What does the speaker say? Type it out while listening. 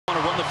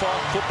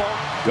football,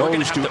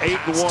 goes to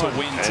 8-1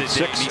 and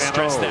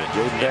 6-0.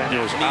 Jayden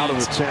Daniels out of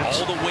the tent.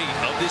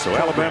 So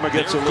Alabama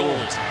gets a little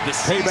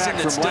payback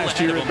from last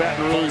year in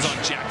Baton Rouge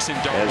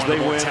as they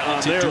win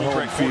on their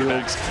home field.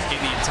 In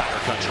the entire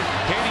country.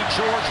 Katie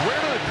George,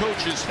 where do the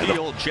coaches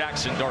feel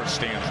Jackson Dart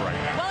stands right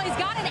now? Well, he's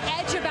got an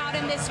edge about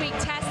him this week,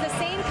 Tess. The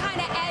same kind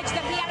of edge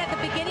that he had at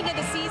the beginning of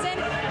the season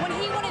when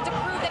he wanted to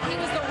prove that he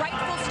was the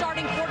rightful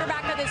starting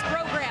quarterback of this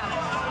program.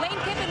 Lane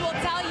Kiffin will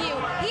tell you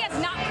he has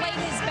not played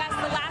his best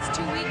the last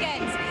 2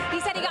 weekends. He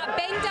said he got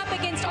banged up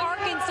against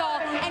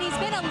Arkansas, and he's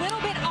been a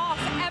little bit off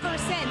ever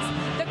since.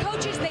 The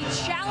coaches, they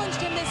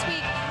challenged him this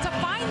week to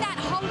find that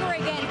hunger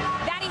again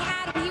that he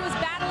had when he was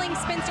battling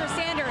Spencer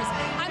Sanders.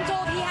 I'm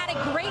told he had a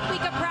great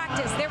week of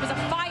practice. There was a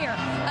fire,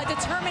 a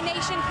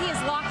determination. He is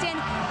locked in.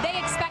 They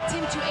expect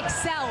him to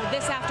excel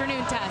this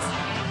afternoon, Tess.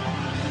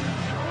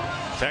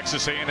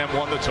 Texas A&M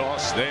won the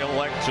toss. They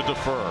elect to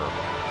defer.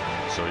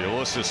 So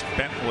Ulysses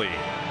Bentley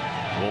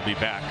will be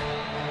back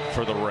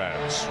for the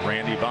Revs.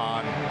 Randy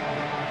Vaughn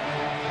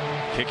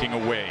kicking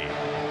away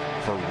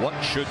for what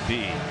should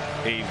be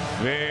a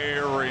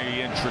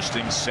very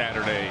interesting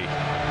Saturday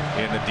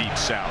in the Deep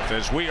South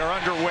as we are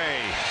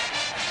underway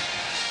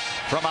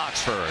from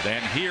Oxford.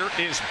 And here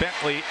is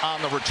Bentley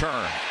on the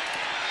return.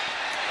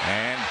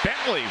 And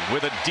Bentley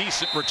with a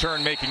decent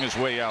return, making his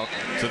way out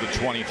to the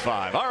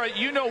 25. All right,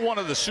 you know one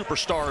of the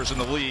superstars in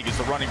the league is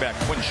the running back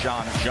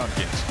Quinshon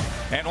Judkins.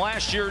 And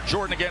last year,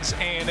 Jordan, against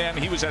A&M,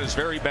 he was at his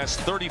very best,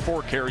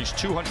 34 carries,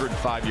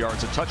 205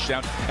 yards, a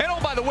touchdown. And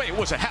oh, by the way, it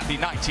was a happy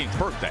 19th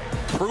birthday.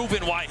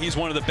 Proven why he's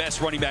one of the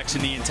best running backs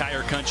in the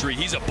entire country.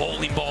 He's a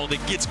bowling ball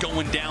that gets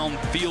going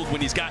downfield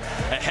when he's got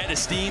a head of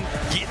steam.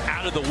 Get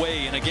out of the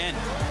way. And again,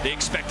 they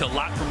expect a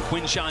lot from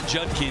Quinshon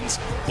Judkins.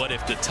 But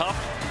if the tough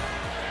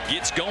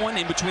gets going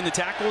in between the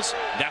tackles,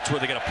 that's where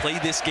they got to play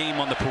this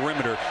game on the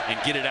perimeter and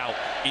get it out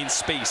in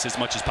space as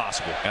much as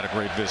possible. Had a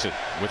great visit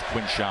with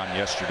Quinshon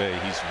yesterday.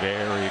 He's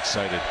very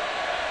excited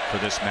for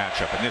this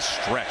matchup and this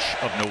stretch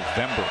of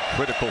November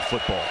critical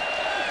football.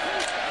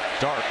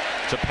 Dart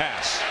to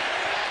pass.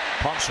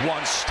 Pumps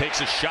once, takes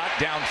a shot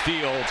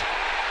downfield,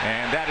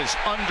 and that is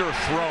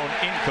underthrown,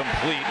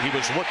 incomplete. He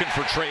was looking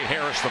for Trey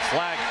Harris. The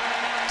flag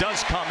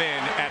does come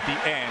in at the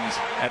end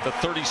at the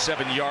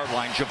 37-yard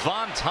line.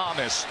 Javon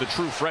Thomas, the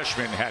true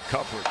freshman, had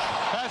coverage.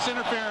 Pass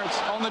interference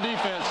on the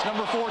defense,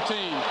 number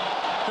 14.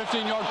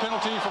 15-yard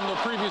penalty from the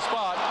previous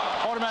spot.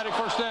 Automatic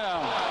first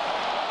down.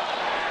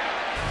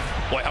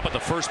 Boy, how about the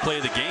first play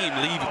of the game?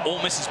 Leave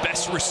Ole Miss's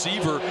best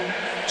receiver,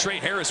 Trey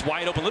Harris,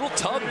 wide open. Little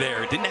tug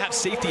there. Didn't have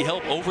safety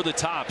help over the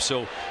top.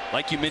 So,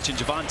 like you mentioned,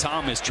 Javon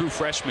Thomas, true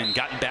freshman,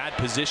 got in bad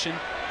position.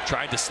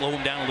 Tried to slow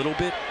him down a little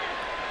bit.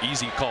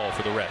 Easy call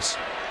for the refs.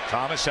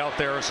 Thomas out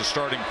there as a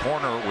starting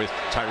corner with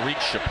Tyreek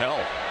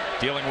Chappelle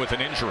dealing with an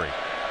injury.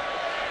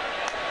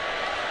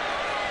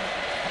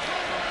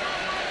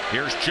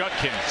 Here's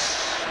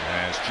Judkins,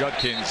 as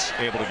Judkins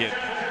able to get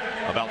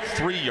about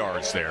 3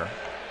 yards there.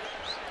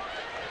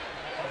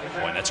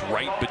 Boy, that's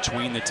right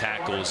between the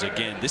tackles.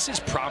 Again, this is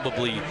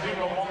probably,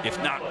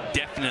 if not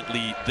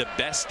definitely, the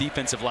best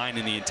defensive line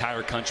in the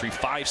entire country.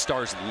 5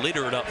 stars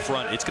littered up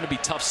front. It's going to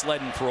be tough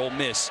sledding for Ole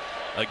Miss.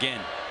 Again,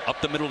 up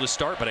the middle to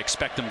start, but I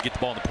expect them to get the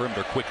ball in the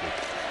perimeter quickly.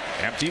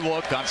 Empty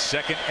look on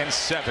 2nd and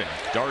 7.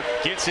 Dart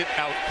gets it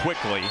out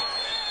quickly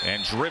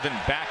and driven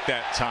back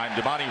that time.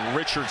 Damani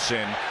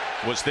Richardson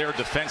was there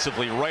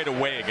defensively right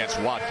away against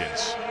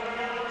Watkins.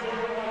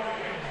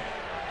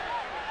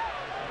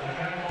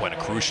 What a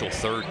crucial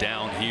 3rd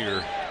down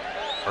here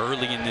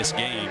early in this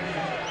game.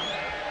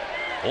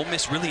 Ole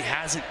Miss really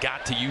hasn't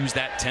got to use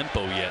that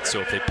tempo yet, so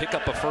if they pick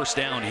up a first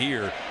down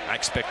here, I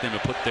expect them to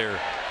put their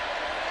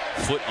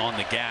foot on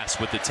the gas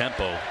with the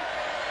tempo.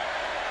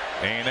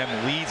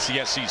 A&M leads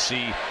the SEC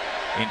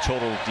in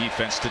total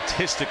defense.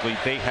 Statistically,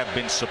 they have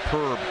been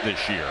superb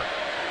this year.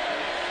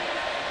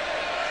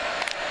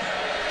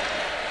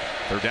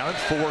 3rd down and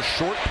 4,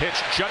 short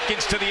pitch,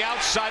 Judkins to the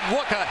outside.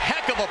 What a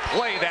heck of a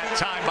play that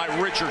time by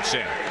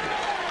Richardson.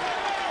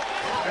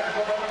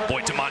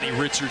 Boy, Damani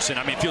Richardson,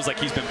 I mean, it feels like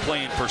he's been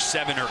playing for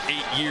 7 or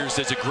 8 years.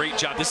 Does a great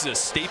job. This is a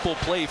staple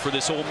play for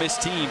this Ole Miss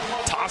team.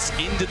 Toss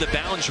into the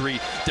boundary.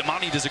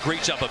 Damani does a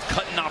great job of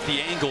cutting off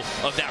the angle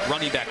of that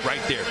running back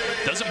right there.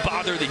 Doesn't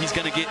bother that he's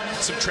going to get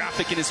some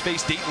traffic in his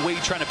face. Dayton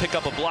Wade trying to pick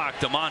up a block.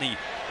 Damani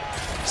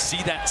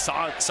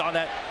saw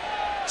that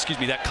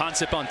that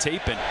concept on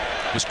tape and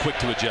was quick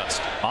to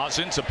adjust.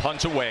 Ozin to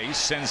punt away,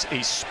 sends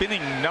a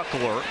spinning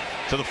knuckler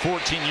to the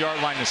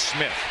 14-yard line to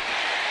Smith.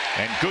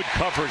 And good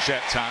coverage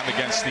that time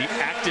against the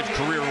active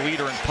career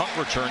leader in punt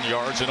return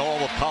yards in all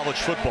of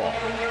college football.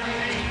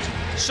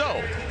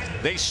 So,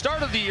 they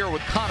started the year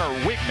with Connor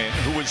Wigman,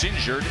 who was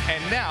injured,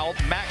 and now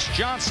Max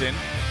Johnson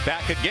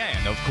back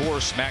again. Of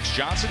course, Max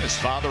Johnson, his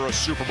father, a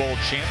Super Bowl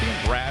champion,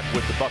 Brad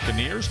with the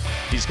Buccaneers.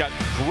 He's got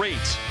great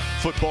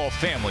football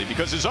family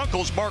because his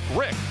uncle's Mark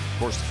Richt, of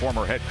course, the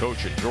former head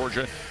coach at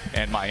Georgia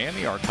and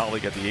Miami, our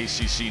colleague at the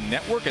ACC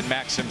Network, and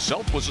Max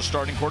himself was a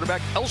starting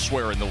quarterback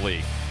elsewhere in the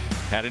league.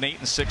 Had an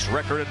 8-6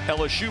 record at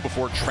LSU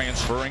before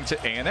transferring to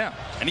A&M.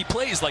 And he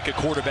plays like a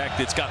quarterback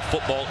that's got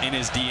football in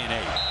his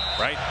DNA,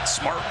 right?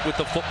 Smart with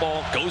the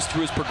football, goes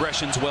through his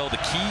progressions well. The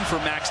key for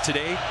Max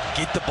today,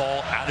 get the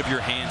ball out of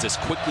your hands as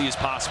quickly as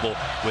possible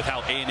with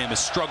how A&M has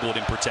struggled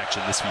in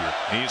protection this year.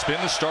 He's been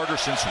the starter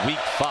since week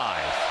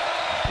 5.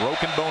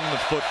 Broken bone in the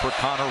foot for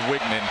Connor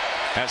Wigman.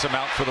 Has him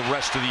out for the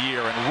rest of the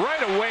year. And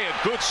right away, a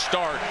good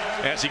start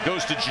as he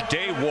goes to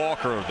Ja'Day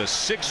Walker, the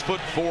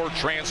 6'4"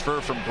 transfer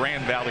from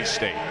Grand Valley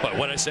State. But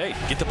what I say,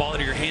 get the ball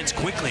out of your hands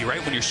quickly,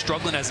 right? When you're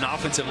struggling as an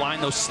offensive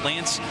line, those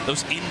slants,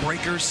 those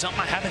in-breakers,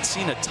 something I haven't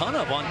seen a ton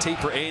of on tape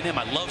for A&M.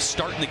 I love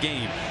starting the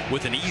game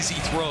with an easy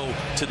throw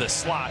to the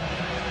slot.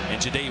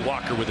 And Ja'Day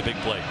Walker with a big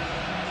play.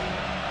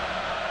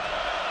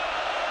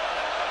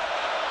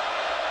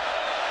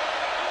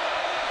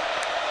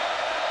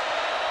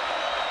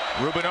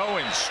 Ruben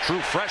Owens,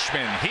 true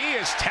freshman, he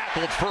is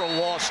tackled for a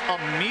loss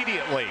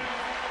immediately.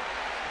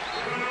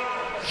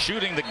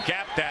 Shooting the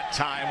gap that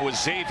time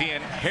was Xavier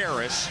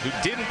Harris, who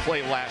didn't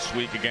play last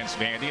week against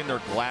Vandy, and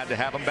they're glad to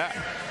have him back.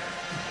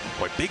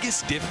 Boy,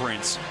 biggest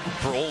difference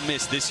for Ole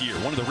Miss this year,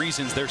 one of the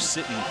reasons they're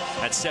sitting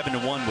at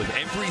 7-1 with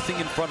everything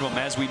in front of them,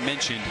 as we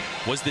mentioned,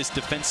 was this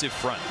defensive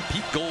front.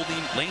 Pete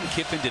Golding, Lane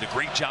Kiffin did a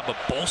great job of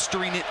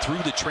bolstering it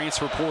through the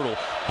transfer portal.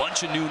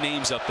 Bunch of new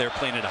names up there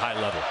playing at a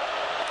high level.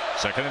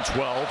 2nd and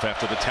 12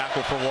 after the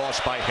tackle for loss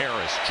by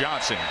Harris.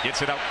 Johnson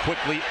gets it out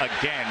quickly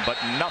again, but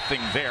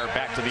nothing there.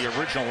 Back to the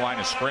original line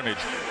of scrimmage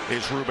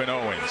is Ruben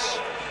Owens.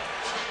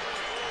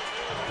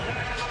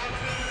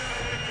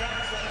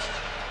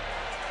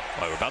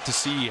 Well, we're about to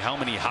see how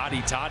many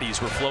hottie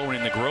toddies were flowing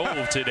in the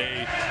Grove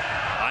today.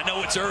 I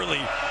know it's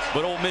early,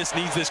 but Ole Miss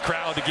needs this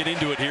crowd to get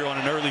into it here on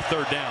an early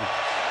 3rd down.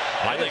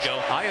 There they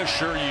go. I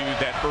assure you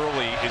that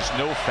early is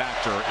no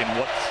factor in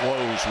what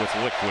flows with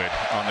liquid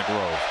on the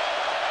Grove.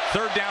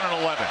 3rd down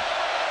and 11.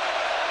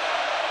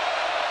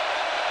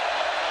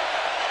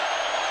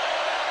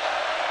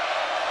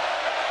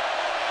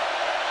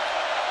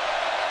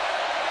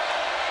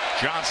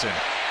 Johnson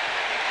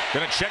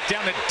going to check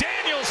down to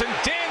Daniels, and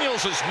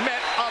Daniels is met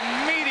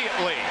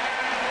immediately.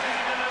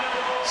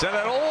 So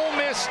that Ole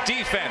Miss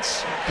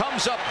defense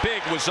comes up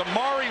big with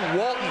Zamari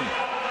Walton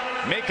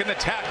making the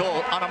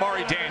tackle on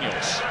Amari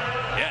Daniels.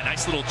 Yeah,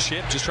 nice little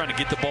chip, just trying to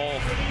get the ball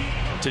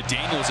to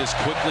Daniels as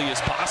quickly as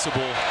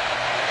possible.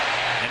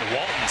 And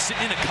Walton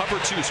sitting in a cover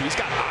 2, so he's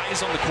got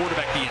eyes on the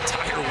quarterback the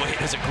entire way.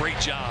 Does a great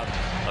job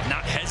of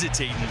not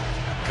hesitating,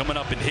 coming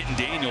up and hitting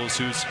Daniels,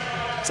 who's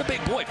a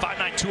big boy,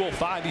 5'9",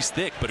 205. He's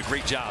thick, but a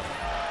great job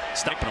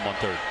stopping him on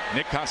 3rd.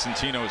 Nick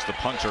Constantino is the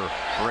punter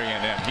for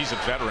A&M. He's a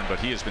veteran, but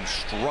he has been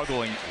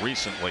struggling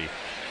recently.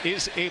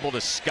 Is able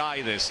to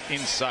sky this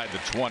inside the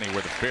 20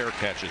 where the fair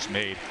catch is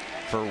made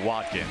for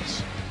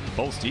Watkins.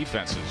 Both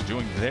defenses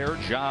doing their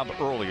job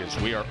early as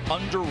we are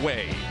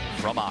underway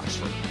from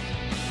Oxford.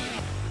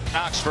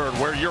 Oxford,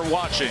 where you're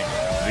watching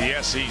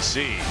the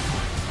SEC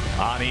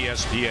on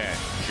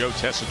ESPN. Joe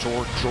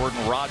Tessitore,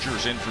 Jordan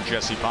Rogers in for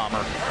Jesse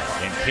Palmer,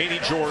 and Katie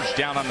George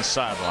down on the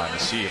sideline to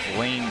see if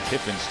Lane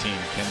Kiffin's team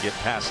can get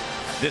past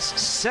this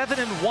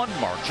 7-1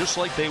 mark, just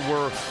like they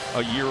were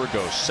a year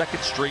ago.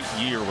 2nd straight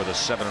year with a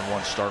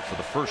 7-1 start for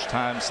the first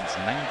time since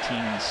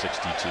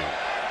 1962.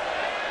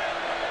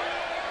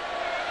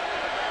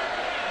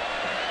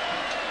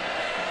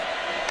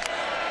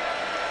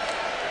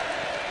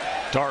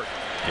 Dart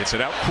gets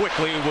it out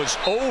quickly, was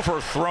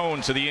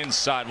overthrown to the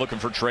inside looking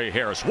for Trey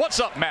Harris.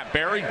 What's up, Matt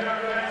Barry?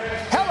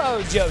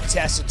 Hello, Joe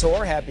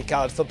Tessitore. Happy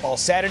College Football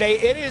Saturday.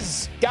 It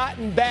has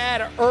gotten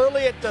bad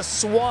early at the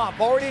Swamp.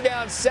 Already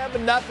down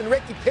 7-0.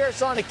 Ricky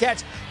Pierce on the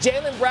catch.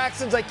 Jalen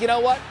Braxton's like, you know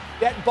what?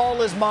 That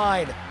ball is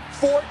mine.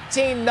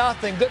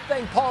 14-0. Good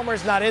thing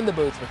Palmer's not in the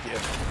booth with you.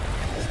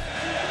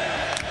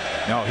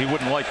 No, he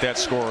wouldn't like that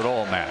score at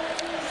all, Matt.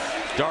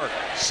 Dart,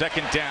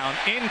 2nd down,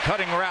 in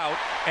cutting route,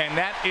 and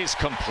that is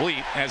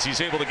complete as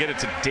he's able to get it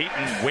to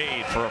Dayton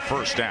Wade for a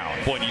 1st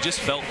down. Boy, you just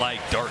felt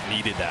like Dart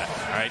needed that,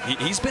 right?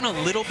 He's been a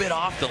little bit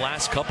off the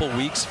last couple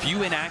weeks.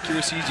 Few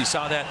inaccuracies. You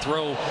saw that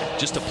throw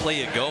just a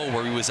play ago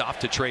where he was off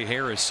to Trey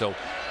Harris. So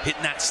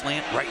hitting that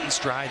slant right in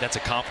stride, that's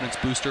a confidence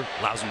booster.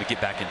 Allows him to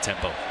get back in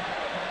tempo.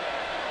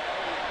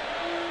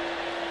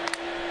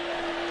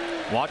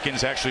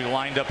 Watkins actually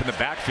lined up in the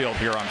backfield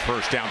here on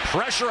 1st down.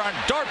 Pressure on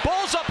Dart.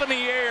 Ball's up in the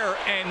air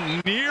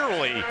and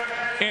nearly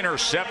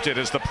intercepted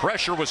as the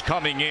pressure was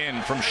coming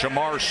in from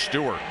Shamar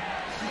Stewart.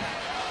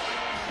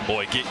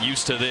 Boy, get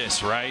used to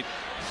this, right?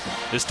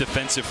 This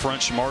defensive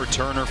front, Shamar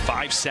Turner,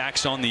 5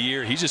 sacks on the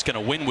year. He's just going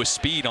to win with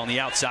speed on the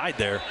outside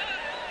there.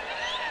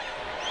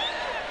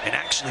 And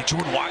actually,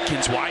 Jordan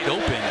Watkins wide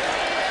open.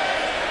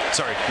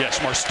 Sorry, yeah,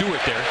 Shamar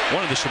Stewart there,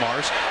 one of the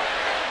Shamars.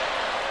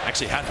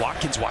 Actually had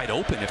Watkins wide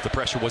open if the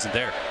pressure wasn't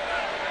there.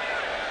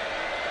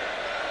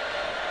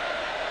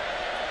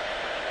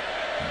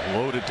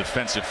 Loaded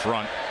defensive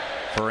front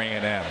for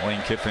A&M.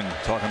 Lane Kiffin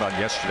talking about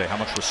yesterday how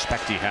much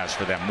respect he has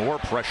for them. More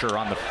pressure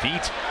on the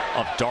feet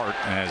of Dart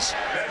as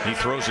he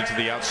throws it to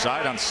the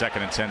outside on 2nd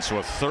and 10. So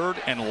a 3rd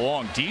and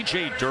long.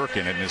 DJ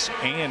Durkin and this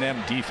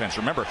A&M defense.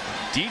 Remember,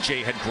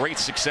 DJ had great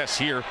success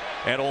here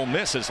at Ole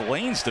Miss as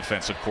Lane's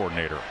defensive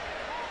coordinator.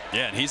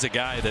 Yeah, and he's a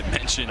guy that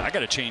mentioned, I got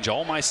to change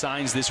all my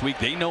signs this week.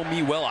 They know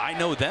me well. I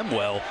know them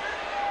well.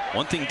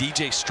 One thing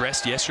DJ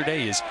stressed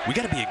yesterday is we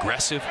got to be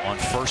aggressive on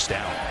 1st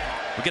down.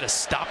 We got to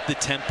stop the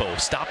tempo,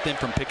 stop them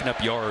from picking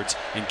up yards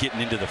and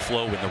getting into the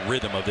flow and the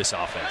rhythm of this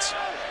offense.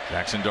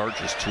 Jackson Dart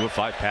just 2 of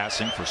 5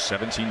 passing for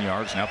 17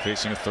 yards, now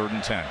facing a 3rd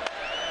and 10.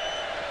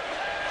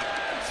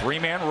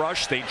 3-man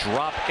rush, they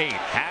drop 8.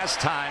 Has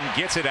time,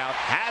 gets it out,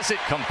 has it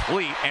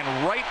complete, and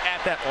right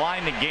at that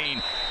line to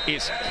gain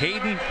is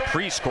Caden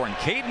Prieskorn.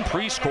 Caden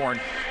Prieskorn,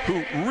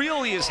 who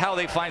really is how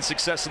they find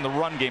success in the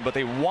run game, but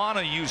they want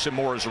to use him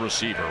more as a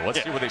receiver.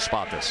 Let's see where they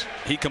spot this.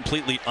 He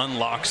completely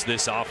unlocks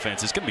this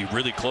offense. It's going to be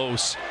really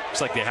close.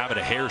 Looks like they have it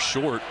a hair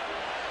short.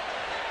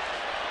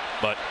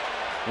 But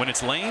when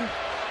it's Lane,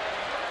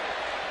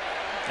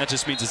 that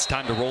just means it's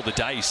time to roll the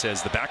dice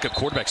as the backup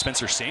quarterback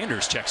Spencer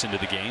Sanders checks into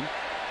the game.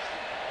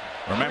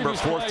 Remember,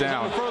 4th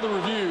down. Further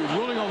review,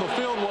 ruling on the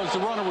field was the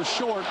runner was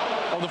short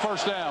of the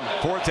 1st down.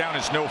 4th down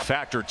is no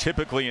factor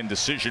typically in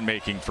decision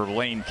making for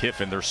Lane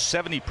Kiffin. They're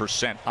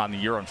 70% on the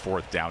year on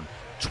 4th down.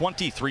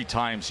 23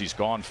 times he's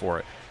gone for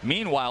it.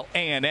 Meanwhile,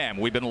 A&M,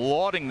 we've been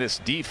lauding this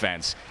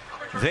defense.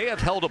 They have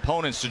held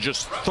opponents to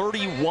just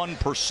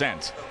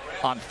 31%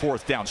 on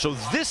 4th down. So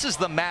this is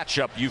the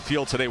matchup you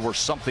feel today where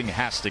something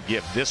has to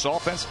give. This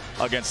offense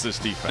against this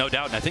defense. No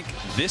doubt. And I think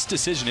this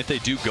decision, if they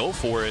do go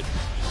for it,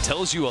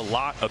 tells you a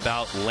lot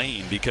about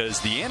Lane, because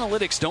the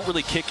analytics don't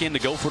really kick in to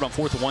go for it on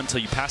 4th and 1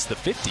 until you pass the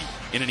 50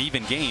 in an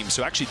even game.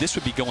 So actually this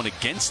would be going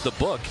against the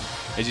book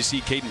as you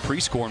see Caden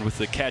Prieskorn with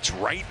the catch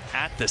right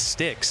at the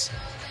sticks.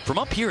 From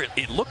up here,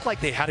 it looked like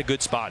they had a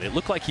good spot. It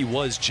looked like he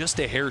was just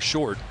a hair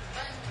short.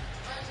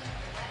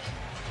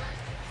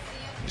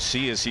 You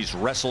see as he's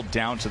wrestled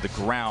down to the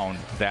ground,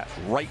 that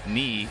right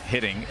knee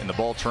hitting and the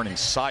ball turning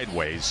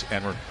sideways.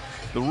 And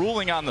the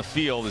ruling on the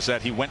field is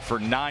that he went for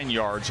 9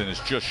 yards and is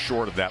just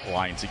short of that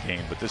line to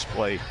gain. But this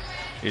play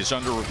is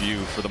under review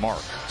for the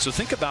mark. So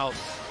think about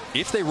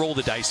if they roll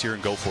the dice here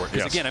and go for it.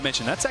 Because again, I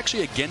mentioned that's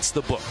actually against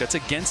the book. That's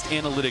against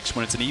analytics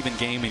when it's an even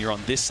game and you're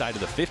on this side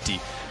of the 50.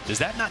 Does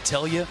that not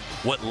tell you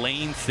what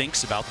Lane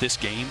thinks about this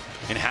game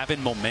and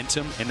having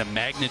momentum and the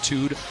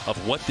magnitude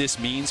of what this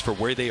means for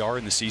where they are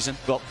in the season?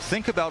 Well,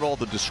 think about all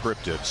the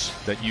descriptives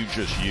that you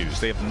just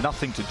used. They have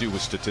nothing to do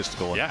with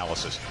statistical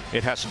analysis.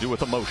 It has to do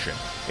with emotion.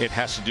 It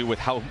has to do with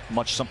how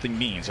much something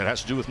means. It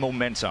has to do with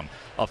momentum,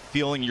 of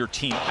feeling your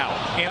team out.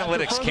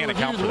 Analytics can't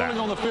account for that.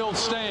 On the field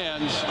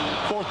stands,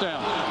 4th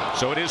down.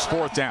 So it is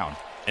 4th down.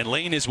 And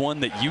Lane is one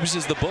that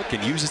uses the book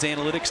and uses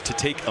analytics to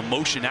take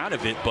emotion out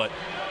of it, but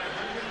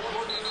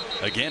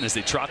again, as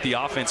they trot the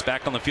offense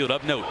back on the field.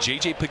 Of note,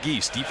 J.J.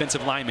 Pegues,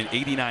 defensive lineman,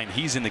 89.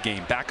 He's in the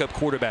game. Backup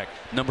quarterback,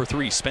 number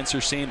 3,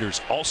 Spencer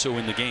Sanders, also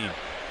in the game.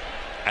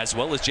 As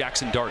well as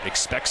Jackson Dart.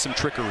 Expect some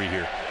trickery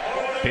here.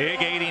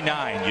 Big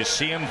 89. You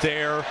see him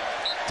there,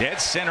 dead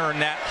center in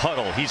that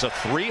huddle. He's a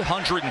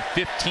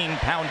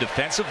 315-pound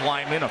defensive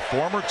lineman, a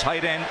former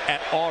tight end at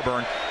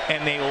Auburn,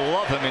 and they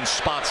love him in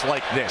spots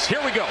like this.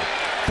 Here we go.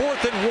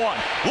 4th and 1.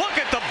 Look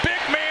at the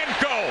big man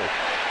go.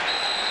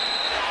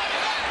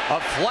 A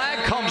flag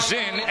comes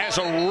in as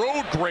a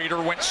road grader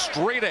went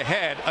straight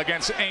ahead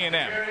against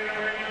A&M.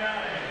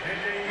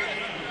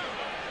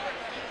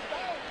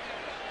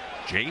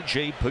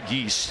 J.J.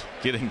 Pegues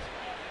getting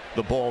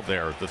the ball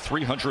there. The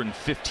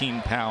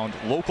 315-pound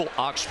local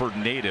Oxford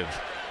native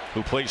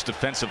who plays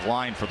defensive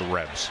line for the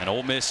Rebs. And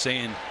Ole Miss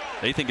saying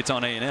they think it's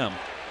on A&M.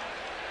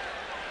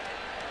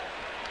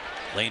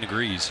 Lane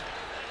agrees.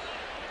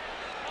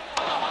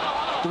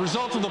 The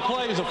result of the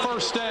play is a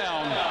 1st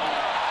down.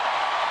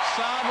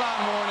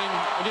 Sideline warning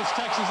against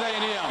Texas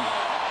A&M.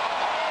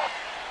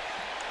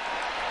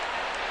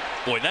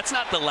 Boy, that's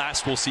not the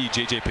last we'll see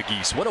J.J.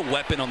 Pegues. What a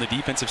weapon on the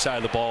defensive side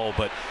of the ball,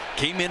 but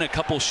came in a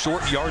couple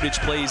short yardage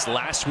plays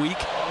last week.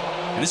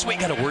 And this is what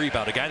you got to worry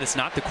about. A guy that's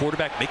not the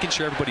quarterback, making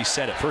sure everybody's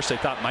set. At first I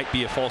thought might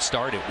be a false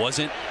start. It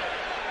wasn't.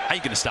 How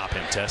you going to stop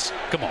him, Tess?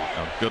 Come on.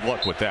 Oh, good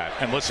luck with that.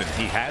 And listen,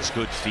 he has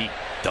good feet.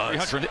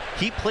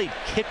 He played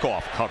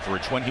kickoff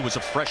coverage when he was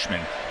a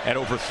freshman at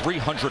over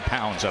 300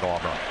 pounds at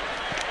Auburn.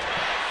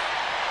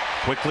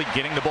 Quickly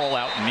getting the ball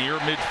out near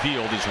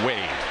midfield is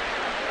Wade.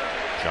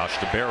 Josh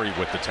DeBerry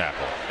with the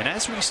tackle. And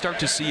as we start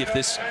to see if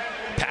this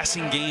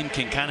passing game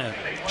can kind of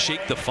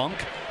shake the funk,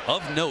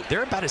 of note,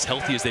 they're about as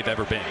healthy as they've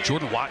ever been.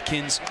 Jordan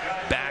Watkins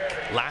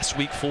back last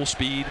week full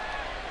speed.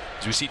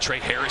 As we see Trey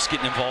Harris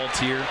getting involved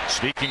here.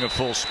 Speaking of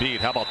full speed,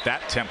 how about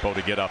that tempo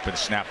to get up and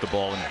snap the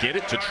ball and get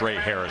it to Trey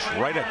Harris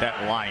right at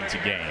that line to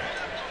gain.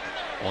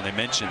 Well, they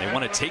mentioned they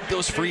want to take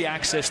those free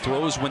access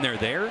throws when they're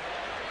there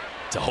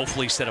to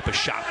hopefully set up a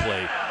shot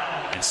play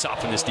and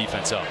soften this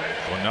defense up.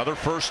 So another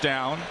 1st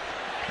down.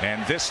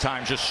 And this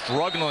time just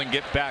struggling to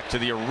get back to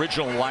the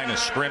original line of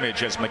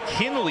scrimmage as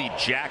McKinley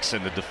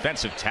Jackson, the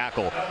defensive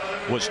tackle,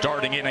 was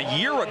darting in. A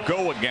year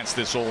ago against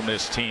this Ole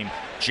Miss team,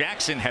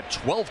 Jackson had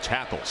 12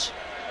 tackles.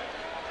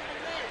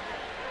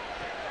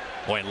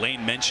 Boy,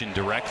 Lane mentioned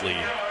directly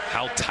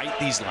how tight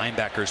these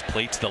linebackers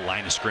play to the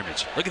line of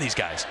scrimmage. Look at these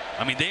guys.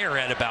 I mean, they are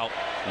at about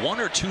 1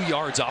 or 2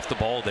 yards off the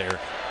ball there.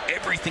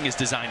 Everything is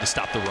designed to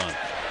stop the run.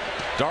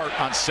 Dart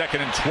on 2nd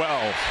and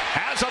 12.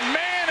 Has a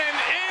man,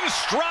 and in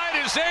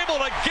stride is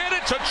able to get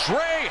it to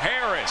Trey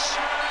Harris.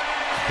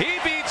 He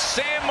beats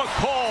Sam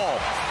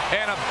McCall,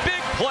 and a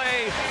big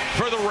play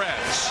for the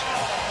Reds.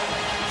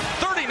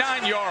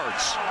 39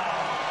 yards.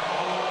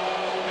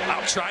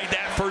 Outried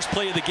that first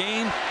play of the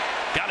game.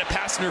 Got a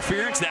pass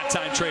interference. That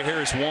time Trey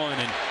Harris won.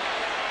 And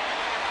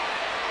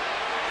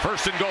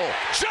 1st and goal.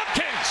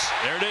 Jumpkins.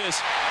 There it is.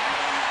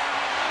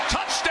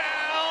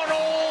 Touchdown,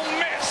 Ole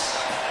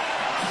Miss.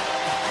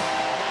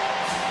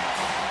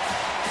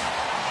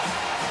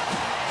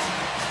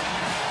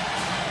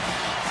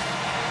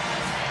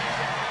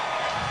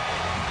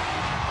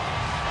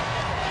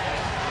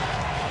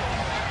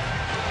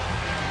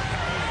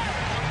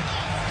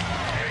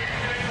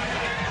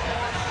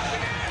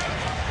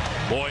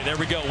 Boy, there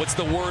we go. What's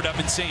the word I've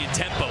been saying?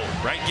 Tempo,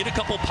 right? Get a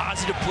couple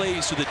positive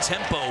plays so the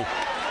tempo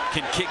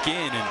can kick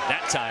in, and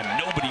that time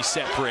nobody's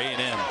set for A&M,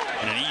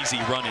 and an easy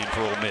run-in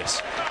for Ole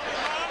Miss.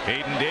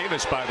 Hayden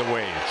Davis, by the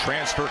way,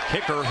 transfer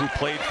kicker who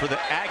played for the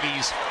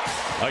Aggies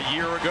a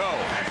year ago.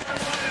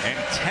 And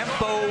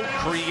tempo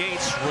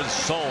creates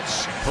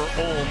results for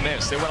Ole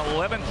Miss. They went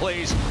 11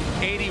 plays,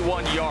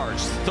 81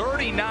 yards.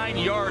 39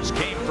 yards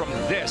came from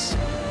this,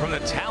 from the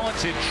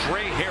talented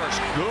Trey Harris.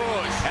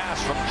 Good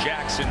pass from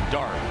Jackson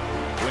Dart.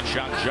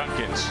 Quinshon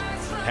Judkins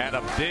had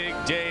a big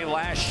day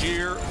last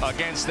year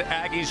against the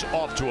Aggies.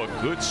 Off to a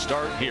good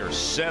start here.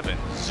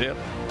 7-zip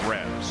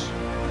Reds.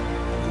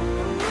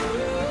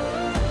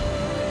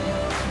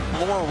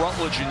 Laura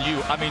Rutledge and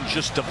you, I mean,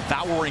 just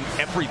devouring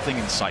everything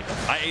in sight.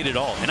 I ate it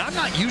all. And I'm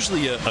not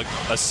usually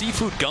a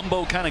seafood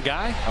gumbo kind of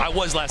guy. I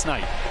was last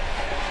night.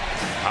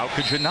 How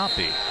could you not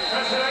be?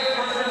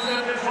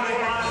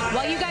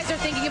 While you guys are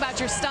thinking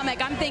about your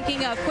stomach, I'm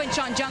thinking of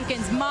Quinshon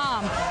Judkins'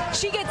 mom.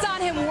 She gets on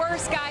him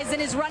worse, guys, than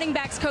his running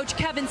backs coach,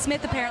 Kevin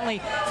Smith,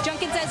 apparently.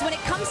 Judkins says when it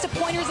comes to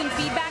pointers and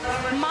feedback,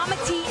 Mama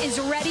T is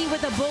ready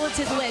with a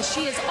bulleted list.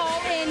 She is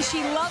all in.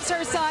 She loves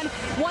her son,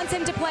 wants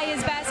him to play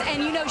his best,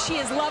 and you know she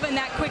is loving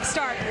that quick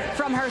start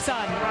from her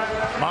son.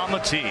 Mama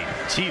T,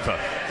 Tiva.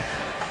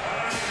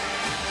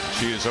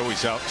 She is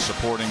always out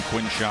supporting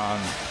Quinshon,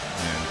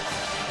 and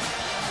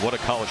what a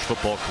college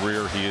football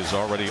career. He is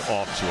already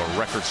off to a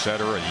record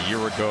setter a year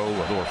ago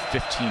with over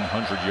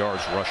 1,500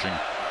 yards rushing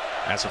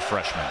as a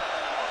freshman.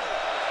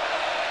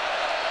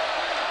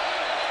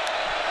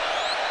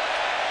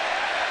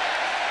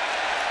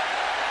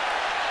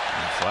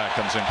 And the flag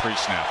comes in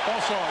pre-snap.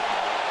 False start.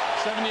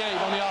 78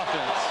 on the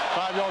offense.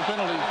 5-yard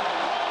penalty.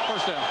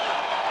 First down.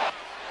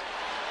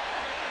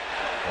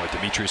 Boy,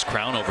 Demetrius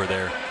Crown over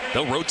there.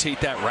 They'll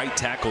rotate that right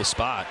tackle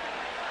spot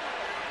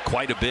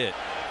quite a bit.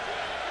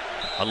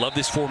 I love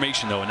this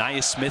formation, though.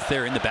 Ainias Smith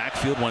there in the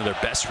backfield, one of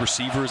their best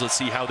receivers. Let's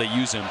see how they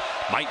use him.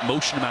 Might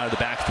motion him out of the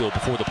backfield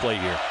before the play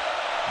here.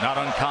 Not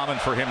uncommon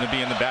for him to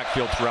be in the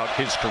backfield throughout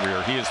his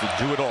career. He is the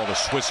do-it-all, the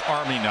Swiss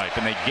Army knife,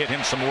 and they get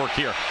him some work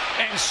here.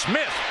 And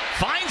Smith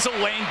finds a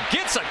lane,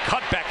 gets a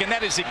cutback, and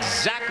that is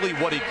exactly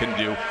what he can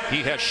do.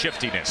 He has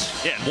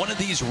shiftiness. Yeah, and one of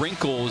these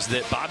wrinkles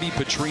that Bobby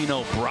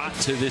Petrino brought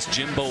to this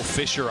Jimbo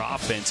Fisher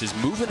offense is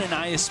moving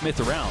Ainias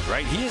Smith around,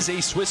 right? He is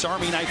a Swiss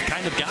Army knife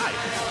kind of guy,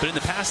 but in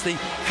the past they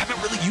haven't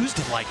really used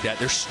him like that.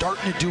 They're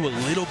starting to do a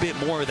little bit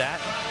more of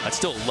that. I'd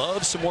still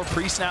love some more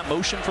pre-snap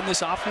motion from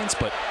this offense,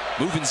 but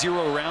moving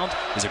zero around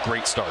is a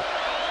great start.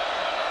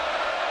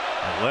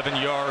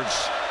 11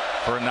 yards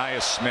for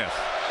Ainias Smith.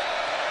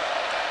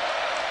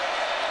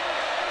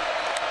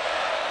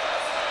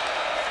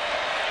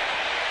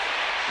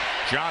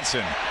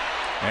 Johnson,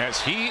 as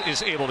he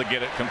is able to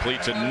get it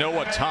complete to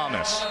Noah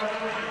Thomas.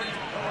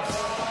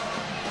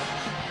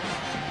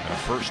 A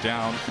first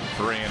down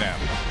for A&M.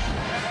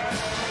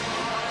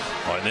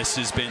 Oh, and this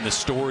has been the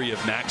story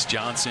of Max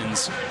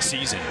Johnson's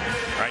season,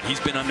 right? He's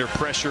been under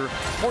pressure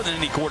more than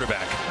any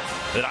quarterback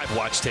that I've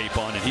watched tape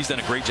on, and he's done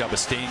a great job of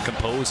staying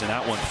composed, and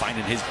that one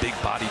finding his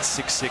big-bodied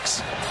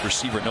 6'6"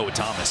 receiver Noah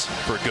Thomas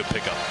for a good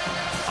pickup.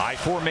 I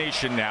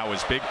formation now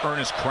as big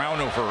Ernest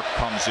Crownover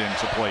comes in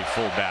to play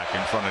fullback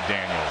in front of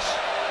Daniels.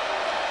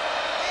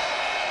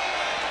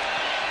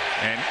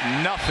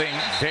 And nothing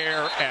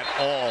there at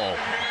all.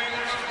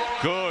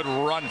 Good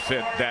run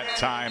fit that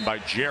time by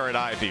Jared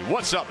Ivey.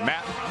 What's up,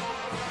 Matt?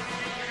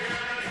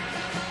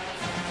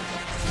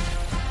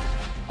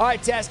 All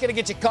right, Tess, going to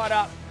get you caught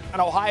up on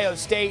Ohio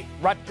State,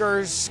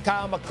 Rutgers,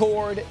 Kyle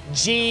McCord,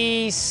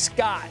 G.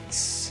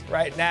 Scott.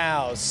 Right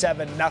now,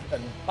 7-0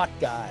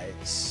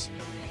 Buckeyes.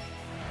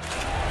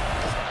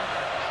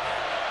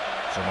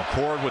 So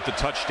McCord with the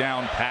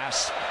touchdown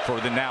pass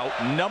for the now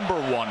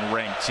 #1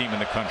 ranked team in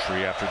the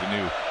country after the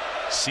new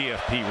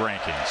CFP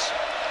rankings.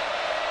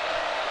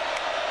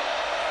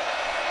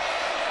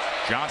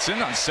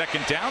 Johnson on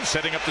second down,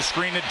 setting up the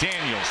screen to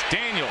Daniels.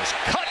 Daniels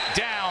cut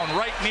down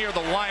right near the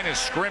line of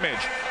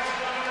scrimmage.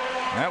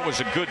 That was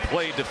a good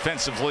play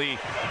defensively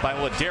by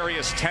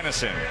Ladarius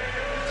Tennyson.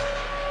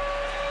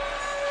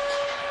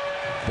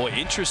 Boy,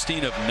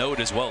 interesting of note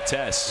as well,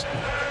 Tess.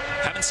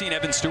 Haven't seen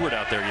Evan Stewart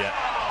out there yet.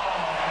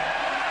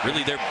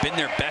 Really, they've been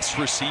their best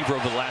receiver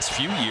over the last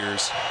few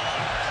years.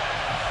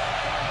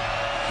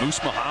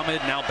 Moose Muhammad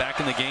now back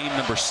in the game,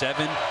 number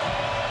 7.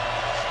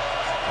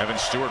 Evan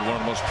Stewart, one of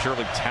the most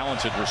purely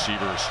talented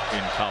receivers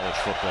in college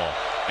football.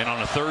 And on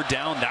a third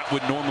down, that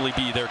would normally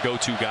be their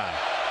go-to guy.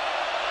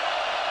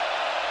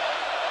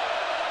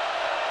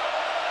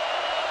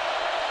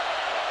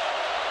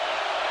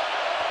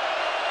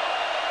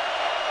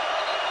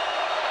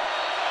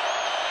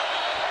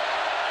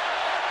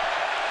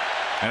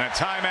 And a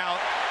timeout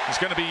is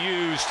going to be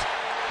used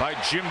by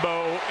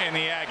Jimbo and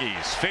the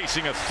Aggies,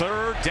 facing a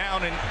 3rd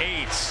down and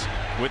 8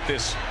 with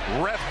this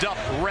revved up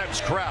Rebs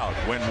crowd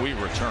when we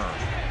return.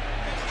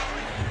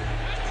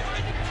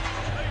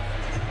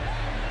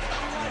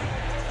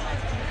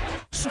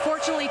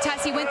 Unfortunately,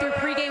 Tessie went through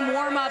pregame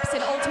warm-ups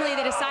and ultimately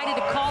they decided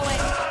to call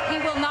it. He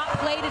will not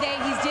play today.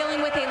 He's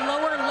dealing with a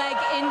lower leg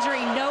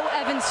injury. No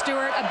Evan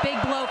Stewart, a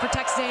big blow for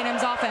Texas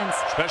A&M's offense.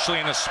 Especially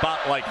in a spot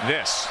like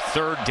this,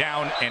 3rd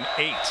down and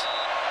 8.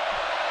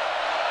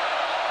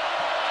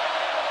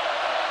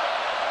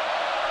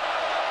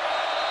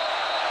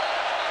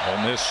 Ole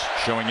Miss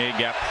showing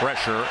A-gap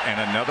pressure,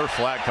 and another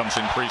flag comes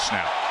in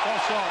pre-snap.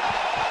 False start.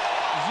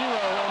 0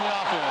 on the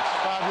offense.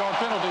 5-yard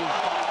penalty.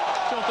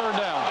 Still 3rd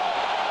down.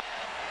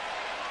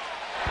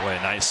 Boy,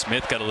 Ainias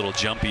Smith got a little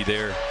jumpy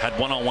there. Had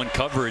one-on-one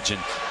coverage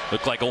and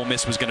looked like Ole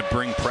Miss was going to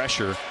bring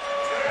pressure.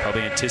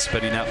 Probably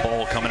anticipating that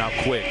ball coming out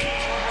quick.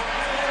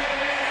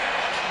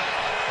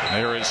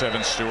 There is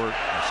Evan Stewart.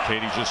 As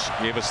Katie just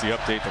gave us the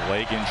update, the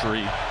leg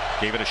injury.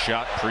 Gave it a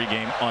shot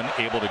pregame,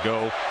 unable to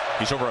go.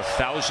 He's over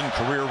 1,000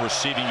 career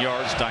receiving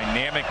yards,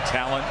 dynamic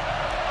talent,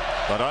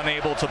 but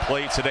unable to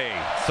play today.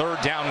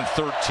 3rd down and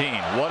 13.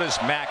 What does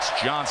Max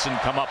Johnson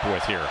come up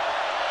with here?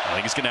 I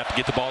think he's going to have to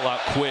get the ball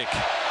out quick.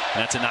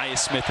 And that's Ainias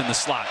Smith in the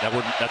slot.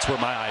 That's where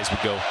my eyes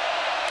would go.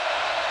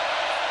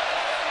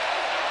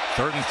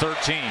 3rd and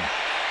 13.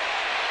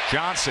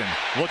 Johnson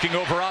looking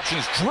over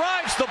options,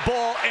 drives the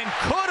ball and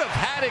could have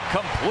had it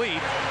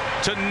complete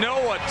to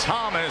Noah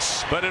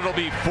Thomas, but it'll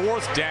be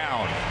 4th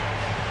down.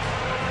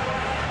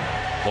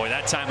 Boy,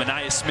 that time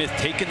Ainias Smith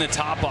taking the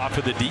top off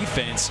of the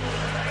defense,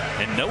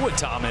 and Noah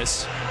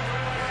Thomas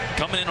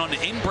coming in on the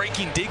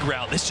in-breaking dig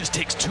route. This just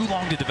takes too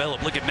long to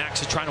develop. Look at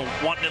Max is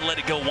wanting to let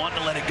it go.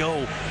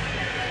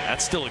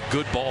 That's still a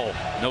good ball.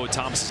 Noah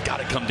Thomas has got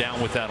to come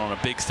down with that on a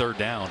big 3rd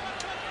down.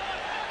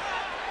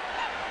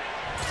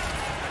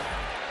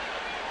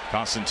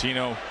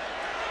 Constantino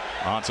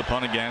on to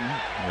punt again.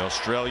 The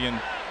Australian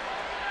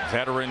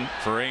veteran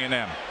for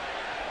A&M.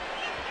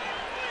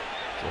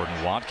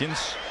 Jordan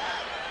Watkins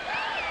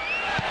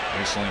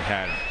recently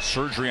had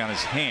surgery on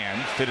his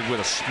hand, fitted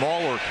with a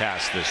smaller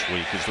cast this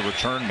week as the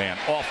return man.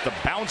 Off the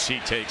bounce he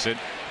takes it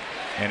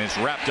and is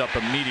wrapped up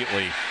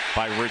immediately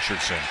by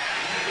Richardson.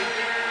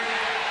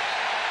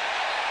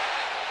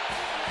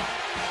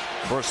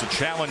 Of course, the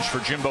challenge for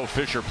Jimbo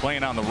Fisher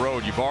playing on the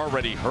road, you've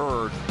already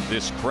heard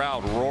this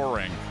crowd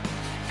roaring.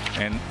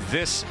 And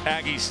this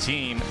Aggies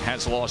team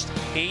has lost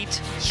 8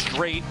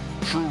 straight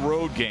true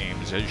road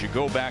games. As you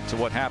go back to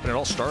what happened, it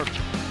all started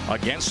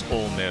against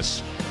Ole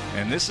Miss.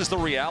 And this is the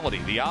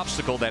reality, the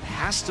obstacle that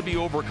has to be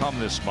overcome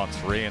this month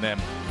for A&M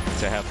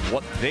to have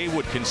what they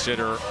would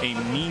consider a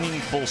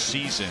meaningful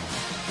season.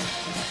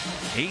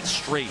 8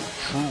 straight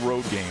true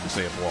road games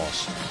they have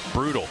lost.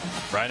 Brutal,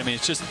 right? I mean,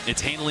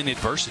 it's handling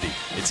adversity.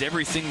 It's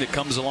everything that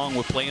comes along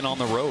with playing on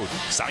the road.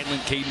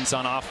 Silent cadence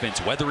on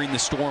offense, weathering the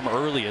storm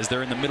early as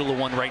they're in the middle of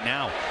one right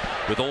now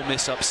with Ole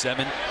Miss up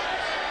 7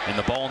 and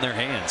the ball in their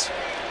hands.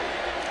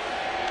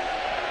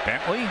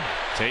 Bentley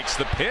takes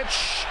the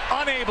pitch,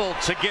 unable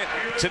to get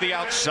to the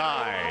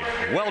outside.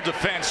 Well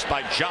defensed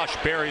by Josh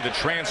Berry, the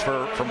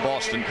transfer from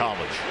Boston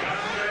College.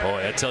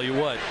 Boy, I tell you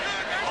what,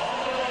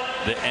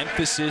 the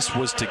emphasis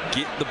was to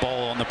get the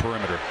ball on the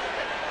perimeter.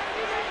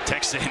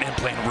 Texas A&M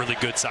playing a really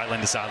good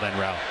sideline-to-sideline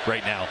route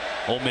right now.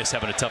 Ole Miss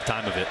having a tough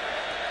time of it.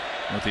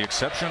 With the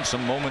exception of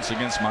some moments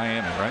against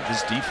Miami, right?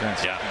 This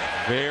defense,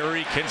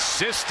 very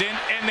consistent,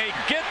 and they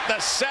get the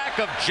sack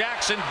of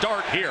Jackson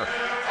Dart here.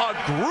 A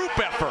group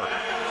effort,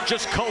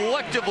 just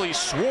collectively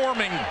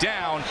swarming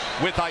down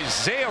with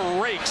Isaiah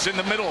Rakes in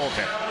the middle of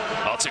it.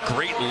 Oh, it's a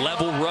great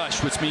level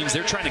rush, which means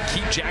they're trying to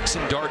keep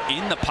Jackson Dart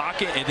in the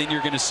pocket, and then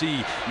you're going to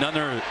see none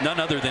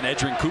other than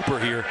Edrin Cooper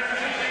here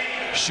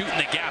shooting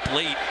the gap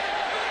late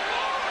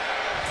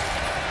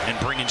and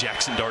bringing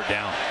Jackson Dart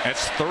down.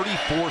 That's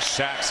 34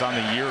 sacks on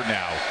the year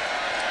now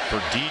for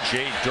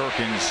DJ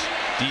Durkin's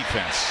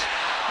defense.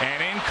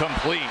 And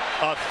incomplete,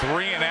 a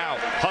 3-and-out.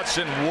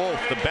 Hudson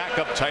Wolf, the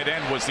backup tight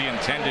end, was the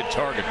intended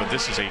target, but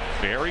this is a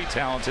very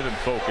talented and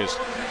focused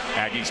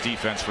Aggies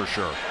defense for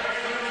sure.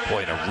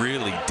 Boy, and a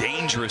really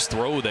dangerous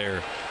throw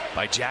there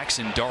by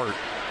Jackson Dart.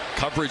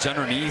 Coverage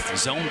underneath,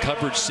 zone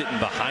coverage sitting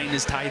behind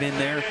his tight end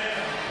there.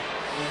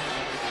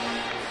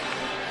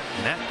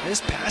 And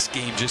this pass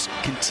game just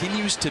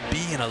continues to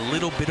be in a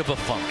little bit of a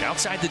funk.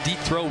 Outside the deep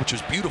throw, which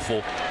was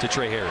beautiful, to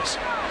Tre Harris.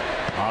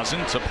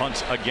 Hazen to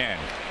punt again.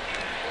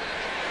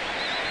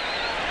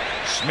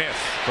 Smith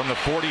from the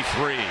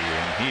 43,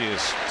 and he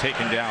is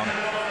taken down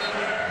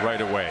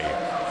right away.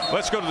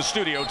 Let's go to the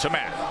studio to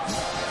Matt.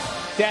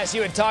 Yes,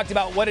 you had talked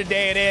about what a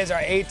day it is, our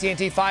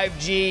AT&T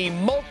 5G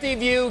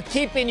multi-view,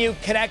 keeping you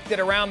connected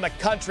around the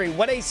country.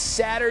 What a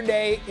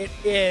Saturday it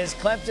is.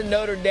 Clemson,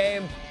 Notre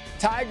Dame.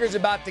 Tigers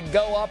about to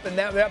go up, and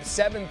they're up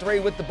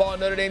 7-3 with the ball.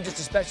 Notre Dame just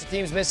a special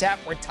teams mishap.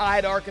 We're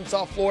tied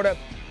Arkansas, Florida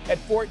at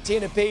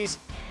 14 apiece.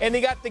 And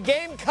they got the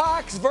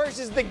Gamecocks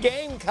versus the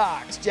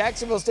Gamecocks.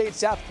 Jacksonville State,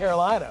 South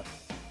Carolina.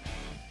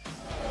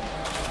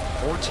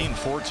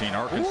 14-14,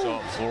 Arkansas,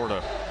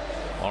 Florida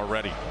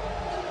already.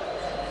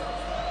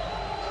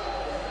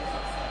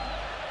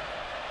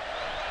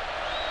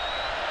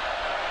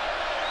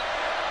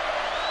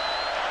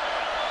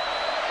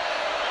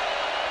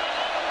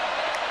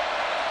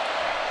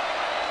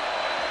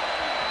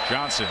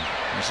 Johnson,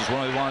 this is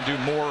what they want to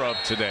do more of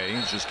today.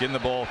 He's just getting the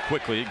ball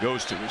quickly. It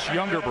goes to his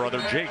younger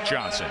brother, Jake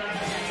Johnson.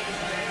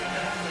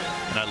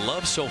 And I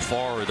love so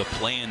far the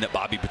plan that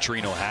Bobby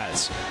Petrino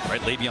has.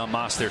 Right, Le'Veon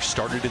Moss there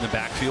started in the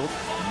backfield,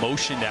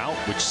 motioned out,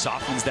 which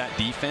softens that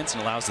defense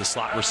and allows the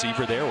slot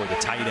receiver there or the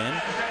tight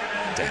end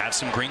to have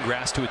some green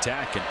grass to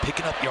attack and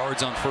picking up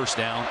yards on first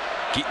down,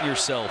 getting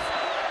yourself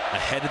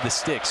ahead of the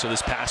sticks so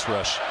this pass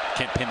rush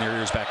can't pin their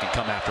ears back and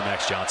come after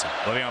Max Johnson.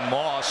 Le'Veon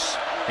Moss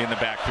in the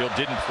backfield,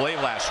 didn't play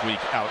last week,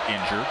 out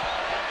injured.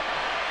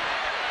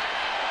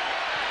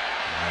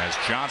 As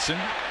Johnson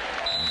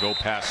will go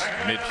past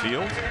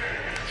midfield.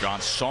 John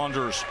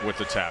Saunders with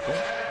the tackle.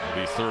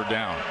 It'll be third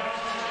down.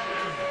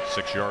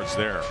 6 yards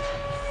there.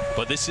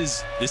 But this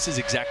is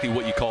exactly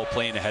what you call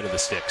playing ahead of the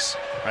sticks,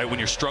 right? When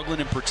you're struggling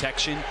in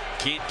protection,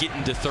 can't get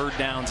into third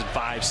downs in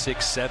 5,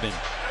 6, 7.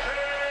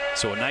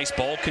 So a nice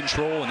ball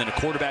control and then a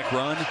quarterback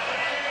run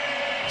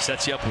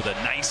sets you up with a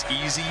nice,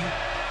 easy,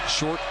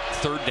 short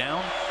third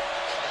down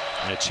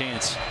and a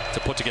chance to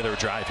put together a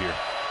drive here.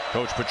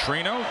 Coach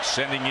Petrino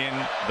sending in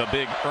the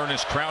big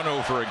Ernest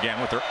Crownover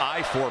again with their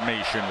I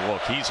formation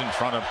look. He's in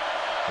front of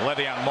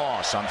Le'Veon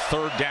Moss on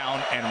third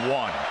down and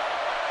 1.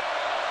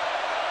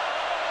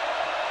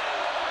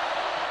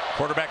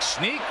 Quarterback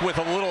sneak with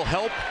a little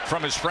help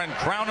from his friend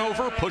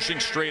Crownover. Pushing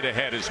straight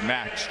ahead is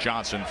Max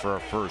Johnson for a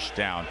first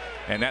down.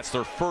 And that's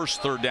their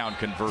first third down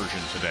conversion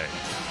today.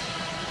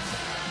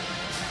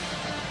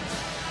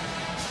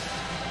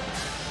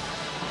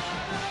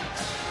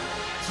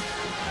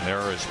 And there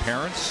are his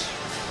parents,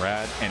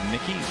 Brad and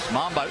Nikki. His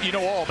mom, you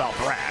know all about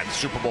Brad,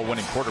 Super Bowl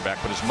winning quarterback,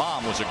 but his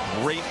mom was a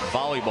great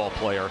volleyball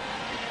player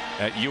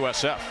at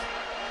USF.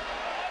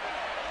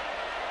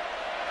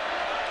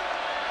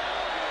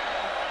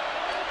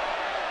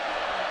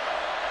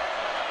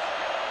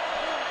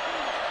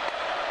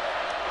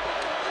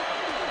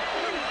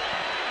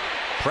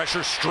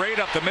 Pressure straight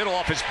up the middle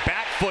off his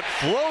back foot,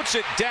 floats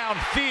it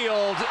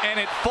downfield,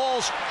 and it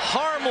falls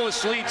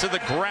harmlessly to the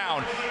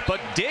ground. But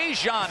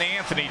Dejon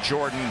Anthony,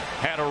 Jordan,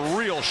 had a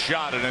real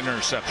shot at an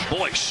interception.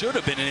 Boy, should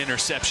have been an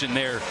interception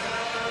there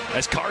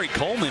as Kari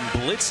Coleman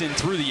blitzing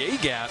through the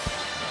A-gap.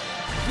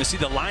 You see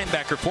the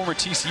linebacker, former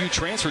TCU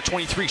transfer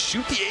 23,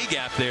 shoot the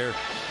A-gap there.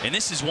 And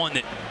this is one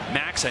that,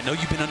 Max, I know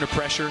you've been under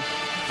pressure.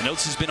 I know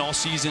this has been all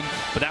season,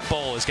 but that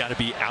ball has got to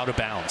be out of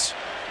bounds.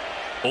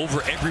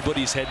 Over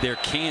everybody's head there,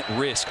 can't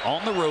risk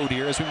on the road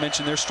here. As we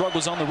mentioned, their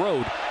struggles on the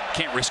road.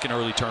 Can't risk an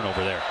early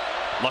turnover there.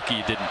 Lucky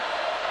you didn't.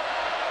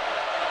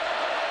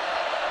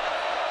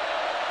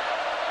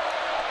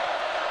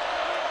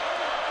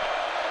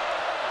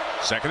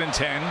 Second and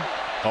 10.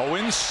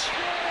 Owens.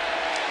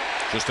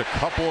 Just a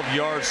couple of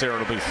yards there.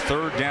 It'll be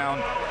third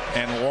down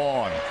and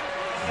long.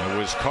 It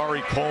was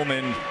Kari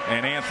Coleman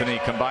and Anthony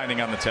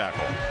combining on the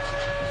tackle.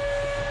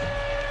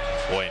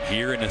 Boy, and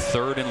here in a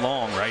third and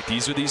long, right?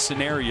 These are these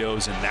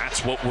scenarios, and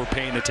that's what we're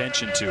paying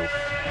attention to.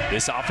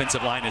 This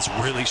offensive line has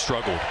really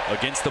struggled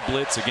against the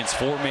blitz, against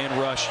four-man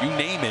rush, you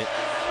name it.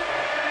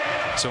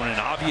 So in an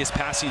obvious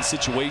passing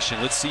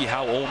situation, let's see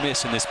how Ole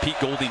Miss and this Pete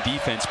Golding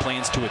defense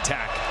plans to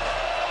attack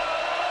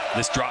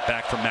this drop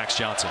back from Max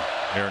Johnson.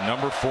 They're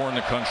number 4 in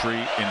the country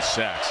in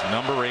sacks,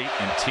 number 8 in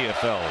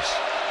TFLs.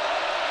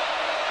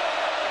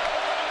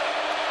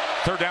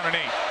 Third down and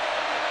 8.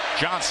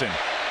 Johnson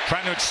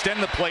trying to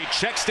extend the play,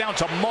 checks down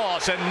to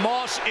Moss, and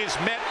Moss is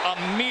met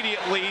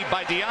immediately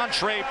by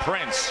DeAndre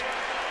Prince.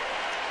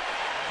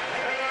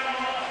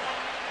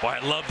 Boy, I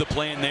love the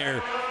plan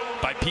there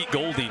by Pete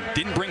Golding.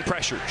 Didn't bring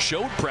pressure,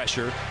 showed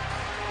pressure,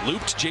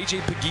 looped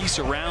J.J. Pegues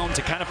around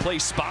to kind of play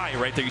spy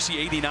right there. You see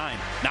 89,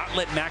 not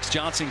let Max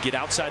Johnson get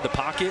outside the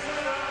pocket.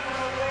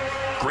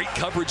 Great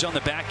coverage on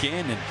the back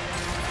end and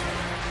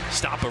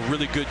stop a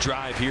really good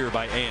drive here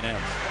by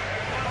A&M.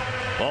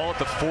 Ball at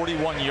the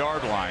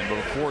 41-yard line, but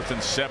a 4th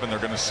and 7. They're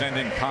going to send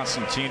in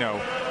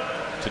Constantino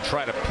to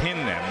try to pin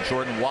them.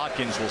 Jordan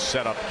Watkins will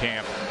set up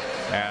camp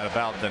at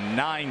about the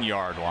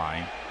 9-yard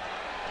line.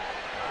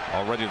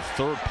 Already the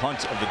third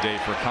punt of the day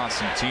for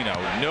Constantino.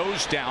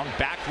 Nose down,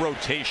 back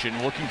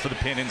rotation, looking for the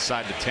pin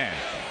inside the 10.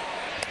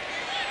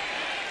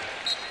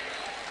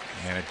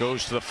 And it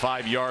goes to the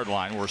 5-yard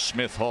line where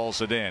Smith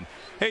hauls it in.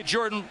 Hey,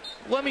 Jordan,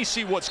 let me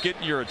see what's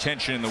getting your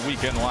attention in the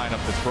weekend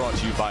lineup that's brought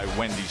to you by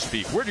Wendy's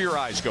Beef. Where do your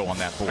eyes go on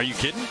that board? Are you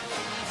kidding?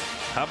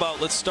 How about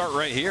let's start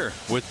right here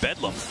with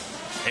Bedlam.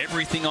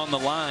 Everything on the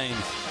line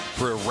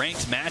for a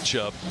ranked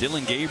matchup.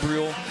 Dillon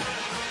Gabriel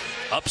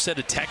upset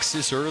of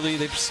Texas early.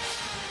 They've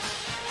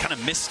kind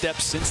of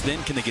missteps since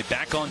then. Can they get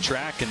back on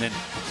track? And then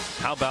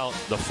how about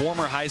the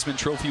former Heisman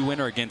Trophy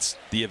winner against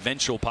the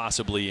eventual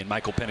possibly in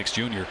Michael Penix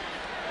Jr.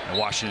 at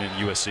Washington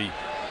USC.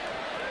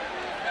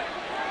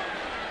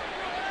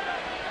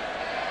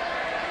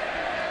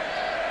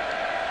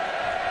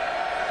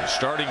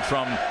 Starting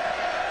from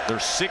their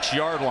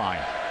 6-yard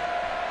line.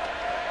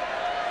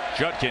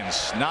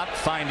 Judkins not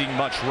finding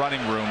much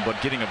running room, but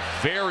getting a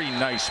very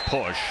nice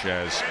push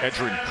as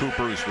Edgerrin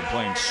Cooper, who's been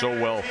playing so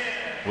well,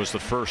 was the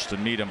first to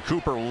meet him.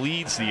 Cooper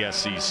leads the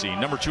SEC,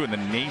 number 2 in the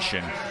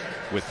nation,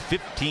 with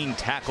 15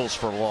 tackles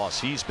for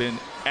loss. He's been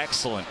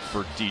excellent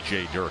for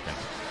DJ Durkin.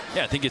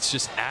 Yeah, I think it's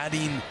just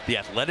adding the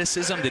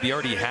athleticism that he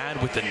already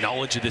had with the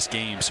knowledge of this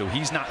game. So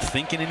he's not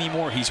thinking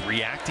anymore. He's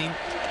reacting,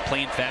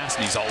 playing fast,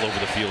 and he's all over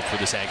the field for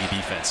this Aggie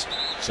defense.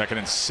 2nd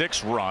and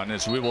 6 run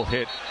as we will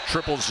hit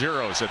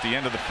 000s at the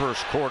end of the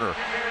first quarter.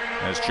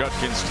 As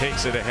Judkins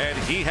takes it ahead,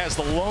 he has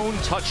the lone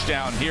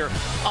touchdown here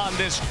on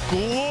this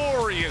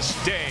glorious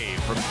day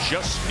from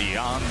just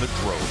beyond the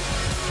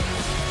Grove.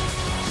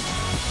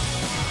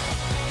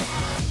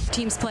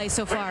 Team's play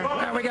so far?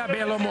 Well, we got to be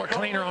a little more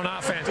cleaner on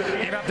offense.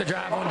 Give up the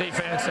drive on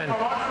defense, and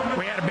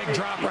we had a big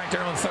drop right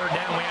there on 3rd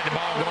down. We had the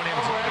ball going in,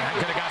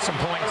 could have got some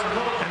points,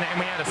 and then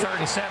we had a 3rd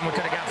and 7. We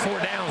could have got 4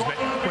 downs,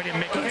 but we didn't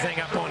make anything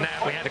up on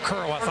that. We had a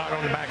curl, I thought,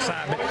 on the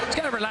backside, but it's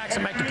got to relax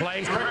and make the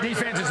plays.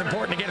 Defense is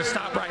important to get a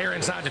stop right here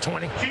inside the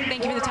 20.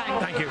 Thank you for the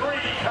time. Thank you.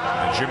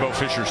 And Jimbo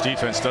Fisher's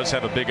defense does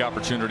have a big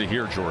opportunity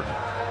here, Jordan.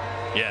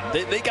 Yeah,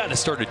 they got to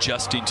start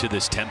adjusting to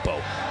this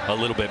tempo a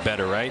little bit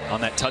better, right?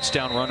 On that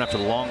touchdown run after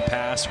the long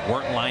pass,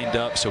 weren't lined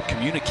up. So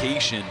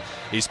communication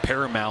is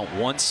paramount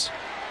once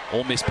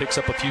Ole Miss picks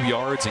up a few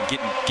yards and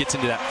gets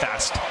into that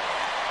fast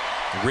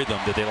rhythm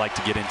that they like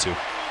to get into.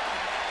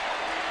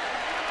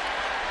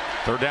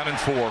 3rd down and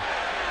 4.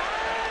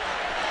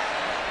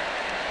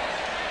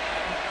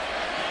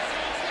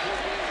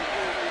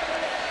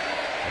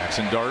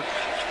 Jackson Dart,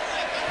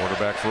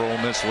 quarterback for Ole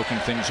Miss, looking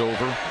things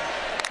over.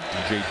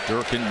 DJ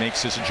Durkin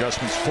makes his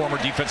adjustments, former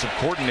defensive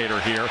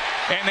coordinator here,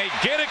 and they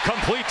get it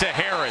complete to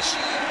Harris.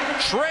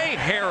 Trey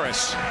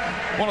Harris,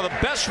 one of the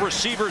best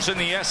receivers in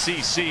the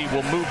SEC,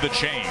 will move the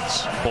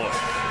chains. Boy,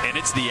 and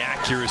it's the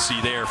accuracy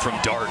there from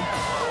Dart.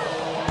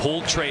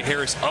 Pulled Trey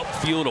Harris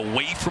upfield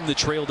away from the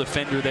trail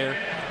defender there.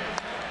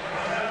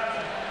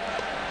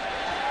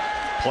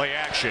 Play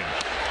action.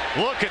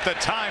 Look at the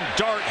time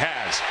Dart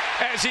has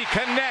as he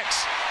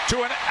connects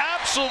to an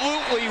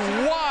absolutely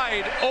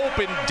wide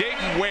open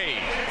Dayton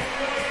Wade.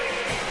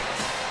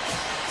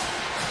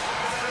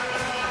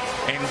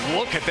 And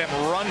look at them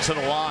run to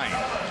the line.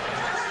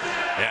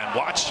 And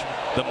watch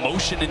the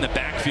motion in the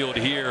backfield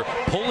here.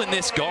 Pulling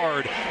this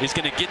guard is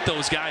going to get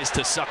those guys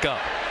to suck up.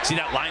 See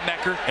that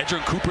linebacker,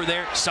 Edgerrin Cooper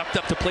there, sucked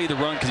up to play the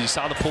run because he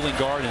saw the pulling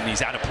guard and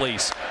he's out of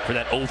place for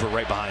that over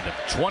right behind him.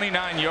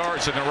 29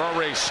 yards and they're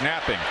already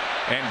snapping.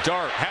 And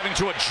Dart having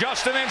to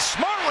adjust and then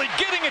smartly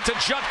getting it to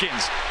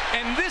Judkins.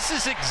 And this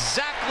is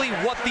exactly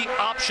what the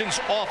options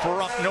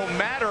offer up, no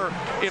matter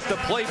if the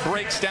play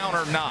breaks down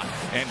or not.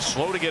 And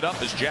slow to get up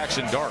is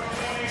Jackson Dart.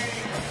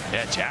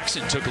 Yeah,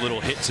 Jackson took a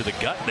little hit to the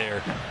gut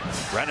there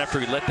right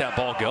after he let that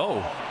ball go.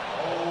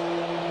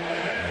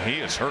 He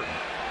is hurting.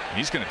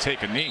 He's going to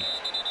take a knee.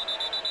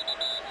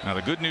 Now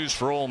the good news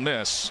for Ole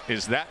Miss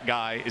is that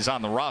guy is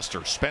on the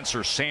roster.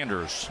 Spencer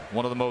Sanders,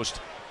 one of the most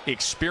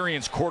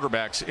experienced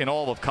quarterbacks in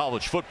all of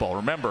college football.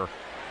 Remember,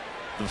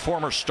 the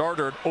former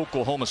starter at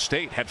Oklahoma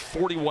State had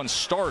 41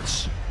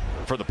 starts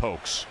for the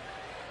Pokes.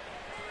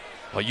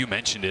 Well, you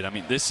mentioned it. I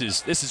mean, this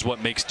is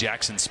what makes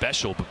Jackson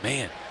special. But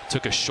man,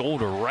 took a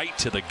shoulder right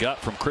to the gut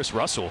from Chris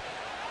Russell.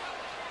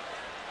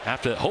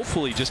 After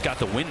hopefully just got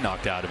the wind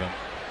knocked out of him.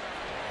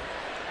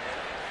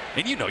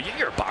 And you know,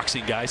 you're a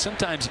boxing guy.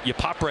 Sometimes you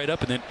pop right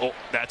up and then, oh,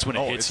 that's when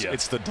it hits you.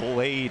 It's the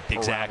delayed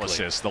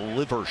paralysis, the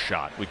liver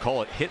shot. We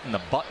call it hitting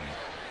the button.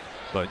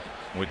 But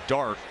with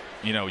Dart,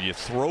 you know, you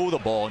throw the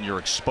ball and you're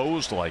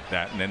exposed like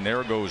that. And then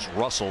there goes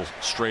Russell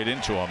straight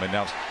into him. And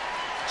now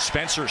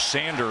Spencer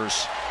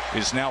Sanders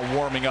is now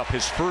warming up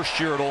his first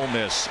year at Ole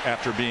Miss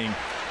after being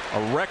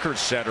a record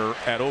setter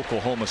at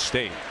Oklahoma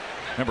State.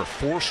 Remember,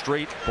 4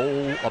 straight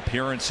bowl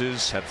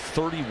appearances, had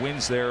 30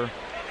 wins there.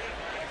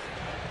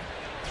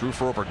 Threw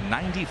for over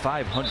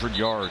 9,500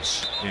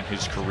 yards in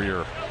his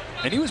career.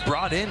 And he was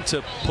brought in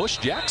to push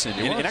Jackson.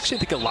 And actually, I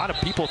think a lot of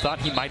people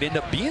thought he might end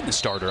up being the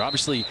starter.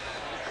 Obviously,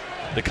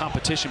 the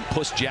competition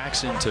pushed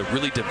Jackson to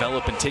really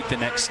develop and take the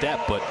next step.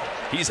 But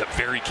he's a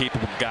very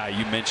capable guy.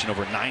 You mentioned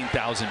over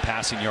 9,000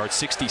 passing yards,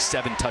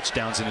 67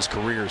 touchdowns in his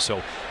career.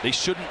 So they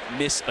shouldn't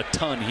miss a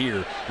ton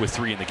here with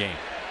 3 in the game.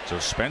 So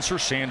Spencer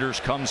Sanders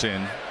comes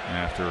in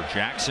after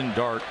Jackson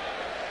Dart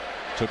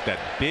took that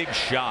big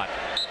shot.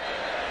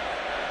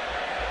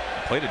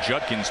 Play to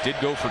Judkins, did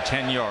go for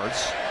 10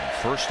 yards.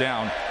 First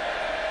down.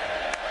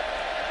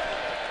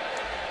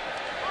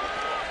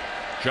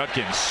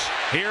 Judkins,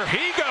 here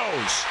he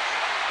goes.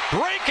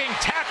 Breaking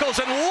tackles,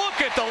 and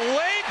look at the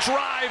leg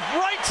drive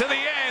right to the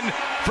end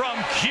from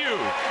Q.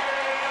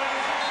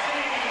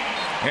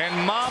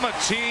 And Mama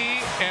T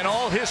and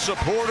all his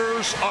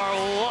supporters are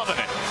loving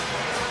it.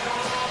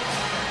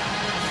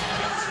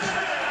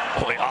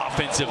 Well, the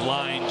offensive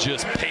line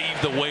just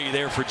paved the way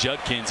there for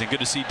Judkins, and good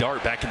to see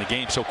Dart back in the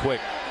game so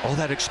quick. All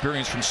that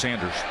experience from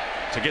Sanders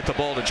to get the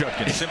ball to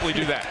Judkins. Simply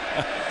do that.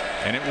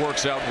 And it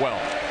works out well.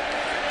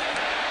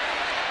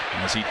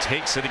 As he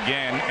takes it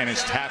again and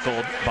is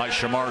tackled by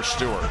Shamar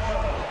Stewart.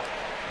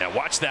 Now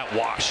watch that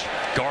wash.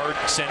 Guard,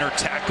 center,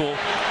 tackle.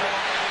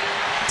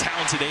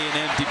 Talented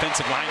A&M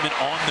defensive lineman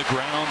on the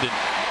ground, and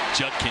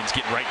Judkins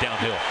getting right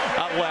downhill.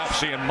 I laugh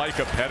seeing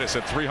Micah Pettis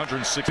at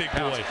 360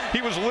 pounds. Boy.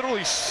 He was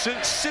literally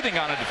sitting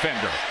on a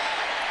defender.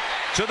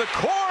 To the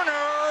corner.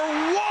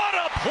 What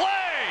a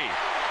play!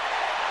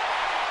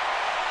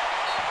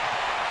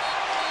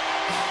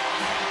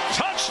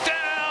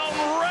 Touchdown,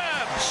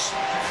 Rebs!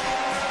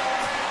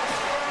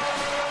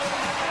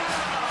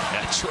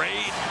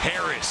 Trey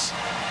Harris,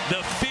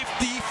 the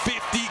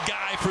 50-50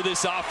 guy for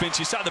this offense.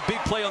 You saw the big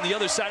play on the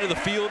other side of the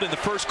field in the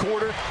first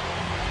quarter,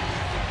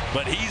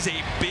 but he's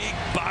a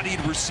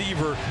big-bodied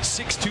receiver,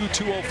 6'2",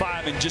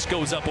 205, and just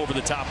goes up over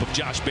the top of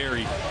Josh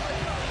Berry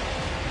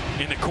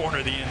in the corner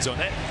of the end zone.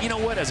 That, you know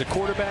what, as a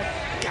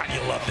quarterback, God,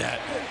 you love that,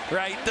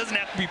 right? Doesn't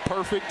have to be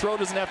perfect. Throw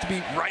doesn't have to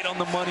be right on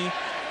the money.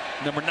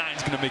 Number 9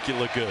 is going to make you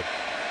look good.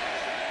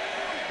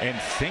 And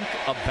think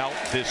about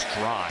this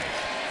drive.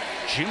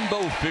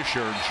 Jimbo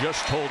Fisher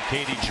just told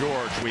Katie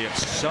George, we have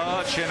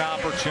such an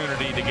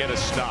opportunity to get a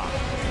stop.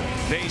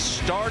 They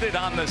started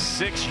on the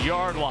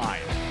 6-yard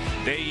line.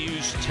 They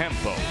used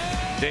tempo.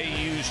 They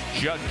used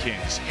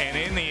Judkins. And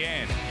in the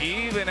end,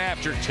 even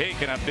after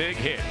taking a big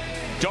hit,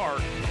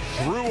 Dart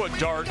threw a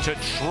dart to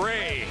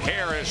Trey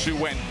Harris, who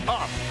went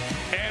up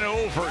and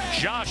over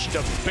Josh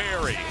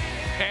DeBerry.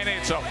 And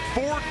it's a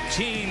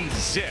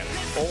 14-zip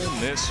Ole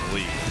Miss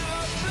lead.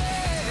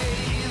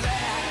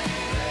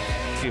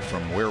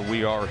 From where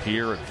we are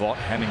here at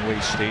Vaught-Hemingway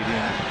Stadium,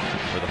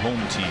 where the home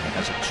team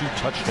has a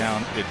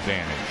 2-touchdown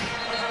advantage.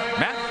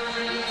 Matt?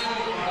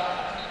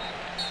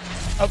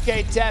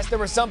 Okay, Tess, there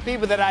were some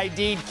people that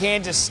ID'd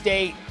Kansas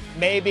State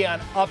maybe on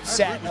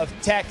upset of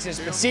Texas,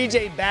 but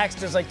CJ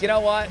Baxter's like, you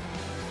know what?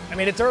 I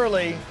mean, it's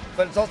early,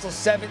 but it's also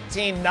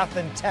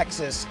 17-0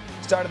 Texas.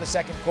 Started the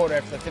second quarter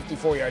after the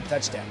 54-yard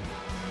touchdown.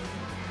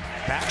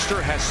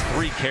 Baxter has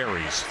 3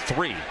 carries,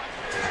 3.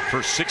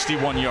 For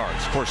 61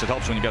 yards. Of course, it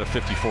helps when you got a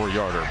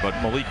 54-yarder, but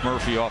Malik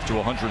Murphy off to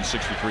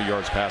 163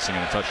 yards passing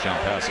and a touchdown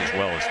pass as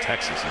well, as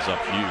Texas is up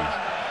huge.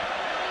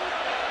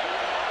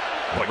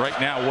 But right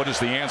now, what is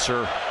the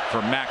answer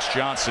for Max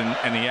Johnson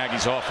and the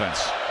Aggies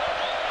offense?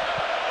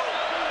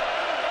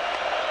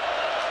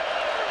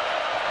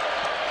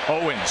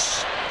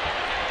 Owens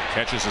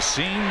catches a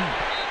seam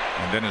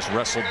and then is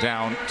wrestled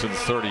down to the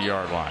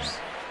 30-yard line.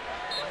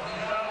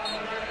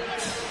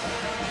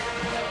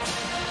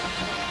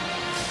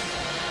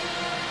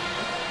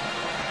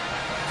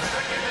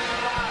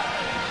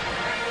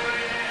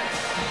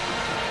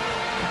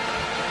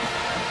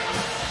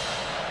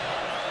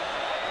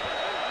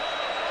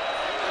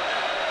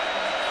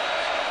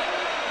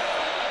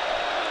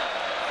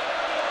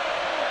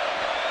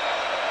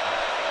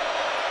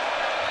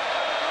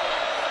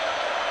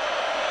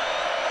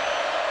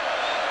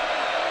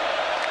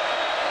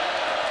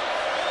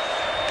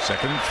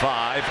 Second and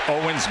 5.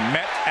 Owens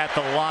met at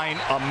the line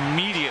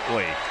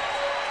immediately.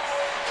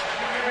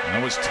 And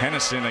that was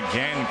Tennyson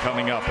again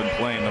coming up and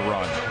playing the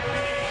run.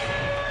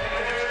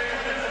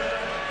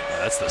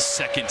 That's the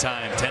second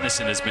time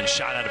Tennyson has been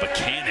shot out of a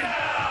cannon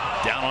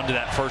down onto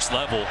that first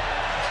level.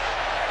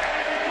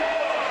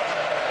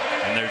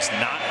 And there's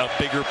not a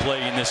bigger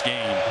play in this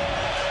game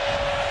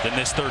than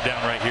this third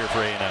down right here for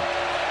A&M.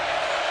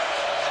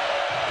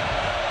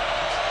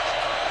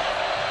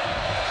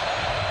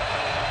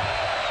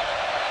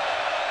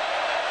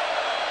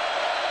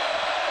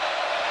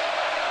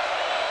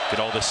 Get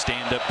all the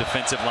stand-up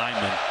defensive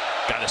linemen.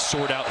 Got to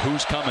sort out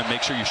who's coming.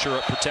 Make sure you shore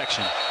up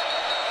protection.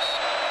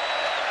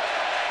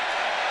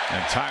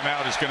 And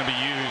timeout is going to be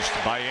used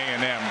by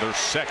A&M, their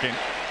second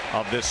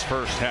of this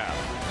first half.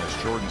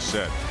 As Jordan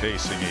said,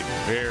 facing a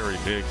very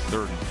big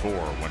 3rd and 4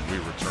 when we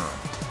return.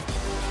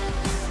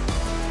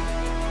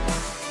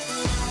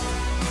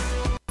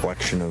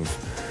 Collection of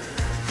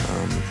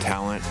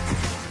talent.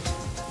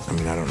 I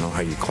mean, I don't know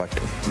how you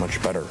collect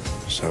much better.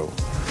 So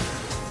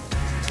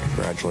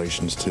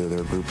congratulations to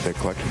their group that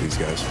collected these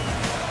guys.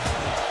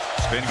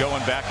 It's been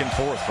going back and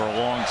forth for a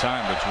long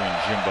time between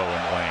Jimbo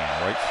and Lane,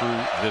 right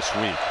through this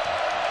week.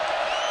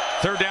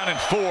 3rd down and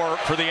 4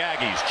 for the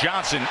Aggies.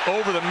 Johnson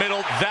over the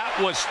middle. That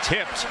was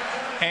tipped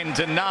and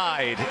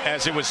denied,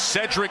 as it was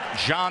Cedric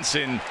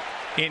Johnson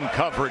in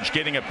coverage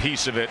getting a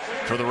piece of it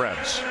for the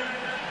Rebs.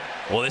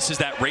 Well, this is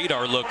that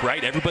radar look,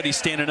 right? Everybody's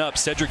standing up.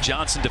 Cedric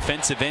Johnson,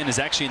 defensive end, is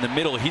actually in the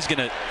middle. He's going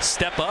to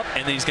step up,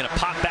 and then he's going to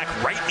pop back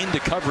right into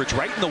coverage,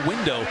 right in the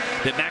window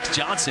that Max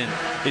Johnson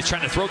is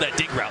trying to throw that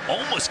dig route.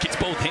 Almost gets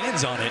both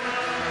hands on it.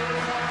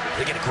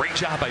 They get a great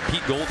job by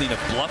Pete Golding of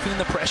bluffing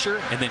the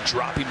pressure and then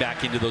dropping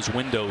back into those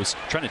windows,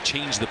 trying to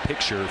change the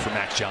picture for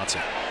Max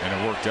Johnson. And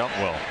it worked out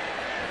well.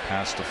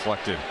 Pass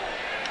deflected.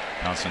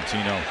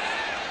 Constantino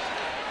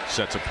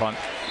sets a punt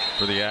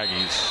for the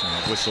Aggies,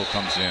 and a whistle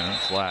comes in.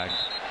 Flag.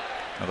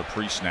 Another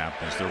pre-snap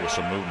as there was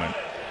some movement.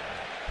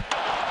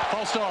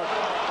 False start.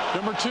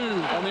 Number 2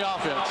 on the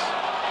offense.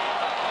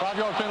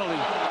 5-yard penalty.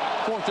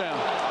 4th down.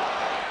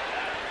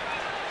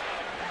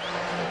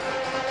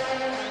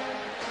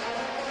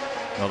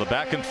 Now the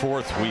back and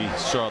forth, we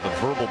saw the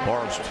verbal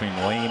barbs between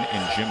Lane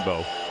and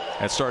Jimbo.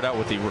 That started out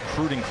with the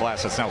recruiting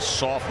class that's now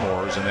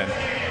sophomores, and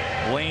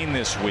then Lane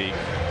this week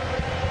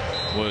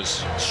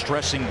was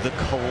stressing the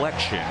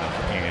collection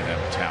of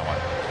A&M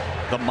talent,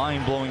 the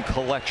mind-blowing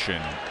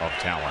collection of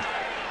talent.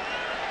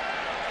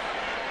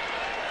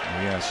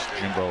 We asked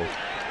Jimbo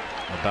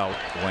about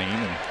Lane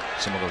and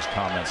some of those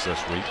comments this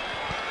week.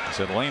 He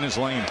said, Lane is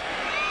Lane.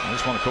 I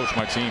just want to coach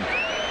my team.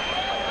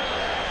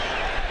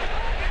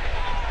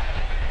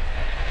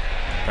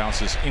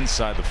 Bounces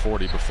inside the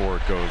 40 before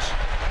it goes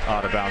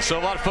out of bounds. So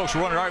a lot of folks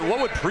were wondering, all right, what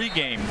would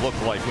pregame look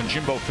like when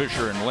Jimbo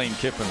Fisher and Lane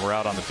Kiffin were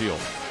out on the field?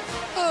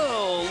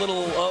 Oh,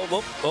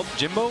 little,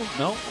 Jimbo?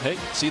 No, hey,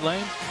 see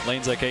Lane?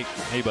 Lane's like,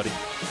 hey, buddy.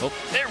 Oh,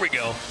 there we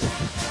go.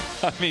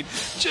 I mean,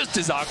 just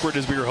as awkward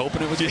as we were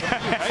hoping it was. Right?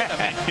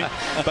 I mean,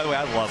 by the way,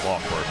 I love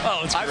awkward.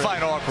 Oh, it's great. I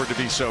find awkward to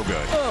be so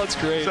good. Oh, it's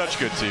great. Such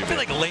good TV. I feel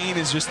like Lane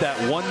is just that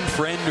one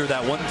friend or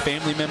that one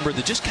family member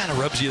that just kind of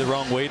rubs you the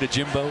wrong way to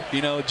Jimbo.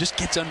 You know, just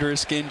gets under his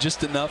skin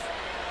just enough.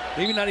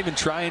 Maybe not even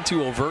trying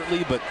to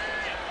overtly, but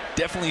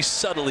definitely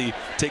subtly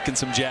taking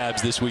some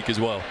jabs this week as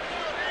well.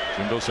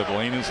 Jimbo said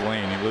Lane is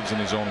Lane. He lives in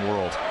his own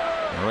world.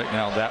 And right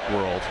now that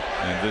world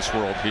and this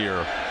world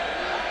here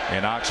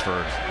in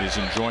Oxford is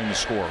enjoying the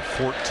score,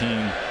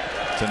 14-0.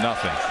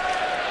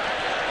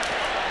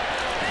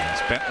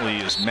 As Bentley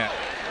is met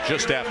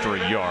just after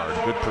a yard.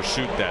 Good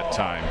pursuit that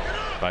time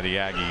by the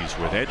Aggies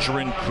with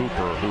Edgerrin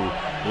Cooper,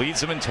 who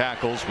leads them in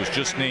tackles, was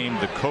just named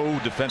the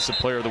co-defensive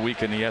player of the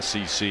week in the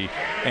SEC,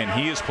 and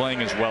he is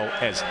playing as well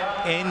as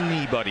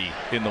anybody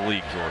in the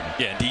league, Jordan.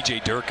 Yeah,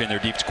 DJ Durkin, their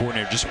defense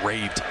coordinator, just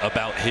raved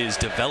about his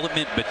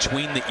development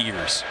between the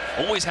ears.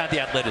 Always had the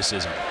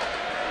athleticism,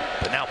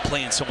 but now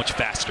playing so much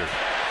faster.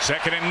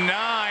 2nd and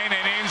 9,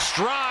 and in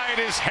stride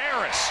is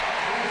Harris.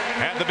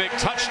 Had the big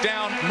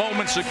touchdown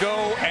moments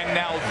ago, and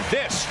now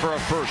this for a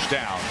first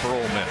down for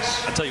Ole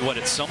Miss. I'll tell you what,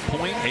 at some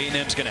point,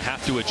 A&M's going to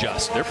have to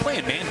adjust. They're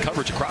playing man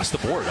coverage across the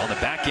board, on the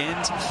back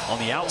end, on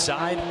the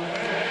outside.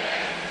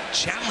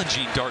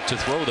 Challenging Dart to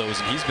throw those,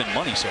 and he's been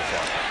money so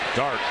far.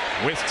 Dart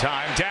with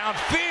time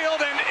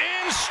downfield, and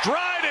in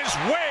stride is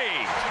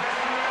Wade.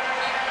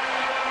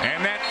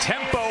 And that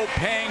tempo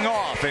paying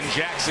off, and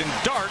Jackson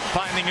Dart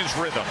finding his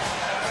rhythm.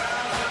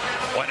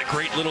 What a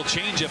great little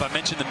changeup. I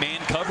mentioned the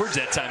man coverage.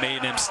 That time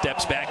A&M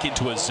steps back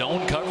into a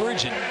zone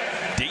coverage, and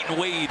Dayton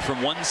Wade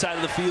from one side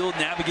of the field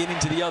navigating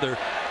to the other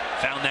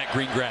found that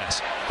green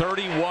grass.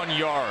 31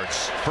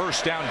 yards.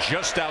 First down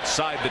just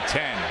outside the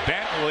 10.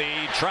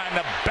 Bentley trying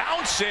to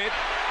bounce it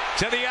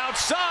to the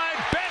outside.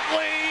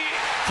 Bentley,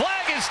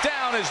 flag is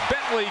down as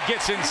Bentley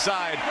gets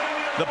inside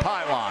the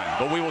pylon.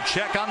 But we will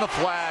check on the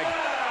flag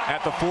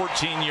at the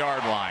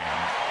 14-yard line.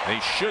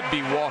 They should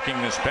be walking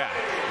this back.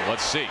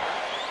 Let's see.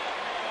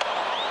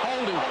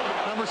 Holding,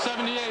 number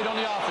 78 on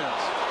the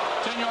offense.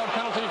 10-yard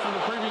penalty from the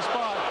previous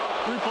spot.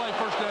 Replay,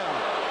 first down.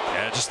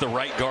 Yeah, just the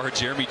right guard,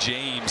 Jeremy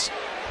James.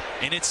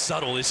 And it's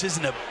subtle. This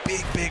isn't a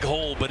big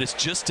hole, but it's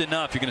just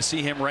enough. You're going to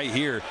see him right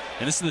here.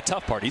 And this is the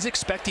tough part. He's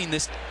expecting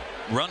this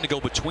run to go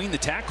between the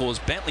tackles.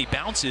 Bentley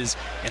bounces,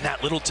 and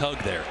that little tug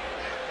there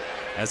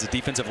as the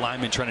defensive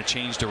lineman trying to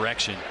change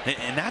direction.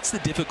 And that's the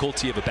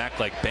difficulty of a back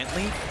like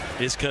Bentley,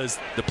 is because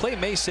the play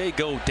may say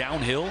go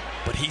downhill,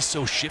 but he's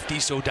so shifty,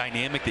 so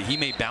dynamic that he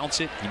may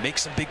bounce it. He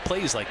makes some big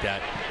plays like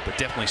that, but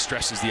definitely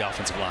stresses the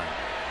offensive line.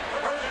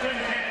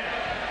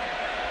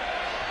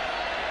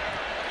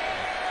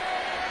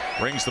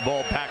 Brings the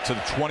ball back to the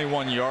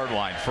 21-yard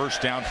line.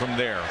 First down from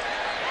there.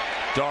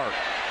 Dart.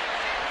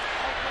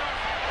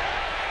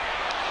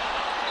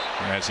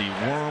 As he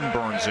worm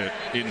burns it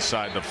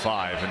inside the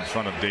 5 in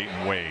front of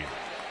Dayton Wade.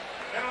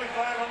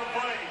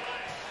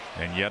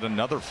 And yet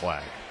another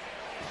flag.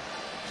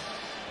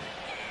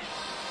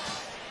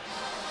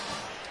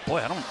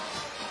 Boy, I don't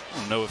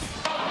know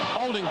if...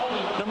 Holding,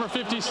 number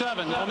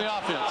 57 on the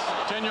offense.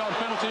 10-yard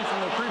penalty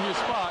from the previous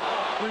spot.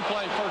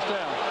 Replay, first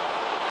down.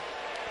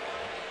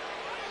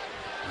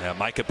 Yeah,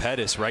 Micah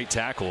Pettis, right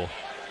tackle.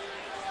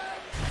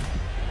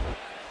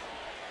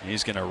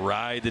 He's going to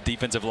ride the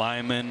defensive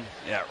lineman.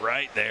 Yeah,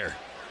 right there.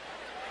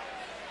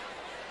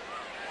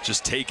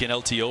 Just taking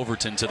LT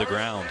Overton to the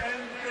ground.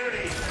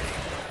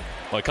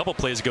 Well, a couple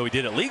plays ago he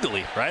did it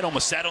legally, right?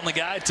 Almost sat on the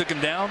guy, took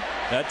him down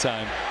that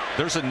time.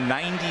 There's a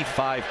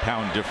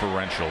 95-pound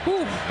differential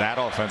between that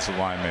offensive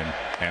lineman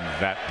and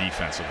that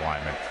defensive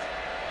lineman.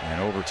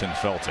 And Overton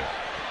felt it.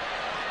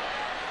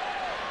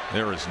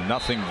 There is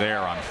nothing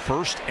there on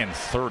 1st and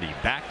 30.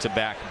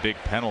 Back-to-back big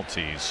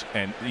penalties.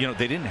 And, you know,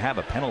 they didn't have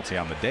a penalty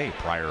on the day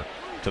prior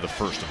to the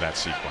first of that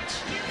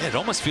sequence. Yeah, it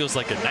almost feels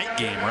like a night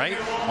game, right?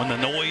 When the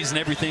noise and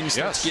everything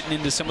starts getting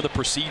into some of the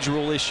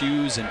procedural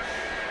issues and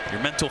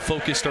your mental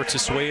focus starts to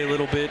sway a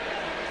little bit.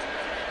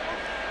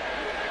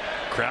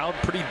 Crowd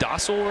pretty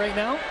docile right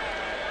now.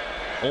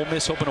 Ole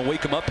Miss hoping to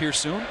wake them up here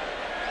soon.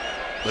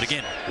 But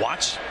again,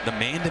 watch the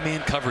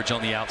man-to-man coverage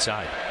on the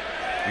outside.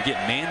 You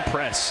get man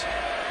press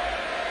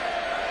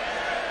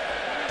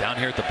down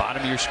here at the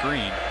bottom of your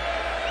screen.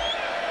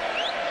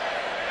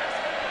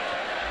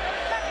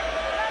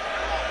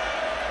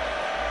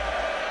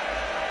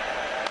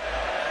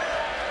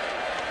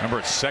 Remember,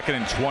 it's 2nd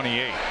and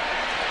 28.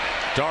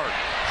 Dart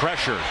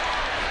pressured.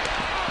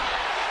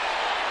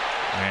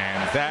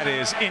 And that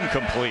is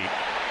incomplete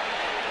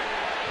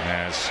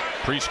as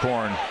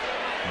Prieskorn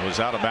was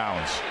out of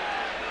bounds.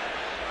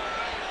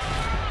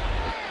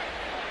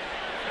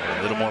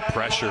 A little more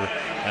pressure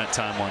that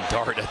time on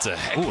Dart. That's a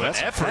heck of an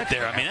effort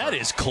there. I mean, that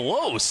is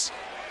close.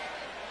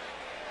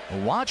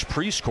 Watch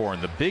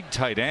Prieskorn, the big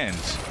tight end,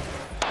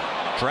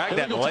 drag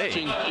that leg.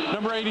 Touching,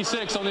 number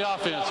 86 on the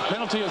offense.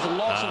 Penalty is a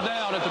loss of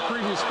down at the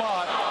previous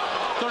spot.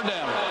 3rd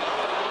down.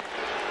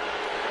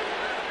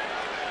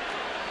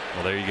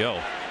 Well, there you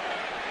go.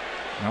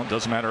 Well, it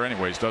doesn't matter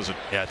anyways, does it?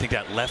 Yeah, I think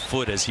that left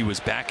foot as he was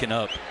backing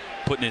up,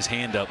 putting his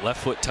hand up,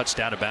 left foot touched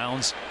out of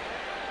bounds.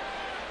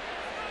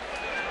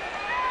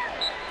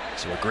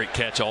 So a great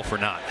catch, all for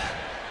naught.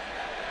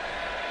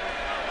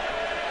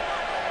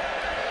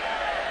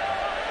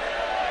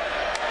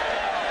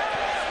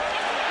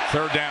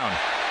 Third down.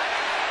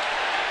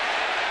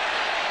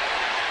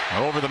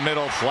 Over the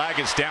middle, flag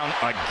is down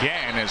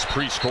again as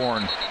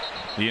Prieskorn,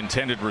 the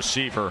intended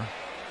receiver.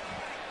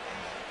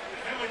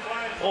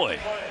 Boy.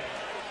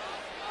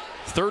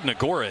 3rd and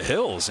Agora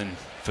Hills, and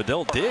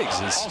Fidel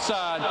Diggs is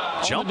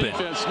jumping. On the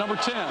defense, number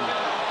 10.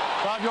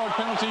 5-yard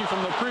penalty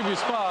from the previous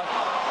spot.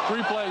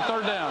 Replay,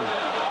 3rd down.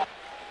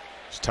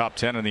 It's top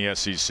 10 in the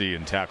SEC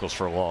in tackles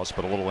for a loss,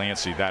 but a little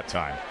antsy that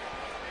time.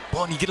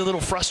 Well, and you get a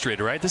little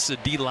frustrated, right? This is a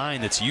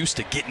D-line that's used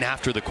to getting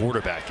after the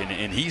quarterback, and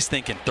he's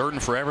thinking 3rd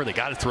and forever. They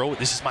got to throw it.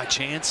 This is my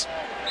chance.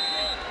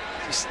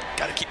 Just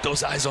got to keep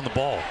those eyes on the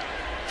ball.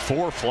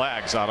 4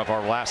 flags out of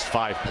our last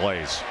 5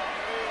 plays.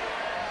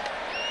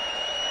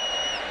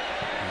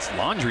 It's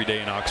laundry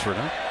day in Oxford,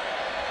 huh?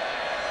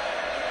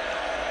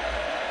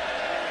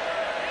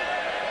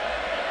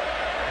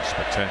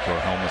 Spectacular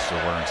helmets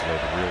they're wearing today,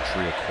 the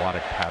Realtree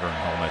aquatic pattern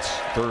helmets.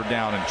 3rd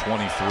down and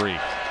 23.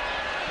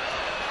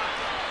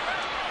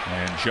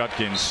 And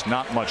Judkins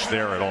not much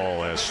there at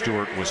all as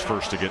Stewart was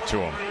first to get to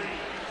him.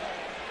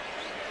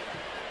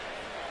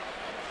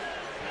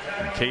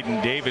 And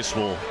Caden Davis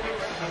will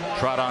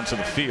trot onto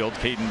the field.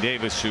 Caden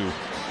Davis, who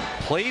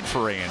played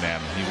for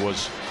A&M. He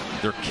was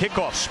their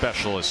kickoff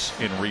specialist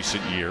in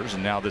recent years,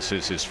 and now this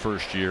is his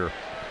first year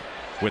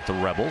with the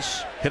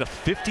Rebels. Hit a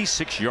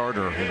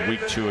 56-yarder in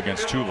week 2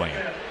 against Tulane.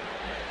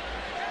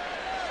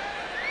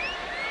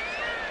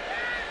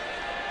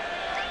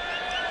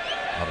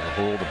 Out of the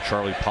hold of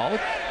Charlie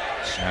Pollock.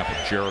 Snap of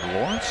Jared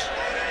Lawrence.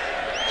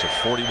 It's a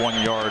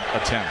 41-yard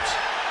attempt.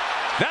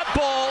 That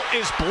ball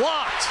is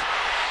blocked.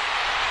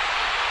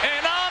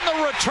 And on the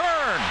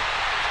return,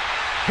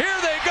 here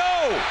they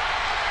go.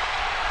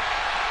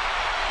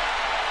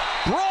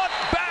 Brought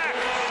back.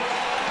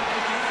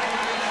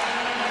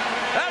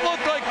 That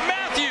looked like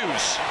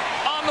Matthews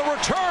on the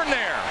return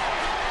there.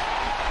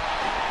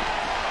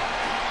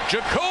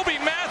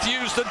 Jacoby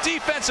Matthews, the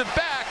defensive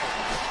back,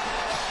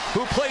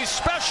 who plays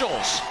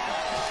specials.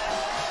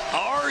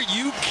 Are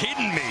you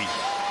kidding me?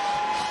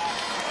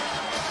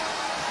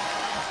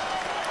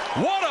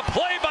 What a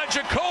play by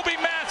Jacoby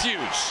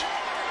Matthews.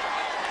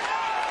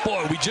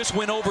 Boy, we just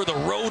went over the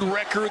road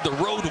record, the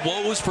road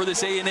woes for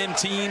this A&M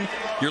team.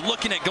 You're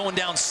looking at going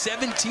down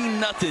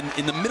 17-0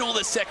 in the middle of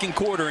the 2nd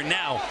quarter, and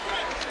now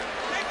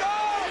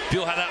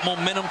feel how that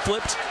momentum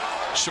flipped?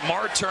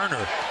 Shamar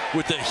Turner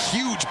with a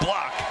huge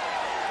block.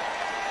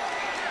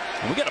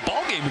 And we got a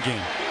ball game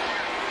again.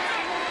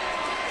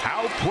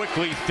 How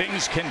quickly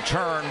things can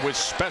turn with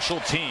special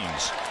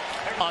teams.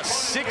 A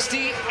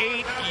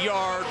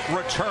 68-yard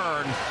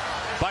return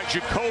by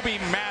Jacoby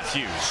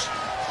Matthews.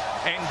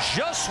 And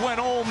just when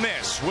Ole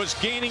Miss was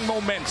gaining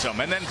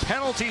momentum and then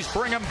penalties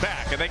bring them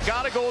back and they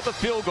got to go with the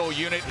field goal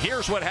unit,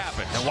 here's what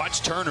happened. And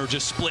watch Turner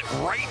just split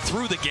right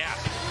through the gap.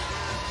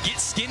 Get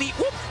skinny.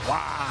 Whoop.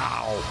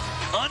 Wow.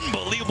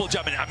 Unbelievable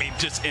job. I mean,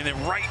 just and then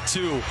right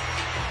to.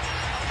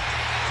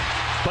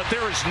 But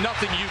there is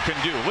nothing you can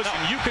do. Listen,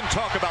 you can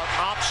talk about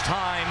ops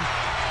time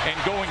and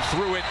going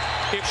through it.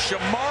 If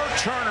Shamar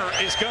Turner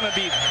is going to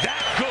be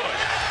that good,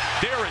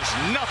 there is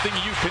nothing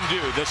you can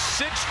do. The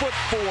 6'4",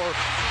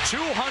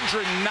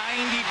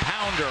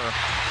 290-pounder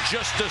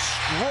just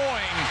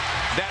destroying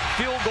that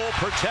field goal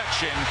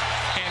protection.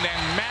 And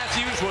then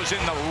Matthews was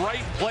in the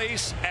right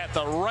place at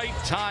the right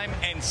time.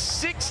 And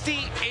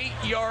 68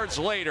 yards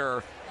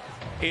later,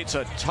 it's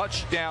a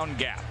touchdown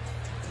gap.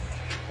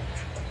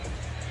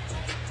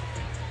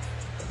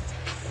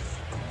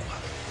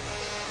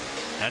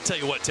 I tell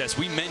you what, Tess,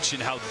 we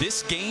mentioned how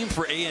this game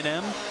for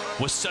A&M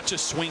was such a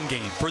swing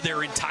game for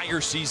their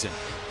entire season.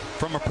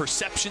 From a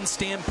perception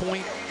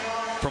standpoint,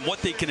 from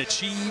what they can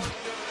achieve,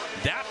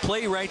 that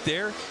play right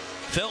there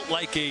felt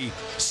like a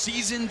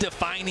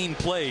season-defining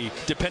play,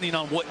 depending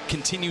on what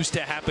continues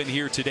to happen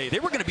here today. They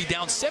were going to be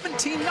down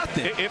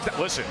 17-0.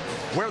 Listen,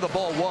 where the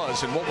ball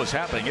was and what was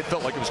happening, it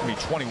felt like it was going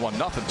to be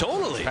 21-0.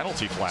 Totally.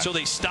 Penalty flag. So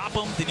they stop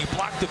them, then you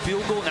block the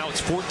field goal, now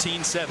it's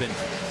 14-7.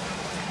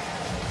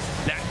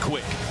 That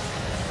quick.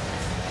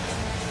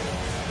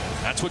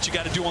 That's what you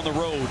got to do on the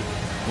road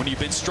when you've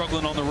been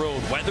struggling on the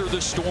road. Weather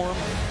the storm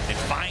and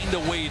find a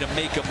way to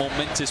make a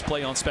momentous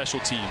play on special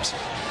teams.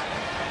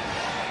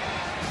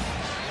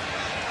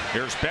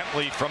 Here's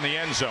Bentley from the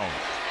end zone.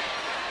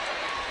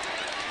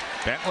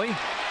 Bentley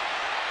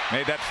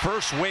made that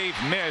first wave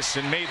miss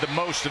and made the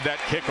most of that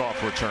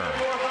kickoff return.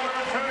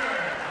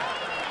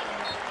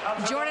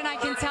 Jordan, I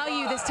can tell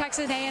you this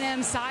Texas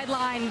A&M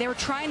sideline, they were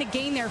trying to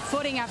gain their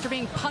footing after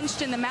being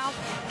punched in the mouth,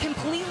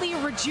 completely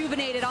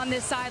rejuvenated on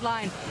this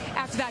sideline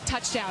after that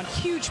touchdown.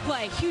 Huge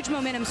play, huge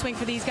momentum swing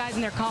for these guys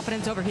and their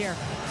confidence over here.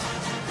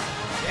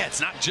 Yeah,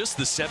 it's not just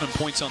the 7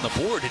 points on the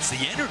board, it's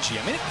the energy.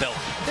 I mean, it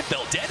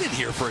felt dead in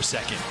here for a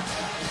second.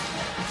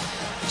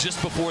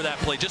 Just before that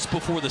play, just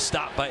before the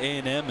stop by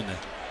A&M and the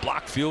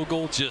blocked field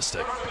goal, just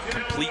a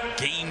complete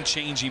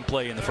game-changing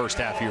play in the first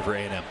half here for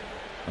A&M.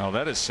 Now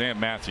that is Sam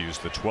Matthews,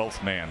 the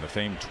 12th man, the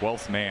famed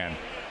 12th man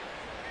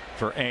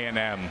for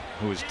A&M,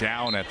 who is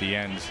down at the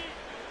end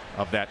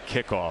of that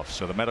kickoff.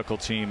 So the medical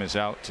team is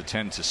out to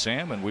tend to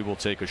Sam, and we will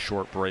take a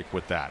short break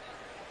with that.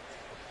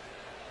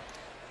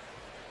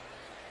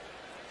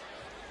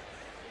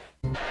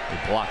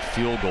 A blocked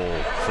field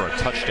goal for a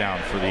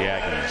touchdown for the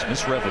Aggies.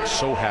 Miss Rev looks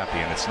so happy,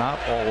 and it's not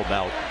all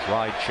about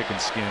dried chicken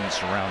skins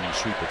surrounding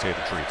sweet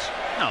potato treats.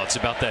 No, it's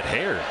about that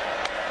hair.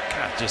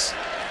 God, just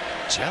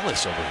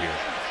jealous over here.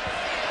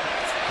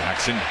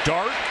 Jackson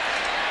Dart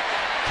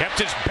kept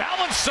his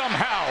balance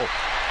somehow,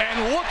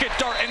 and look at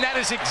Dart, and that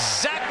is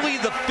exactly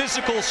the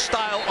physical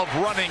style of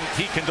running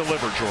he can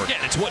deliver, Jordan.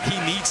 Yeah, it's what he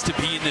needs to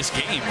be in this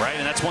game, right?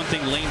 And that's one thing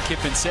Lane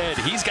Kiffin said.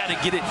 He's got to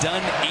get it done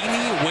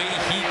any way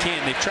he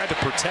can. They've tried to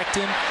protect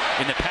him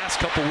in the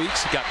past couple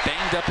weeks. He got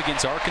banged up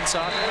against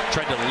Arkansas,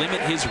 tried to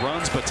limit his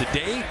runs, but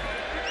today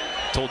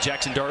told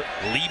Jackson Dart,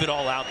 leave it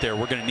all out there.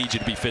 We're going to need you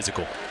to be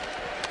physical.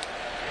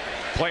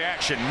 Play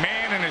action,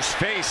 man in his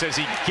face as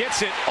he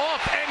gets it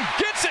off and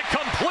gets it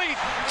complete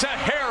to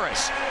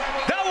Harris.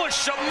 That was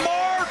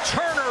Shamar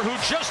Turner, who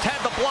just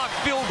had the blocked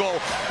field goal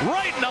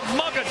right in the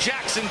mug of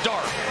Jackson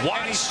Dart.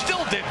 And he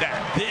still did that.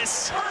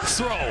 This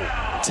throw,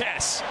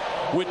 Tess,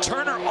 with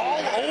Turner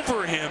all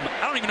over him.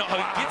 I don't even know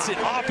how he gets it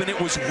off, and it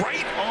was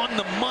right on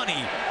the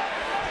money.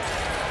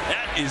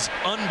 That is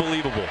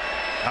unbelievable.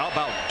 How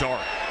about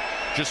Dart?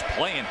 Just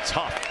playing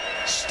tough,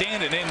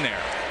 standing in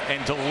there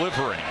and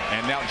delivering.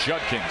 And now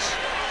Judkins,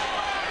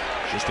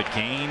 just a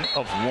gain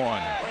of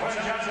 1.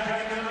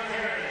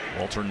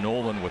 Walter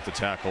Nolan with the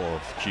tackle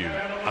of Q.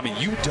 I mean,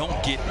 you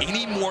don't get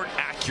any more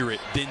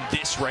accurate than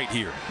this right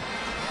here.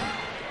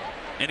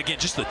 And again,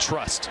 just the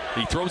trust.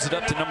 He throws it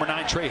up to number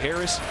 9, Trey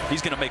Harris.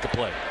 He's going to make a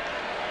play.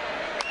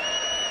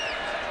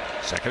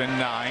 2nd and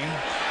 9.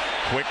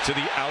 Quick to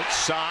the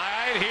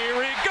outside.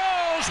 Here he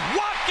goes.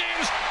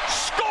 Watkins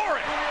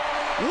scoring.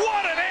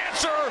 What an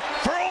answer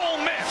for Ole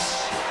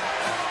Miss.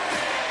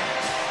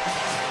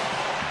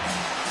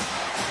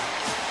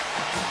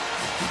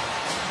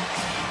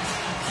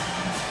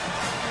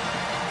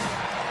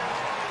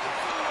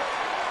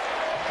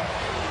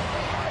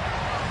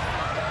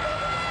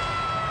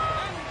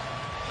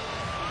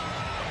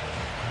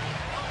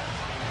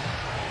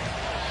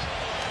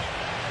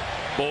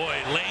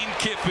 Boy, Lane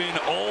Kiffin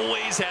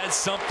always has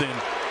something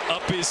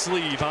up his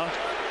sleeve, huh?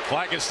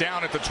 Flag is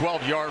down at the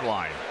 12-yard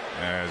line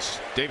as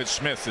David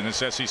Smith and his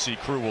SEC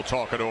crew will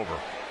talk it over.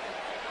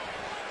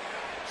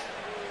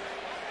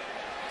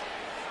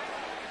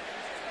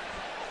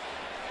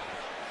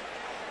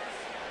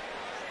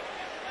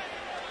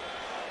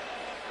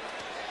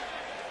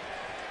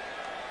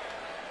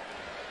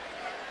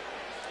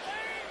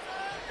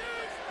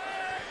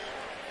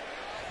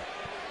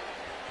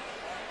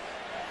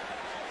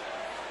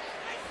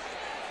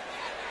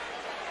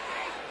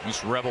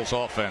 This Rebels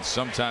offense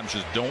sometimes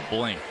just don't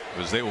blink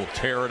because they will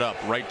tear it up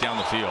right down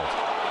the field.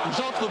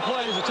 Result of the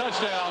play is a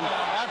touchdown.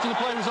 After the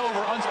play was over,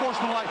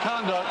 unsportsmanlike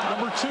conduct,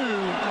 number 2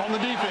 on the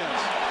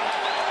defense.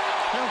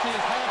 Penalty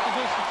is half the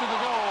distance to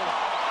the goal.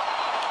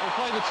 They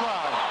play the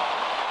try.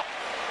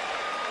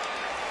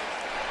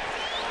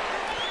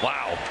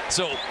 Wow.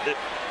 So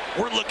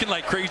we're looking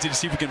like crazy to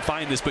see if we can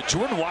find this, but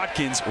Jordan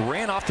Watkins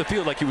ran off the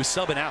field like he was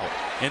subbing out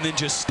and then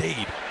just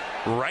stayed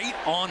right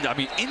on, I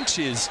mean,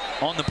 inches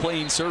on the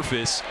playing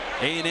surface.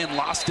 A&M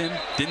lost him,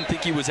 didn't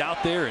think he was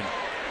out there, and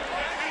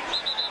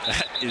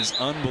that is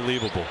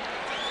unbelievable.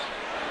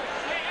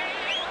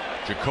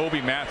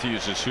 Jacoby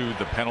Matthews is who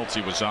the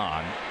penalty was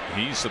on.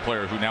 He's the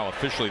player who now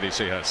officially, they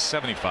say, has a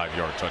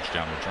 75-yard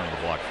touchdown return of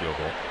the blocked field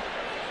goal.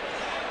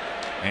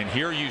 And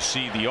here you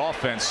see the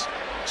offense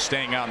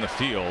staying on the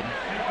field.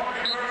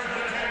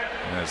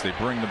 as they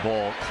bring the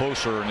ball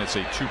closer, and it's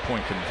a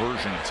 2-point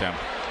conversion attempt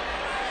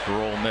for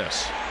Ole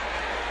Miss.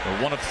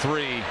 They're 1 of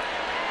 3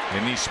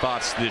 in these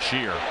spots this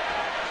year.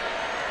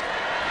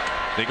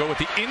 They go with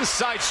the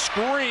inside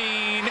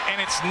screen,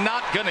 and it's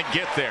not going to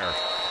get there,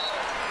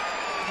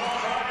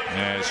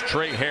 as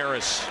Tre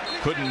Harris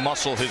couldn't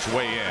muscle his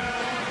way in.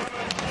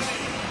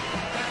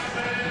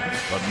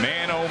 But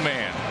man, oh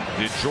man,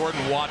 did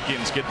Jordan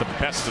Watkins get the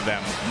best of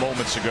them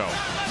moments ago.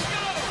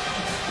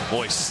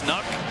 Boy,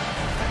 snuck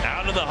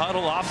out of the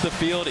huddle, off the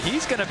field.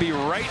 He's going to be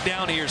right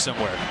down here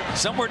somewhere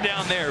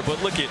down there.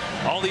 But look at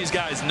all these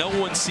guys. No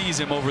one sees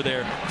him over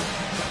there.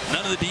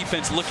 None of the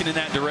defense looking in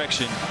that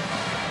direction.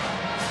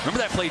 Remember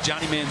that play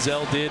Johnny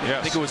Manziel did? Yes.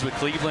 I think it was with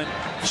Cleveland,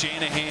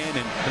 Shanahan,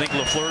 and I think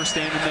LaFleur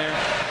standing there.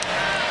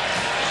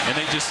 And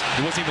he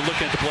wasn't even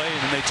looking at the play,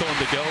 and then they told him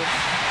to go.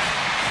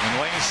 And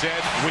Lane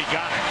said, we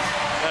got it.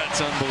 That's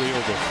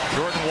unbelievable.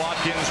 Jordan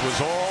Watkins was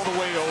all the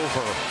way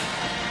over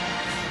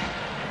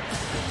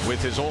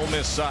with his Ole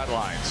Miss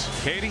sidelines.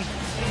 Katie?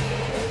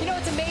 You know,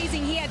 it's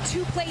amazing. He had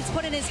 2 plates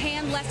put in his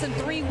hand less than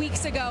 3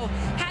 weeks ago.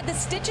 Had the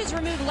stitches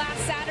removed last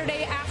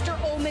Saturday after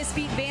Ole Miss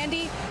beat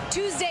Vandy.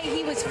 Tuesday,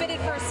 he was fitted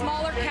for a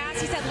smaller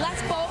cast. He said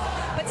less bulk,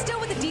 but still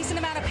with a decent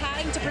amount of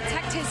padding to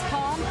protect his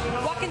palm.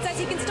 Watkins says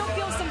he can still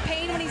feel some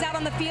pain when he's out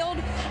on the field,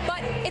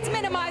 but it's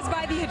minimized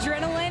by the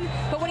adrenaline.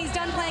 But when he's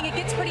done playing, it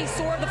gets pretty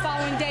sore the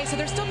following day. So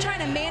they're still trying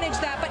to manage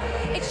that, but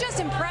it's just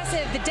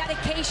impressive, the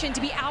dedication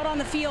to be out on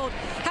the field,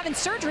 having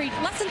surgery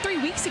less than 3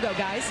 weeks ago,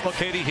 guys. Well,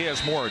 Katie, he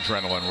has more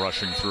adrenaline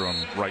rushing through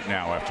him right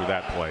now after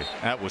that play.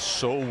 That was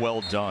so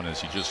well done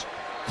as he just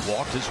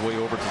walked his way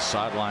over to the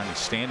sideline and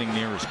standing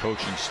near his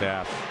coaching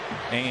staff.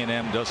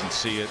 A&M doesn't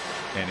see it,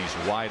 and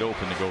he's wide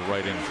open to go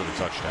right in for the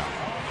touchdown.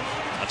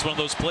 That's one of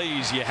those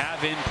plays you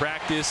have in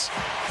practice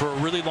for a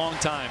really long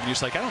time. You're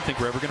just like, I don't think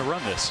we're ever going to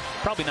run this.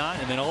 Probably not.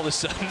 And then all of a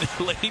sudden,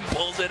 Lane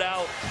pulls it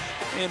out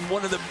in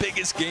one of the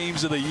biggest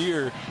games of the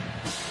year.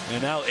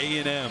 And now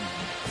A&M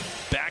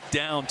back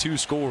down 2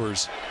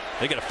 scores.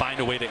 They got to find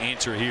a way to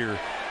answer here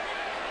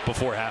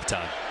before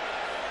halftime.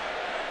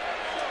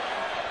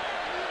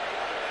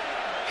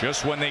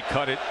 Just when they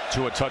cut it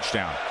to a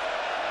touchdown.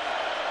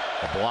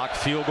 A blocked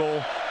field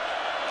goal.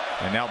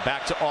 And now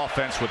back to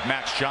offense with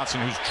Max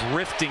Johnson, who's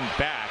drifting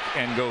back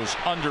and goes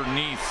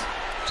underneath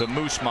to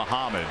Moose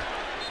Muhammad.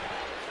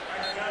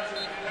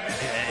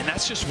 And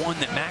that's just one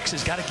that Max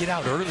has got to get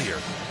out earlier,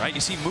 right?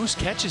 You see Moose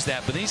catches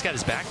that, but then he's got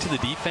his back to the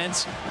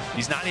defense.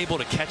 He's not able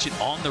to catch it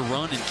on the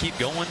run and keep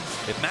going.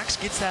 If Max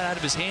gets that out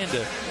of his hand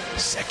a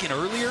second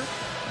earlier,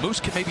 Moose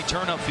can maybe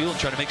turn upfield and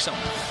try to make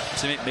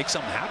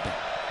something happen.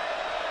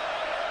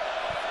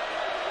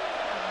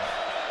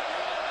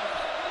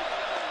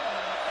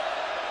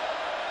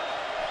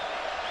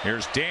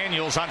 Here's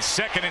Daniels on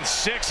 2nd and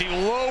 6. He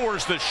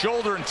lowers the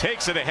shoulder and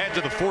takes it ahead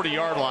to the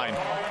 40-yard line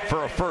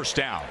for a first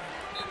down.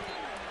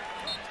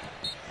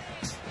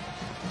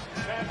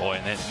 Boy,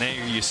 and then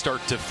there you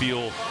start to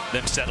feel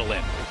them settle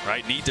in,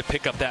 right? Need to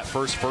pick up that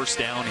first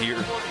down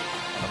here.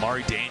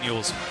 Amari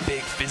Daniels,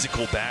 big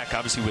physical back,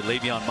 obviously with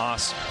Le'Veon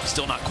Moss,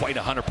 still not quite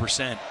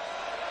 100%.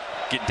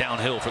 Get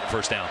downhill for the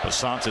first down.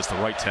 Basantis,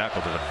 the right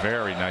tackle, did a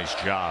very nice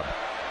job.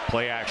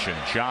 Play action,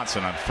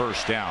 Johnson on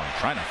first down,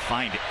 trying to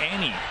find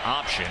any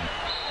option,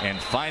 and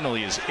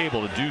finally is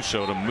able to do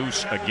so to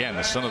Moose again,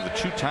 the son of the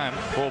 2-time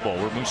Pro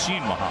Bowler,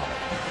 Muhsin Muhammad.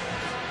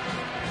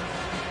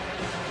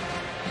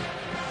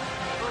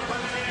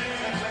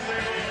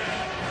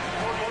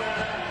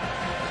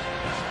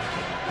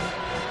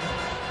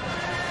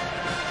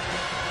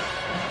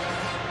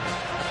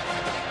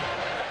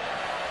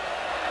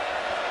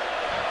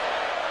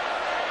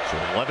 So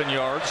 11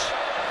 yards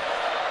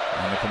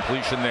on the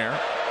completion there.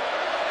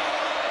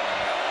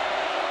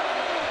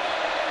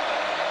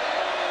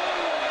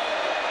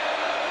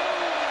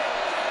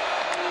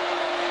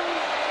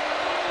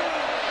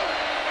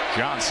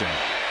 Johnson,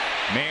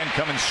 man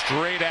coming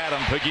straight at him,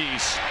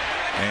 Pegues,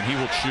 and he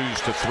will choose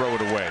to throw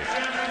it away.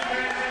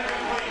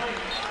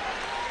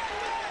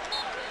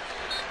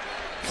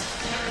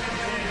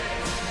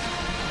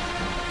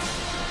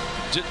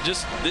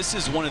 Just this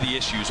is one of the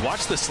issues.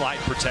 Watch the slide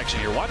protection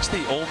here. Watch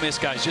the Ole Miss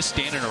guys just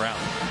standing around.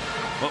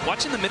 But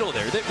watch in the middle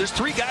there. There's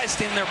 3 guys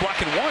standing there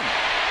blocking 1.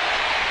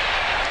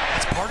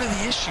 That's part of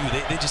the issue.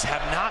 They just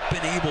have not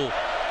been able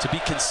to be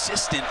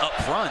consistent up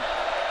front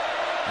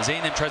as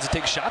A&M tries to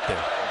take a shot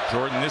there.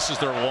 Jordan, this is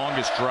their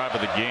longest drive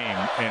of the game,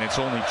 and it's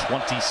only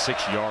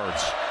 26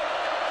 yards.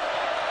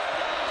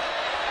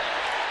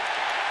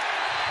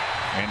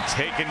 And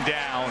taken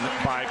down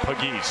by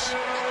Pegues,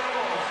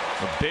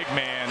 the big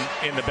man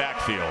in the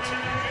backfield.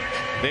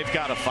 They've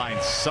got to find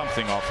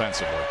something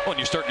offensively. Well, and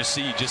you're starting to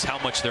see just how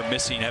much they're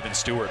missing Evan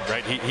Stewart,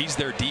 right? He's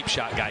their deep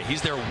shot guy.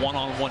 He's their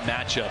one-on-one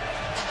matchup.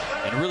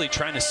 And really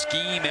trying to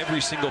scheme every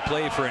single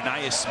play for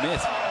Ainias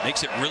Smith.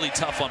 Makes it really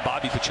tough on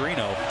Bobby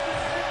Petrino.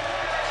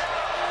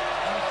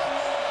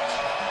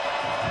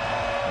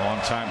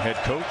 Longtime head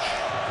coach,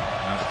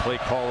 now the play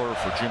caller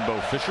for Jimbo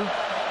Fisher.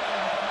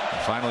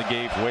 And finally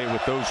gave way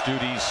with those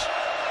duties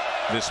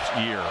this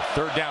year.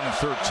 3rd down and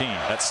 13.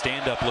 That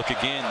stand-up look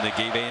again that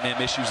gave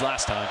A&M issues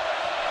last time.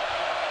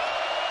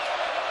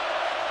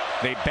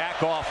 They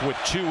back off with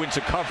 2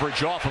 into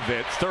coverage off of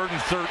it. 3rd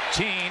and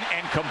 13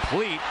 and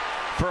complete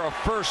for a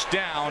first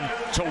down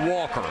to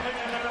Walker.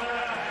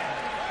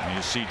 And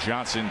you see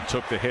Johnson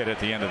took the hit at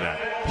the end of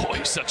that.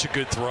 Boy, such a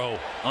good throw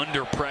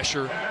under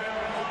pressure.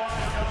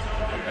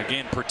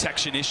 Again,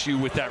 protection issue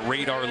with that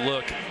radar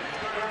look.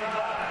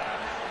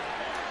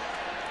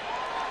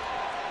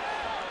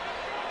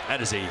 That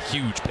is a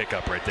huge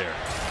pickup right there.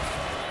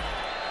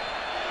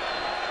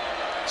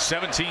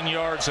 17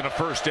 yards and a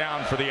first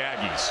down for the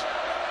Aggies.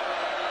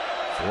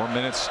 4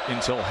 minutes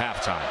until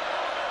halftime.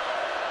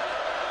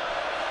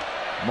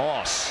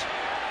 Moss.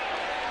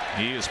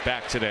 He is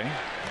back today.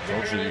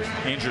 Told you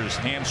he injured his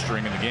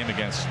hamstring in the game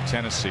against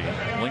Tennessee.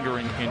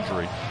 Lingering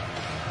injury.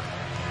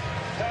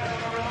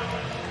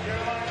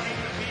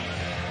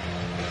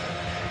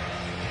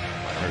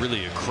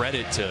 Really a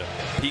credit to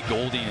Pete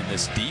Golding and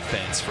this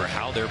defense for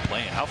how they're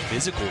playing, how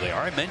physical they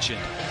are. I mentioned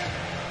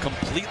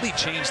completely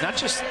changed, not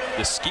just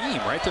the scheme,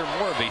 right? They're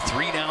more of a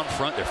 3-down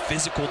front. They're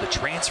physical. The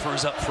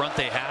transfers up front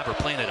they have are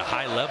playing at a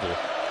high level.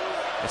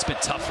 It's been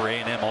tough for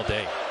A&M all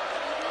day.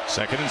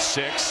 2nd and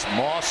 6.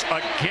 Moss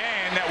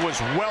again. That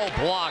was well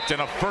blocked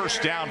and a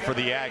first down for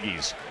the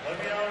Aggies.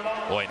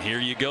 Boy, and here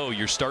you go.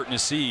 You're starting to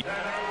see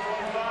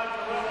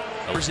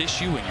there's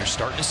issue, and you're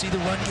starting to see the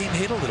run game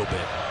hit a little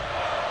bit.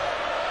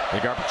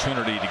 Big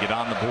opportunity to get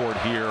on the board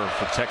here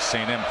for Texas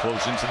A&M.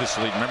 Close into this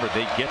lead. Remember,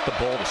 they get the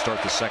ball to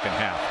start the second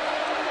half.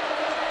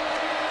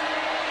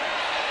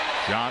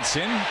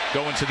 Johnson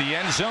going to the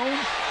end zone.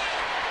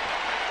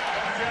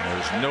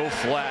 There's no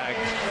flag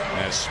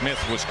as Smith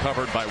was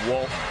covered by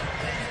Walt.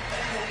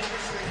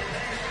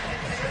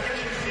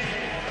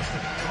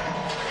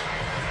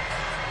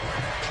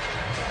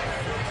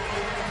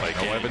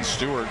 Evan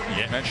Stewart,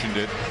 you mentioned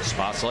it,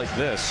 spots like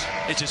this.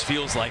 It just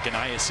feels like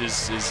Ainias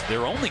is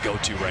their only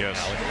go-to right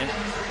now. And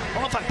I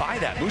don't know if I buy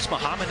that. Moose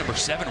Muhammad, number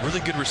 7, really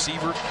good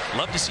receiver.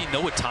 Love to see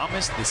Noah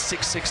Thomas, the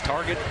 6'6"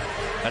 target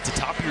at the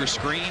top of your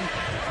screen.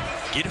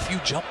 Get a few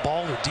jump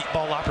ball or deep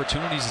ball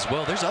opportunities as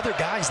well. There's other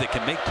guys that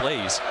can make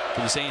plays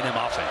for this A&M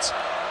offense.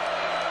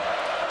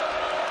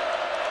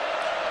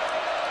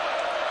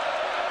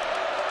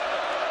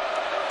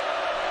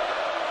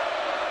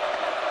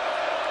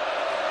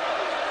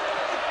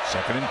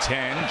 Second and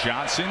 10.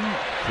 Johnson,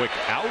 quick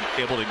out,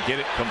 able to get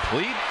it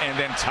complete. And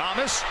then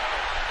Thomas.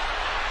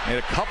 And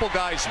a couple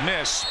guys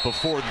miss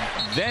before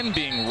then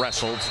being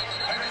wrestled.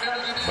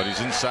 But he's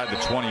inside the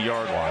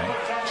 20-yard line.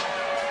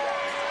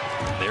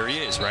 There he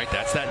is, right?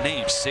 That's that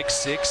name.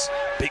 6'6",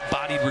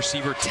 big-bodied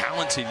receiver,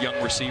 talented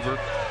young receiver.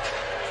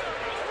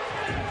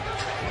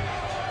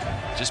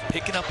 Just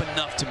picking up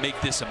enough to make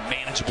this a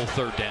manageable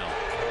 3rd down.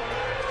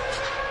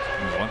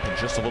 He's limping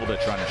just a little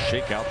bit, trying to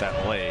shake out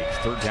that leg.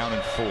 3rd down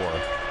and 4.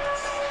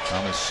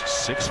 Thomas,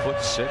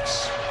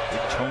 6'6", big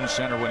tone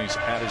center when he's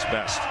at his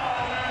best.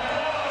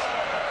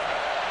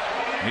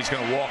 And he's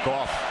going to walk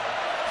off,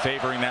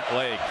 favoring that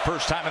leg.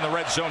 First time in the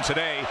red zone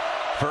today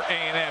for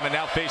A&M, and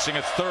now facing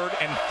a 3rd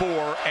and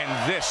 4,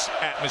 and this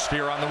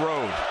atmosphere on the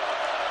road.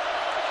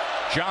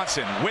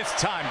 Johnson, with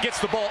time, gets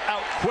the ball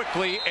out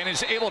quickly and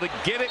is able to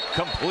get it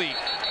complete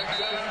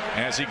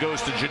as he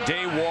goes to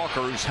Ja'Day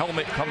Walker, whose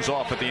helmet comes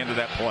off at the end of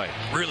that play.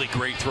 Really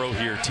great throw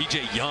here.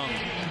 TJ Young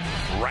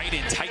right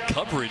in tight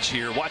coverage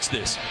here. Watch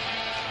this.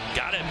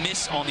 Got to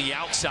miss on the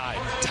outside.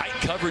 Tight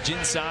coverage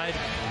inside.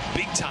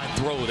 Big time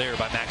throw there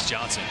by Max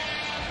Johnson.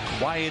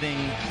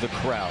 Quieting the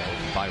crowd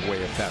by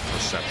way of that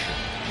reception.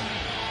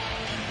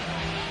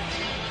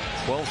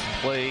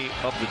 12th play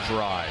of the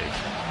drive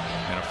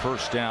and a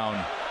first down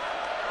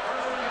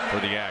for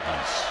the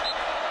Aggies.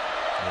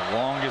 The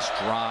longest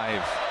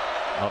drive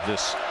of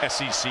this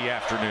SEC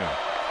afternoon.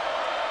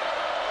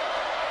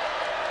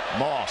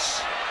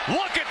 Moss,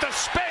 look at the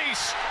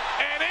space,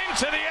 and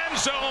into the end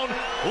zone,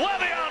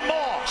 Le'Veon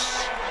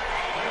Moss.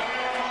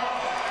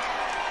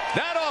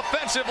 That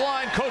offensive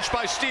line, coached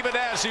by Steve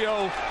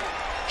Addazio,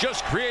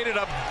 just created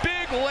a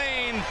big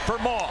lane for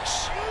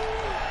Moss.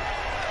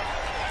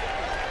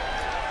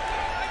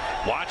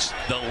 Watch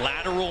the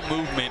lateral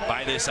movement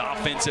by this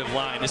offensive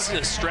line. This is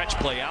a stretch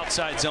play,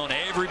 outside zone.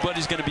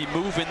 Everybody's going to be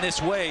moving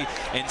this way.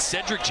 And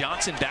Cedric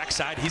Johnson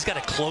backside, he's got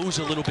to close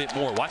a little bit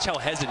more. Watch how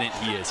hesitant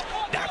he is.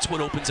 That's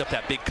what opens up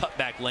that big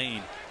cutback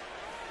lane.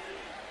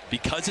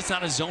 Because it's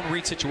not a zone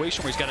read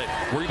situation where he's got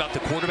to worry about the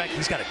quarterback,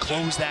 he's got to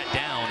close that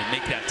down and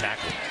make that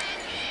tackle.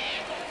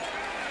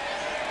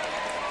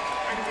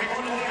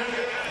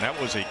 That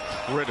was a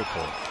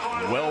critical,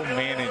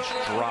 well-managed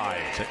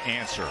drive to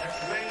answer.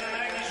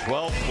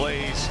 12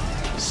 plays,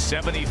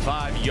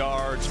 75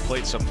 yards,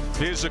 played some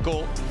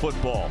physical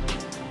football.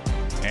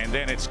 And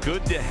then it's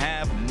good to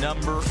have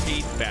number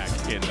 8 back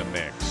in the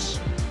mix.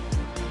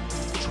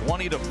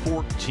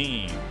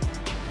 20-14.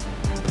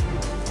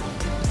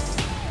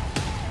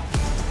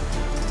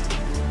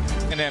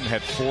 A&M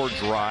had 4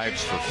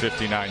 drives for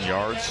 59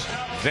 yards.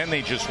 Then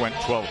they just went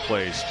 12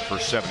 plays for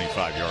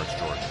 75 yards,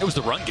 Jordan. It was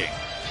the run game,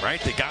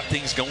 right? They got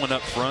things going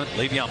up front.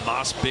 Le'Veon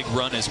Moss, big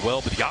run as well.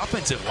 But the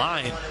offensive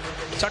line,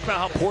 talk about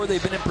how poor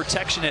they've been in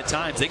protection at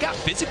times. They got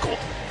physical.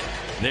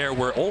 there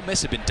where Ole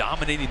Miss had been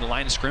dominating the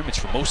line of scrimmage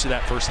for most of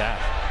that first half.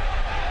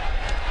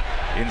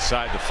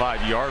 Inside the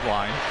 5-yard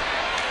line.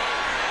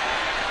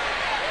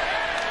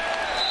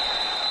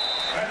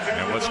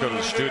 And let's go to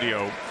the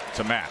studio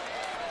to Matt.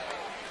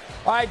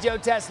 All right, Joe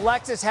Tess,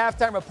 Lexus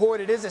halftime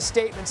report. It is a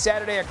statement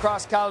Saturday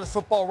across college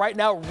football. Right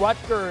now,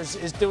 Rutgers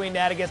is doing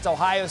that against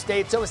Ohio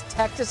State. So is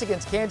Texas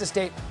against Kansas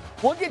State.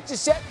 We'll get you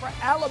set for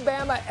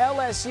Alabama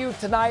LSU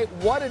tonight.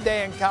 What a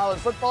day in college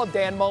football.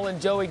 Dan Mullen,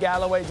 Joey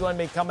Galloway join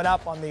me coming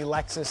up on the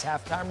Lexus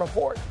halftime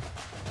report.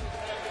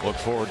 Look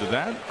forward to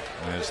that,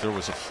 as there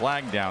was a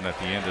flag down at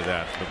the end of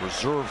that. The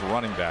reserve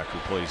running back who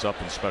plays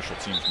up in special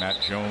teams, Matt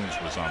Jones,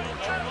 was on the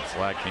return. The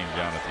flag came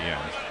down at the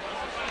end.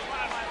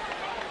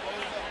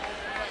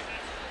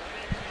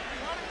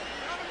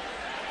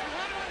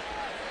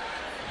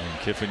 And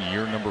Kiffin,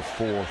 year number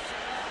 4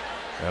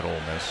 at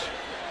Ole Miss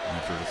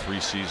after the 3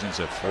 seasons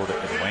at Florida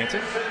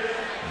Atlantic.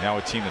 And now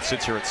a team that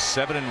sits here at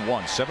 7-1.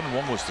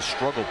 7-1 was the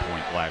struggle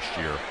point last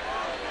year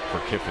for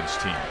Kiffin's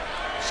team.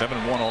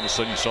 7-1, all of a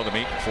sudden you saw them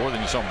 8-4, then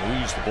you saw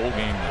them lose the bowl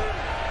game to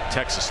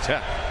Texas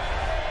Tech.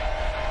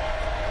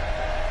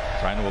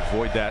 Trying to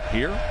avoid that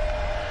here.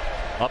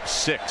 Up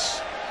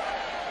 6.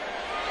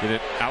 Get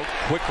it out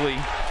quickly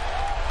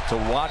to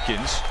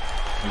Watkins,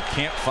 who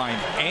can't find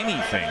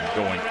anything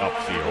going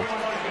upfield.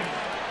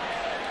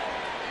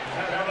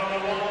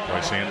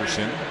 Bryce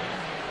Anderson,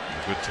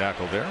 a good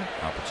tackle there.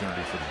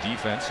 Opportunity for the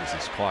defense as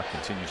this clock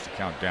continues to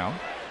count down.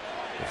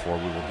 Before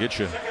we will get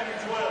you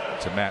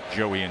to Matt,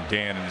 Joey, and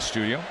Dan in the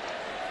studio.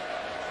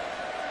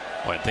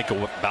 Well, think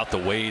about the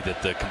way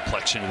that the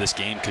complexion of this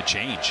game could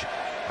change,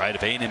 right?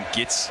 If A&M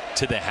gets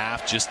to the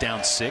half just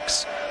down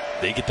 6,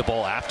 they get the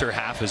ball after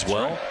half as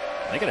well.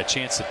 They got a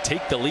chance to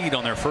take the lead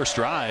on their first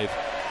drive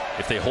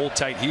if they hold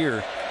tight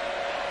here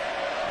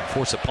and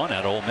force a punt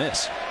out of Ole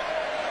Miss.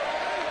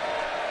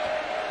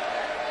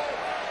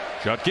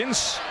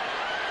 Judkins.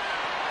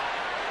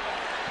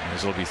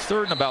 As it'll be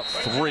 3rd and about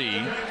 3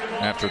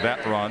 after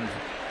that run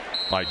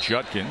by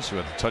Judkins, who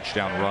had a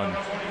touchdown run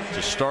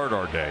to start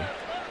our day.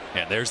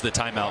 And there's the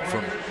timeout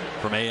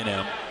from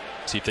A&M.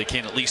 See if they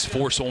can at least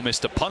force Ole Miss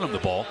to punt them the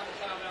ball.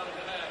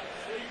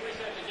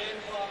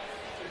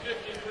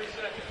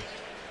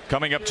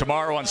 Coming up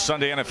tomorrow on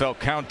Sunday NFL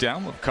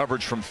Countdown with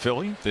coverage from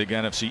Philly. Big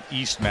NFC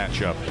East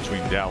matchup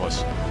between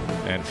Dallas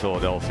and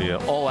Philadelphia.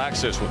 All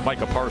access with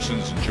Micah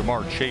Parsons and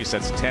Jamar Chase.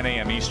 That's 10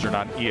 a.m. Eastern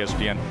on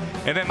ESPN.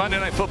 And then Monday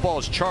Night Football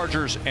is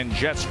Chargers and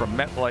Jets from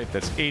MetLife.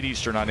 That's 8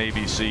 Eastern on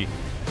ABC.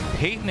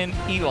 Peyton and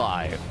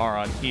Eli are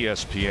on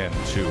ESPN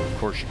too. Of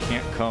course, you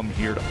can't come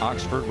here to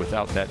Oxford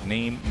without that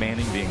name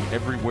Manning being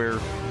everywhere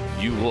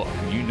you look.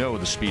 You know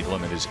the speed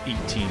limit is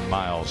 18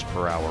 miles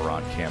per hour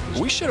on campus.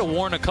 We should have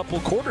worn a couple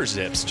quarter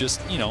zips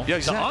just, you know,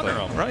 to honor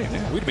them. Right.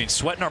 Yeah. We'd have been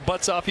sweating our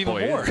butts off even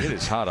more. It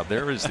is hot up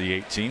there. Is the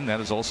 18. That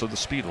is also the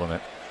speed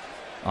limit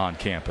on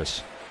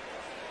campus.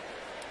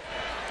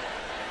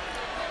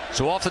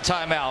 So off the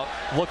timeout,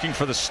 looking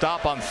for the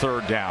stop on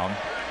 3rd down.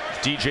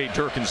 DJ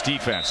Durkin's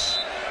defense.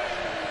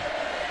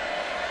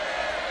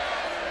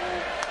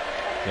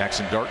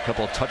 Jackson Dart,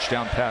 couple of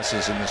touchdown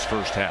passes in this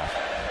first half.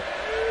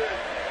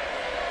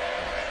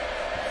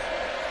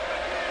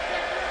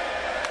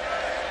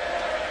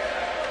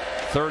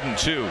 Third and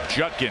 2.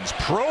 Judkins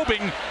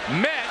probing,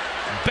 met,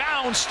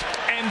 bounced,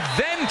 and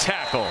then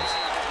tackled.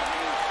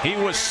 He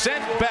was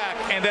sent back,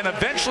 and then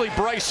eventually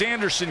Bryce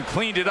Anderson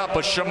cleaned it up.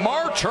 But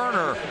Shamar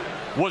Turner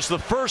was the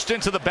first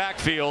into the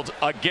backfield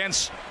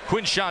against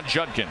Quinshon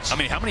Judkins. I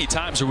mean, how many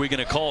times are we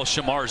going to call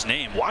Shamar's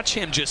name? Watch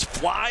him just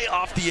fly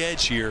off the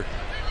edge here.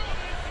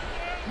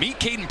 Meet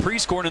Caden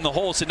Prescorn in the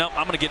hole. Said, no,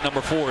 I'm going to get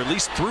number 4. At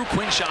least threw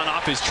Quinshon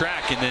off his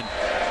track, and then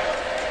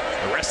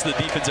the rest of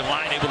the defensive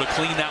line able to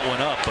clean that one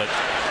up. But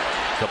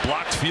the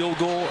blocked field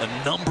goal,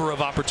 a number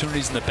of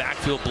opportunities in the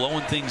backfield,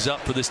 blowing things up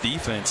for this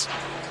defense.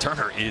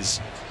 Turner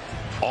is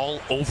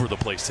all over the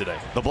place today.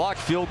 The blocked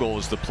field goal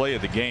is the play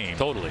of the game.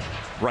 Totally.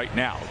 Right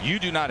now, you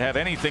do not have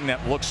anything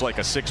that looks like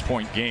a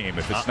 6-point game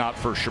if it's not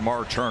for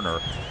Shamar Turner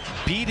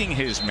beating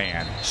his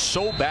man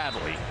so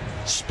badly,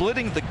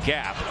 splitting the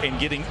gap and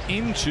getting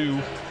into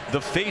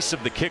the face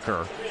of the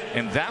kicker,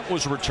 and that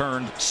was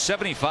returned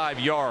 75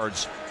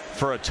 yards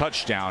for a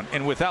touchdown.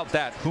 And without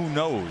that, who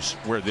knows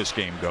where this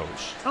game goes.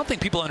 I don't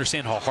think people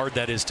understand how hard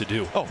that is to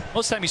do. Oh,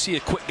 most of the time you see a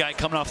quick guy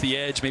coming off the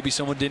edge, maybe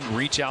someone didn't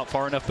reach out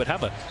far enough, but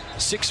have a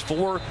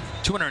 6'4",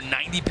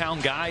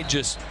 290-pound guy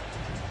just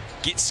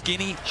get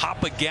skinny,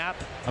 hop a gap.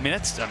 I mean,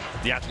 that's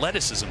the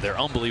athleticism there,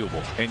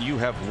 unbelievable. And you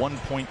have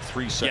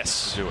 1.3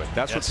 seconds to do it.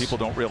 That's what people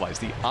don't realize.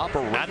 The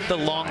operation at the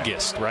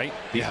longest, right?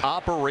 The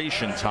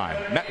operation time.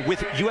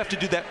 You have to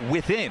do that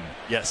within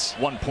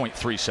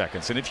 1.3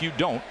 seconds. And if you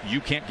don't,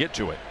 you can't get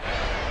to it.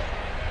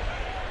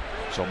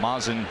 So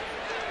Mazen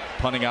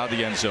punting out of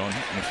the end zone,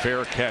 and a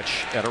fair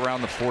catch at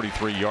around the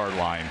 43-yard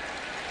line.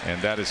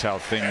 And that is how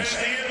things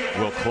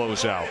will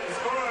close out.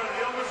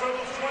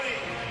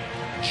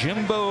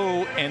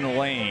 Jimbo and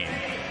Lane.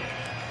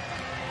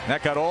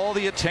 That got all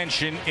the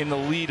attention in the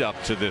lead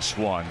up to this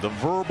one. The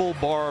verbal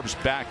barbs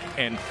back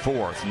and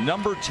forth.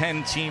 Number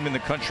 10 team in the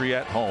country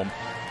at home.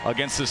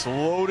 against this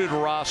loaded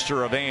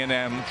roster of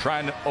A&M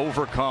trying to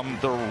overcome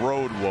the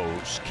road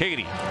woes.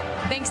 Katie.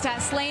 Thanks,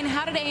 Tess. Lane,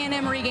 how did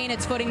A&M regain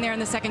its footing there in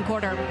the second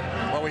quarter?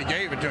 Well, we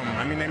gave it to them.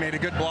 I mean, they made a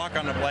good block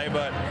on the play,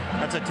 but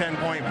that's a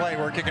 10-point play.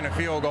 We're kicking a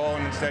field goal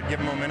and instead give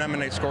them momentum,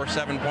 and they score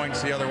 7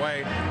 points the other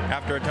way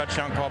after a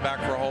touchdown call back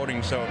for a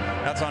holding. So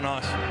that's on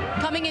us.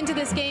 Coming into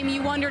this game,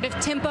 you wondered if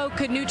tempo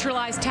could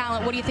neutralize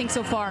talent. What do you think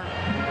so far?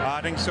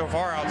 I think so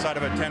far, outside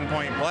of a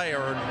 10-point play,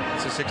 or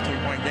it's a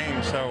 16-point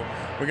game. So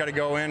we got to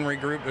go in,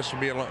 regroup. This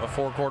will be a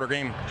 4-quarter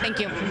game. Thank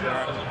you.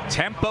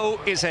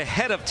 Tempo is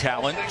ahead of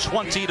talent,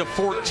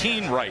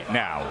 20-14 right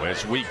now,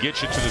 as we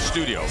get you to the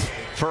studio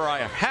for a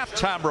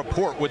halftime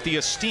report with the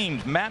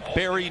esteemed Matt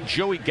Berry,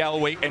 Joey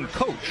Galloway, and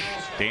Coach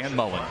Dan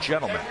Mullen.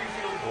 Gentlemen,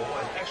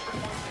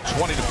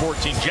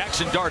 20-14.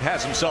 Jackson Dart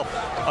has himself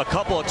a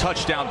couple of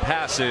touchdown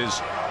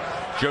passes.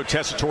 Joe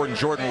Tessitore and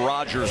Jordan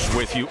Rogers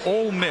with you.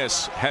 Ole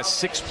Miss has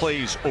 6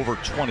 plays over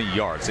 20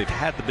 yards. They've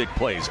had the big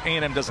plays.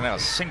 A&M doesn't have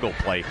a single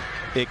play,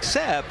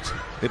 except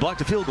they blocked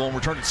a field goal and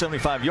returned it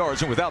 75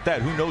 yards. And without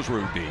that, who knows where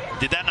it would be?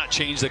 Did that not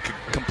change the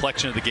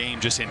complexion of the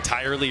game just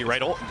entirely,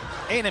 right?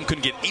 A&M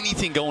couldn't get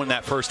anything going in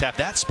that first half.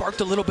 That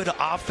sparked a little bit of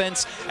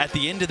offense at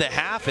the end of the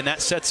half, and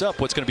that sets up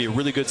what's going to be a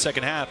really good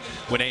second half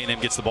when A&M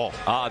gets the ball.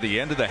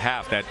 The end of the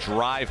half, that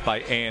drive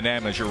by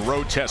A&M as your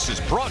road test is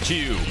brought to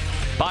you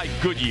by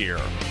Goodyear.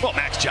 Well,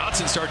 Max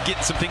Johnson started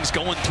getting some things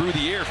going through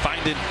the air,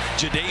 finding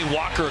Ja'Day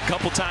Walker a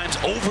couple times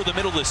over the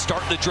middle to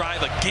start the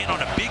drive again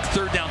on a big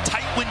third down,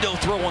 tight window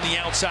throw on the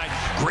outside.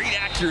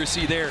 Great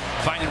accuracy there,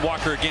 finding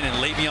Walker again,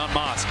 and Le'Veon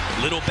Moss,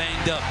 little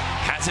banged up,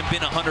 hasn't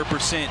been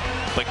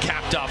 100%, but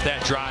capped off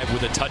that drive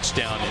with a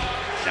touchdown,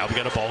 and now we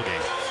got a ball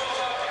game.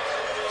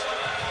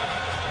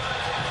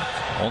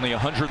 Only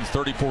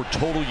 134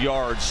 total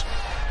yards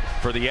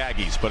for the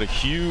Aggies, but a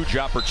huge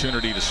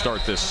opportunity to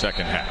start this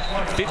second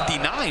half.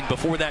 59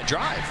 before that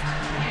drive.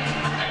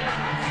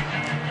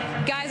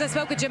 Guys, I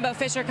spoke with Jimbo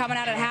Fisher coming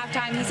out at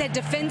halftime. He said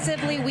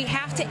defensively we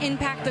have to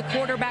impact the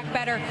quarterback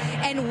better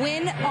and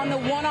win on the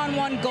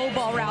one-on-one go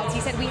ball routes.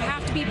 He said we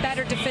have to be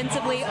better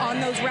defensively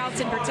on those routes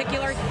in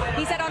particular.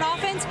 He said on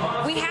offense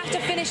we have to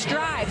finish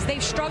drives.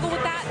 They've struggled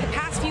with that the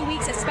past few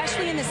weeks,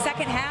 especially in the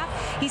second half.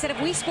 He said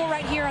if we score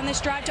right here on this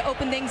drive to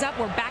open things up,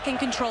 we're back in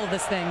control of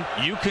this thing.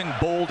 You can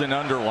bold and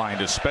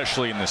underline,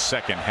 especially in the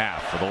second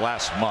half. For the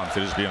last month,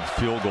 it has been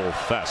field goal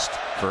fest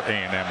for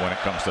A&M when it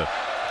comes to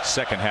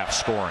second half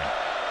scoring.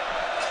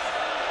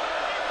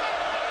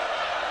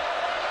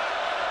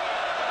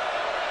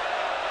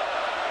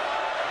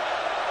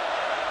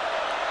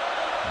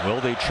 Will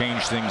they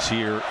change things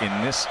here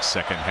in this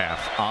second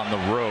half on the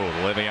road?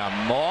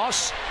 Le'Veon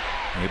Moss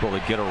able to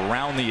get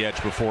around the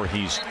edge before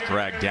he's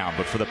dragged down.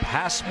 But for the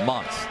past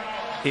month,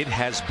 it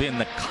has been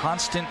the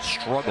constant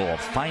struggle of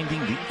finding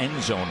the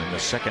end zone in the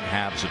second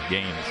halves of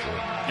games.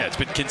 Yeah, it's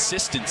been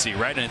consistency,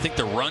 right? And I think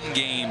the run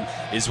game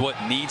is what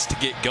needs to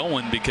get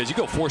going, because you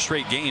go 4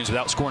 straight games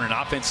without scoring an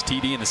offense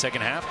TD in the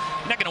second half,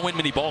 you're not going to win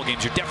many ball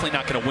games. You're definitely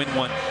not going to win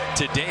one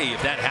today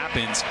if that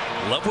happens.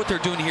 Love what they're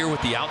doing here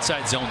with the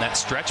outside zone, that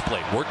stretch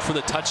play. Worked for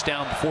the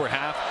touchdown before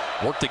half,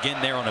 worked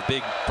again there on a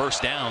big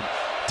first down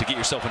to get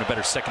yourself in a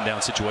better second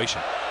down situation.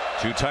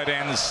 2 tight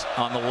ends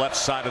on the left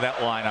side of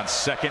that line on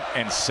 2nd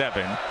and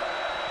 7.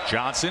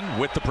 Johnson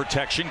with the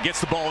protection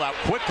gets the ball out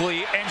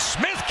quickly, and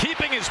Smith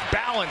keeping his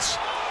balance,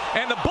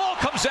 and the ball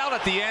comes out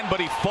at the end, but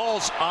he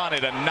falls on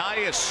it.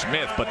 Ainias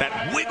Smith, but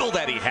that wiggle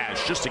that he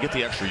has just to get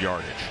the extra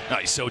yardage. Oh,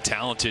 he's so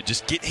talented.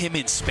 Just get him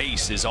in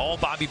space is all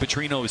Bobby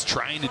Petrino is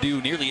trying to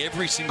do nearly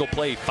every single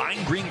play.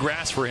 Find green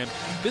grass for him.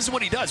 This is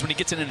what he does when he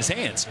gets it in his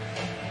hands.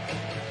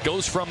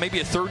 Goes from maybe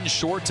a 3rd and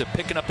short to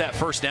picking up that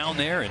first down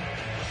there, and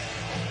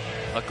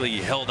luckily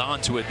he held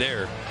on to it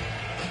there.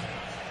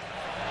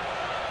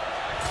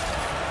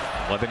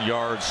 11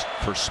 yards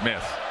for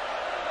Smith.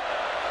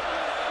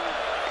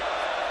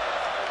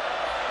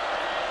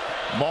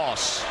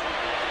 Moss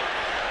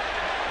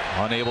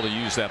unable to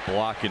use that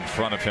block in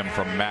front of him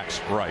from Max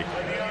Bright.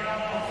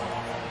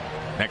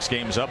 Next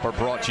games up are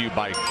brought to you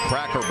by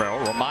Cracker Barrel.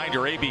 Reminder,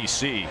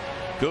 ABC,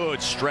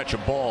 good stretch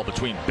of ball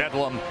between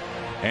Bedlam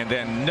and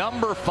then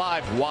number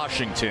 5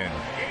 Washington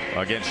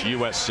against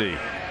USC.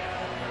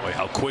 Boy,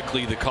 how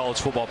quickly the college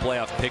football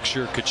playoff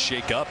picture could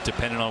shake up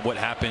depending on what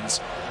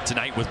happens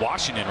tonight with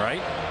Washington,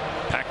 right?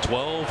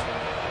 Pac-12,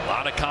 a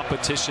lot of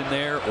competition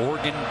there.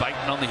 Oregon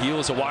biting on the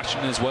heels of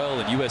Washington as well,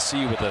 and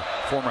USC with a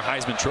former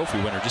Heisman Trophy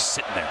winner just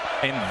sitting there.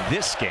 And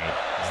this game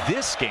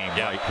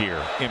right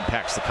here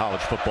impacts the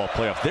college football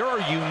playoff. There are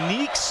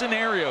unique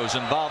scenarios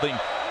involving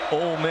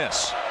Ole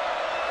Miss.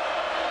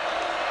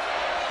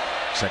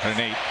 2nd and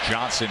 8,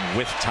 Johnson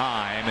with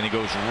time, and he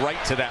goes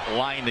right to that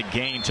line to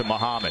gain to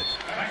Muhammad.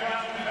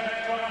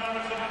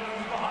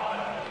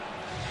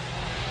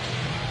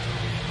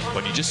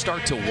 When you just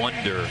start to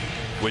wonder,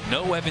 with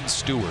no Evan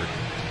Stewart,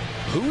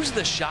 who's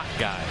the shot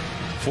guy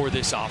for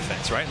this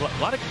offense, right?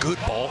 A lot of good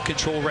ball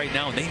control right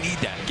now, and they need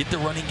that. Get the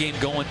running game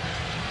going,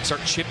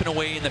 start chipping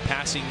away in the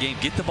passing game,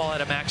 get the ball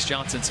out of Max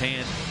Johnson's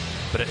hand.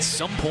 But at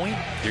some point,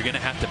 you're going to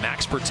have to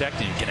max protect,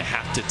 and you're going to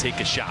have to take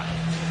a shot.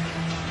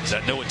 Is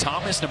that Noah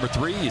Thomas, number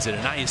 3? Is it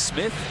Ainias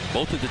Smith?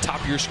 Both at the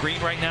top of your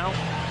screen right now.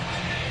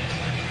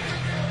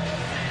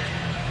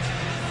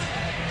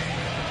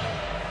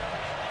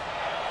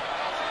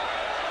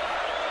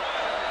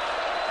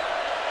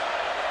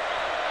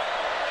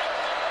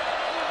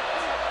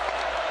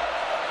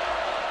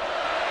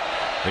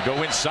 They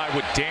go inside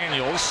with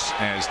Daniels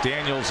as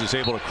Daniels is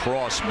able to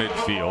cross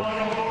midfield.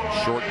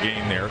 Short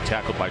gain there,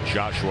 tackled by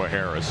Joshua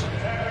Harris.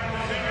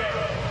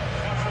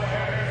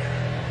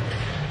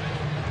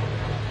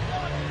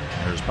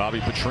 There's Bobby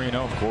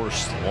Petrino, of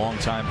course,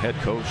 longtime head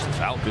coach, the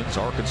Falcons,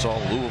 Arkansas,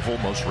 Louisville.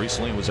 Most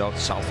recently was out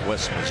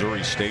Southwest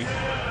Missouri State.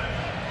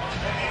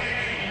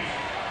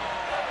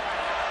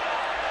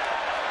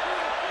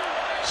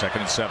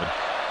 Second and 7.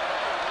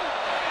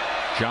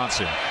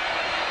 Johnson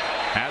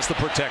has the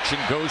protection,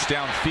 goes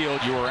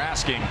downfield. You were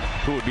asking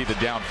who would be the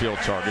downfield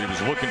target. He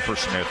was looking for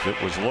Smith. It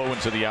was low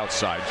into the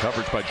outside.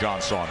 Coverage by John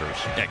Saunders.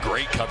 Yeah,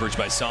 great coverage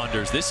by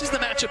Saunders. This is the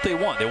matchup they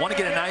want. They want to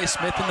get Ainias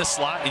Smith in the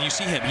slot, and you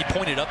see him. He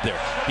pointed up there.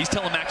 He's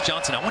telling Max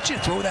Johnson, I want you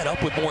to throw that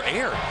up with more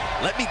air.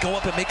 Let me go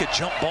up and make a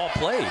jump ball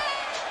play.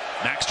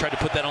 Max tried to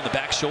put that on the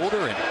back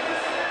shoulder, and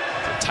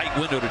it's a tight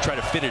window to try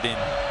to fit it in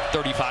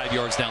 35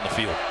 yards down the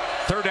field.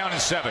 3rd down and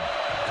 7.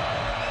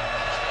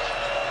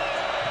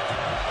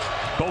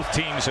 Both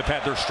teams have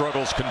had their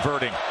struggles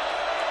converting.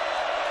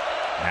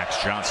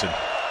 Max Johnson.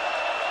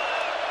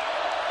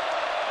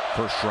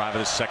 First drive of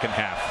the second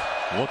half.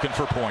 Looking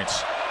for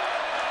points.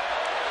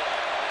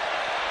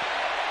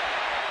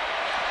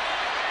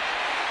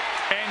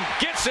 And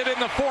gets it in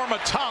the form of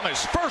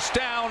Thomas. First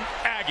down,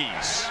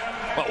 Aggies.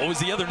 Well, what was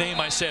the other name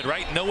I said,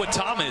 right? Noah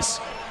Thomas.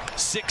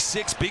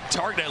 6'6", big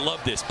target. I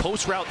love this.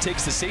 Post route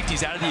takes the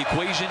safeties out of the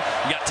equation.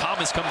 You got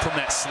Thomas coming from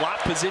that slot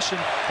position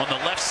on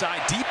the left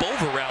side. Deep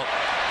over route.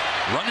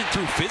 Running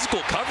through physical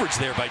coverage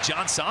there by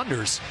John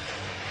Saunders.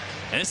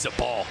 And it's a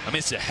ball. I mean,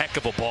 it's a heck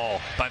of a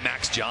ball by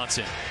Max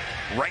Johnson.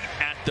 Right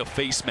at the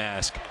face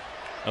mask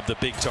of the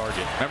big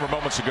target. Remember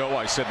moments ago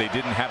I said they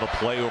didn't have a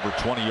play over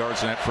 20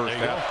 yards in that first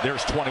half?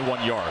 There's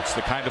 21 yards,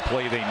 the kind of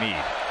play they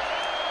need.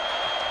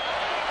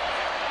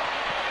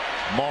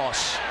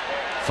 Moss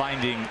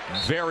finding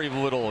very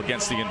little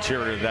against the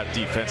interior of that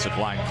defensive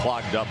line,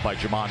 clogged up by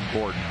Jamon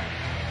Gordon.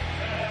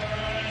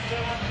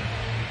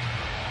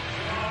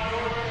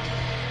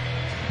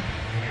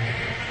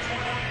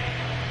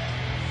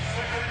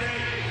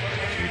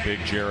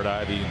 Big Jared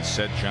Ivey and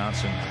Sed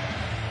Johnson.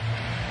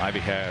 Ivey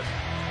had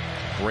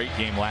a great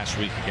game last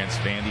week against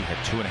Vandy. Had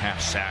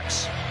 2.5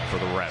 sacks for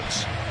the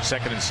Reds.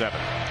 2nd and 7.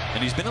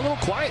 And he's been a little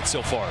quiet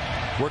so far.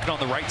 Working on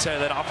the right side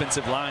of that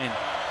offensive line.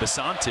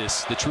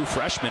 Basantis, the true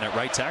freshman at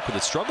right tackle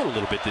that struggled a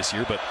little bit this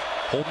year, but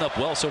holding up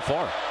well so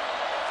far.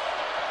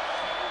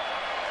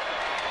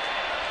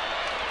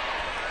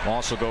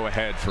 Also go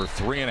ahead for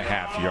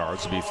 3.5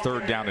 yards. It'll be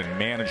 3rd down and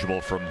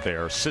manageable from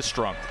there.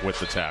 Sistrunk with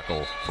the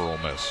tackle for Ole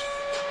Miss.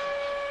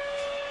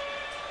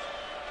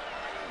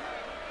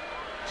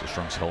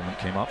 Sistrunk's helmet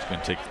came off. He's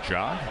going to take the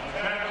jog.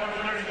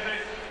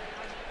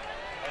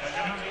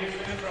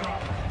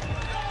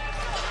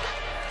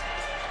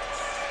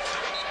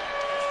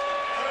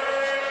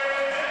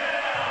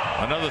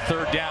 Another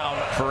 3rd down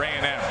for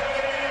A&M.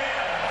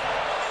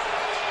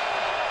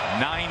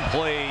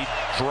 9-play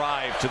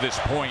drive to this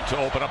point to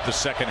open up the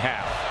second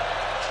half.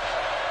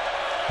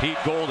 Pete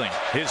Golding,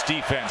 his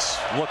defense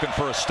looking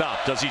for a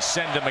stop. Does he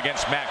send him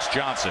against Max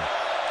Johnson?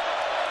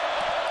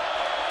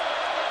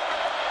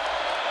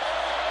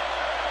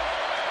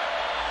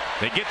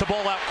 They get the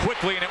ball out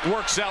quickly, and it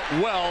works out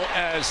well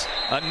as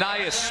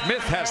Ainias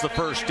Smith has the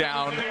first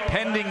down,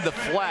 pending the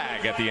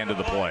flag at the end of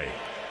the play.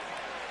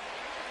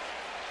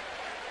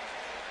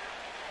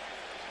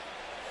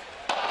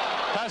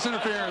 Pass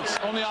interference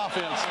on the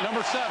offense.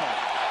 Number 7.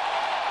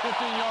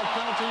 15-yard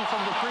penalty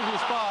from the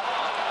previous spot.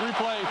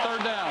 Replay,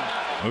 3rd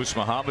down. Moose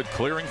Muhammad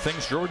clearing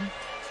things, Jordan?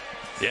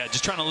 Yeah,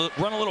 just trying to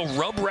run a little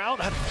rub route.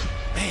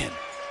 Man.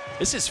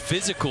 This is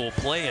physical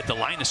play at the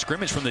line of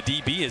scrimmage from the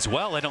DB as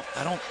well. I don't.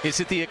 Is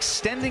it the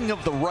extending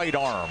of the right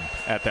arm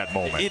at that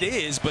moment? It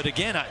is, but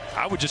again,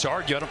 I would just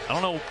argue. I don't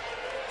know.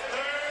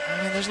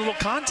 I mean, there's a little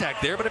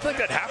contact there, but I feel like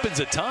that happens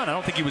a ton. I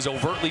don't think he was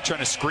overtly trying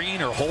to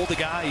screen or hold a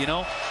guy. You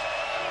know,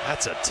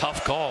 that's a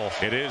tough call.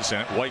 It is,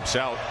 and it wipes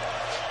out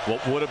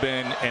what would have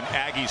been an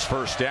Aggies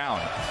first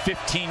down.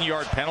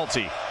 15-yard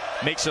penalty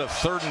makes it a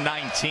 3rd and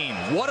 19.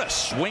 What a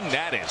swing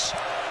that is.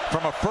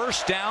 From a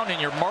first down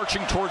and you're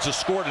marching towards a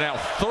score to now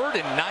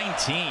 3rd and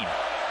 19.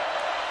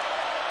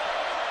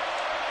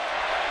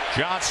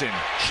 Johnson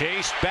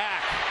chased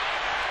back,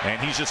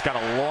 and he's just got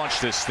to launch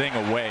this thing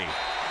away.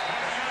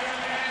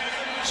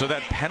 So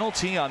that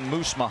penalty on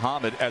Moose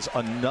Muhammad as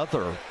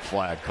another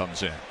flag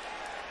comes in.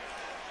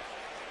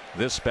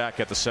 This back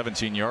at the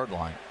 17-yard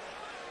line.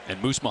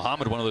 And Moose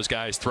Muhammad, one of those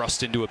guys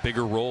thrust into a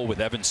bigger role with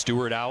Evan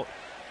Stewart out.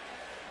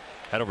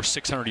 Had over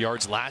 600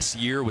 yards last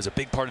year, was a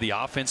big part of the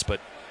offense,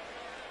 but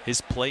his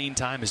playing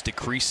time has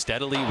decreased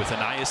steadily with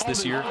Ainias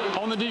this year.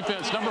 On the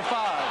defense, number 5.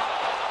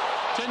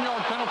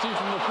 10-yard penalty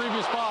from the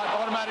previous spot,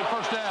 automatic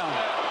first down.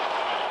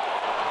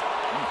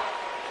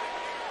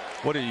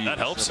 What do you that use?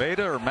 helps.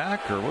 Beta or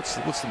Mac, or what's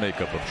the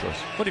makeup of choice?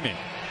 What do you mean?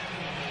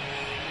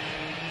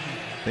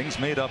 Things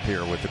made up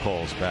here with the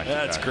calls back.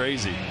 That's back.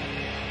 crazy.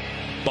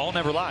 Ball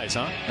never lies,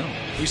 huh? No.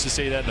 We used to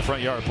say that in the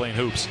front yard playing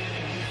hoops.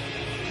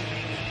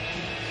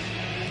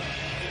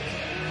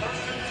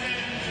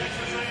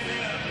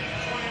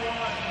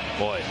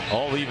 Boy,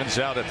 all evens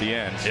out at the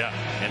end. Yeah,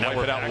 and wipe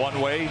it out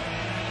one way,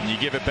 and you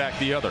give it back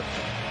the other.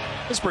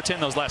 Let's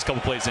pretend those last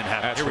couple plays didn't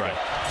happen. That's right.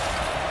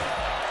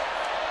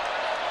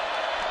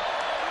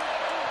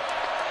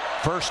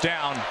 First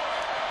down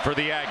for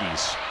the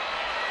Aggies.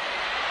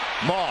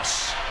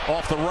 Moss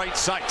off the right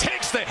side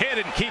takes the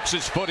hit and keeps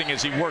his footing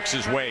as he works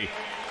his way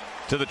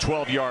to the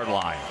 12-yard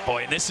line.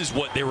 Boy, and this is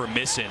what they were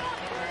missing.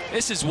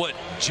 This is what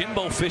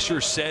Jimbo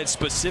Fisher said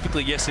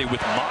specifically yesterday.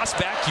 With Moss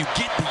back, you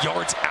get the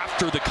yards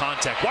after the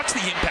contact. Watch the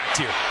impact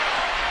here.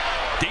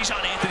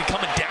 Dejon Anthony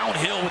coming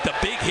downhill with a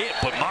big hit,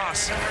 but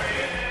Moss,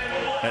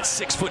 at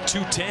 6 foot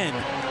 210,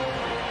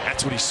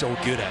 that's what he's so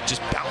good at.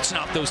 Just bouncing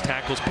off those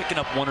tackles, picking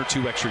up 1 or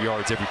 2 extra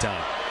yards every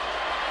time.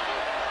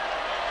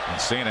 And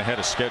staying ahead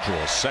of schedule,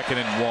 2nd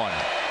and 1.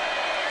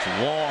 It's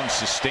a long,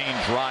 sustained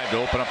drive to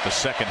open up the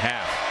second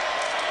half.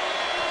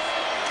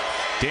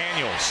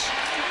 Daniels,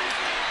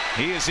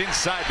 he is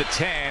inside the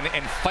 10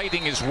 and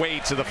fighting his way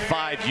to the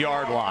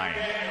 5-yard line.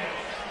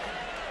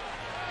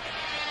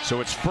 So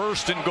it's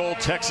 1st and goal,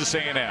 Texas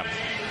A&M.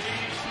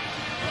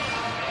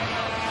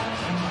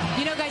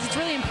 You know, guys, it's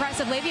really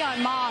impressive.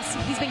 Le'Veon Moss,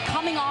 he's been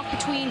coming off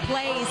between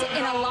plays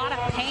in a lot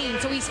of pain,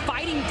 so he's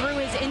fighting through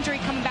his injury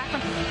coming back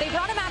from. They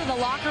brought him out of the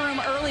locker room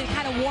early to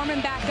kind of warm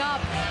him back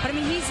up, but I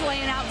mean, he's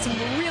laying out some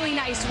really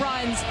nice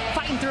runs,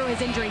 fighting through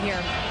his injury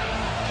here.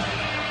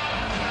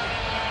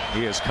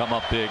 He has come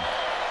up big,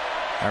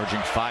 averaging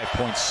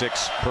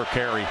 5.6 per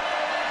carry.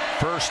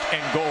 1st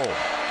and goal.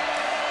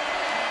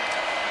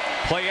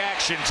 Play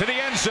action to the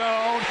end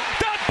zone.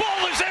 That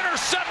ball is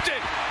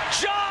intercepted.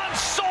 John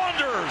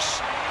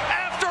Saunders.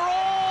 After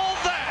all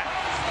that,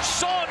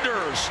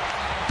 Saunders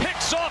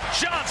picks off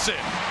Johnson.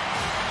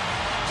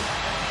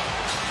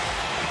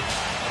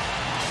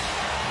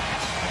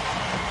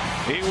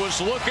 He was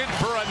looking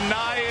for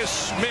Ainias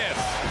Smith.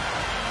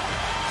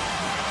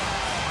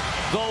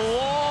 The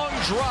long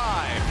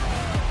drive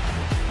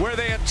where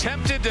they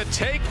attempted to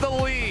take the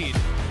lead,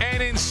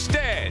 and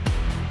instead,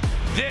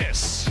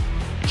 this,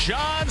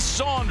 John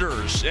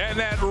Saunders and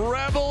that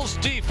Rebels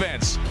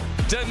defense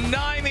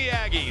denying the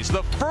Aggies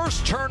the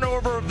first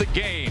turnover of the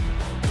game.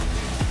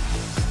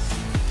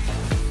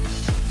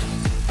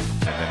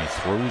 And then he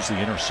throws the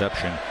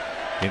interception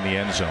in the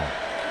end zone.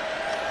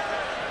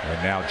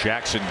 And now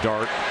Jackson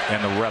Dart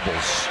and the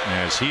Rebels,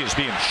 as he is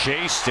being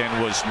chased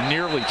and was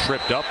nearly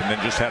tripped up and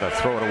then just had to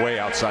throw it away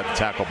outside the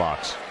tackle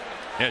box.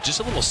 Yeah,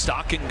 just a little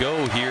stop and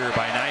go here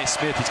by Ainias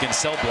Smith. He's going to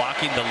sell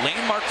blocking. The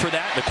landmark for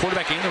that, the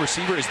quarterback and the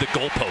receiver, is the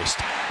goalpost.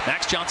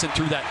 Max Johnson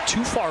threw that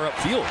too far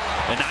upfield.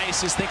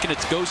 Ainias is thinking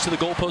it goes to the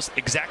goalpost.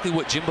 Exactly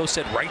what Jimbo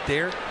said right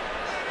there.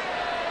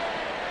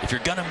 If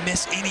you're going to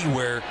miss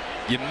anywhere,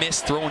 you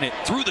miss throwing it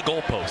through the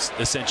goalpost,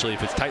 essentially,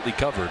 if it's tightly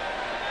covered.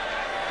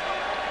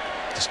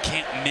 Just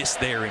can't miss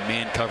there in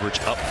man coverage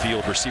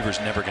upfield. Receiver's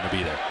never going to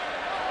be there.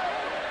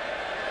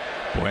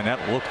 Boy, and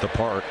that looked the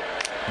part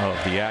of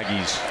the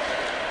Aggies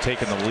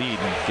taking the lead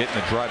and getting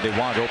the drive they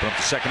wanted to open up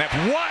the second half.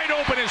 Wide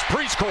open is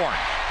Prieskorn.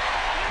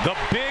 The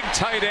big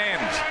tight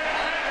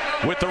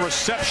end with the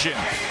reception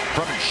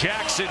from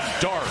Jackson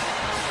Dart.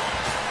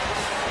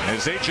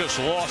 As they just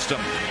lost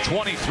him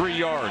 23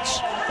 yards.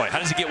 Boy, how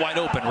does he get wide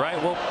open,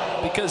 right? Well,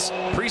 because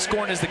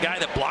Prieskorn is the guy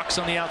that blocks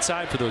on the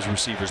outside for those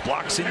receivers,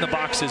 blocks in the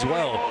box as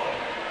well.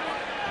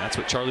 That's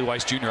what Charlie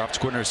Weiss Jr., offensive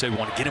coordinator, said. We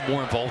want to get him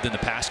more involved in the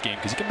pass game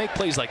because he can make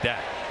plays like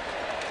that.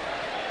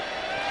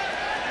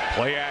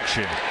 Play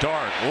action.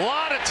 Dart. A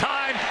lot of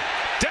time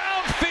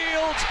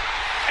downfield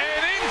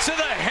and into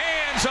the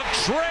hands of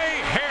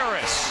Tre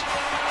Harris.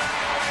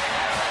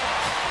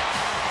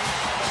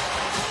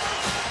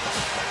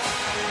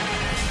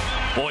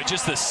 Boy,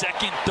 just the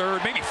second,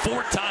 third, maybe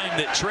fourth time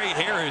that Tre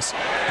Harris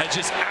has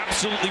just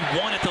absolutely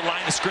won at the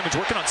line of scrimmage.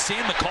 Working on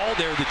Sam McCall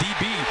there, the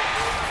DB.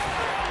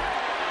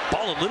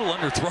 Ball a little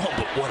underthrown,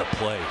 but what a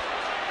play.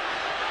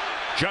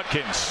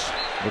 Judkins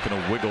looking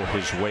to wiggle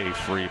his way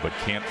free, but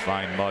can't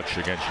find much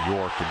against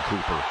York and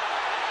Cooper.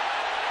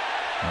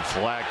 And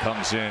flag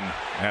comes in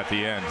at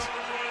the end.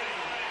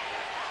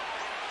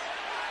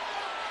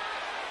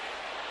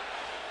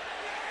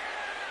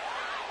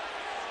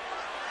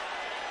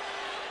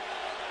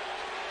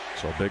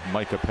 So big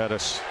Micah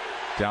Pettis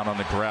down on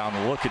the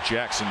ground. Look at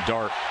Jackson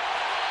Dart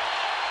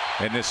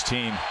and this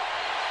team.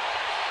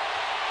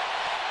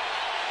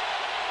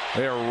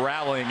 They are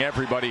rallying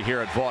everybody here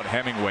at Vaught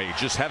Hemingway,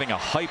 just having a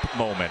hype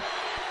moment.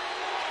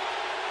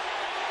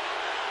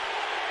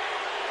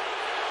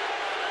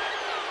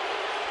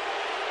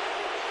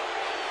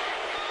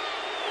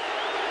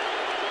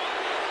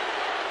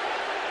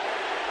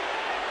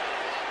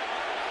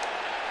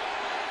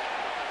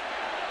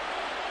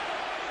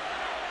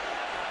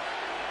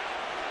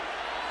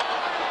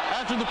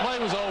 After the play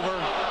was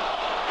over,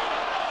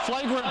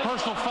 flagrant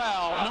personal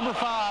foul, number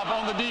 5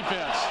 on the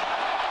defense.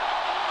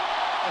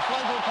 A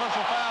flagrant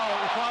personal foul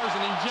requires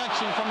an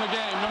ejection from the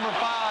game. Number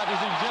 5 is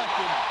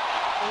ejected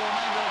for the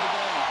remainder of the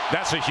game.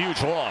 That's a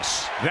huge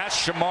loss. That's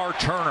Shemar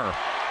Turner,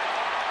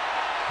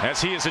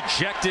 as he is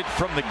ejected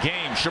from the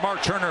game.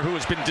 Shemar Turner, who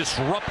has been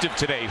disruptive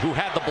today, who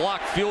had the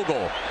blocked field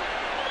goal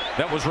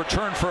that was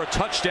returned for a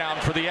touchdown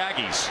for the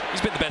Aggies.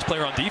 He's been the best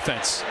player on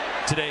defense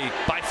today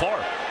by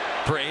far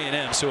for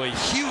A&M, so a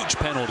huge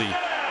penalty.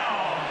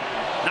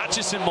 Not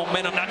just in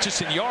momentum, not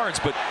just in yards,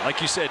 but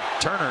like you said,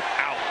 Turner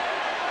out.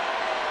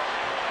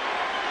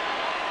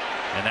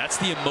 And that's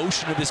the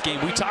emotion of this game.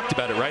 We talked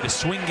about it, right? A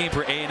swing game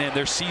for A&M.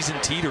 Their season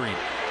teetering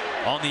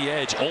on the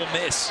edge. Ole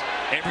Miss,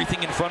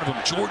 everything in front of them.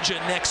 Georgia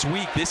next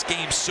week. This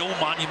game's so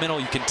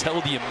monumental. You can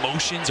tell the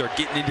emotions are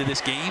getting into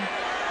this game.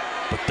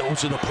 But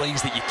those are the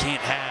plays that you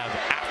can't have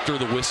after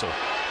the whistle.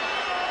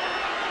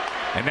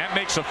 And that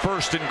makes a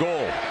 1st and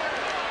goal.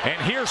 And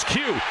here's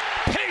Q.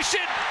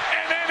 Patient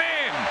and then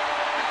in.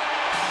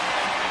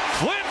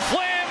 Flim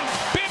flam,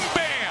 bim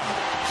bam.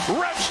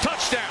 Revs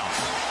touchdown.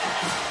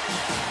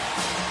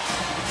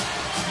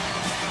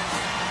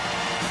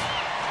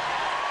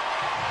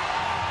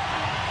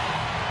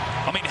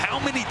 I mean, how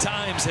many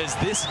times has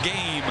this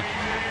game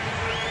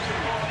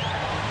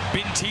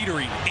been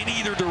teetering in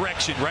either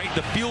direction, right?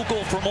 The field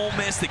goal from Ole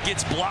Miss that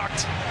gets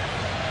blocked.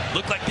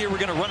 Looked like they were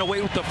going to run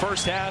away with the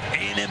first half.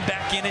 A&M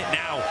back in it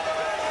now.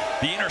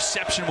 The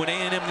interception when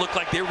A&M looked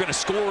like they were going to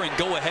score and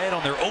go ahead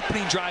on their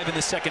opening drive in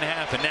the second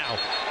half. And now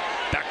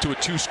back to a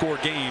 2-score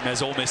game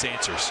as Ole Miss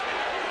answers.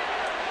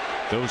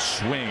 Those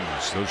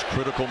swings, those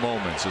critical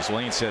moments, as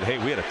Lane said, hey,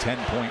 we had a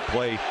 10-point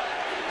play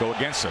go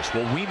against us.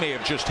 Well, we may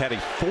have just had a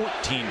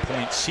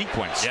 14-point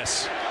sequence.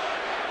 Yes.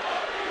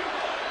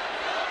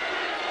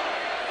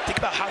 Think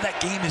about how that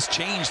game has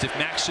changed if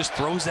Max just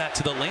throws that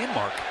to the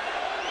landmark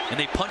and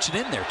they punch it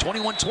in there,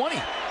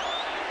 21-20.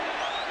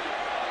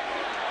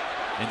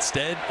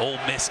 Instead, Ole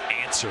Miss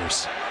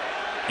answers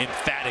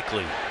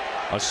emphatically.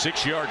 A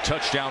 6-yard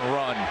touchdown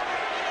run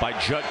by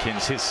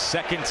Judkins, his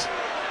 2nd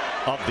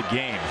of the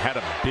game. Had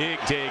a big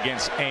day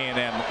against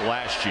A&M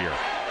last year,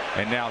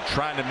 and now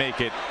trying to make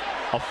it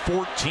a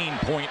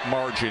 14-point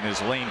margin as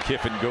Lane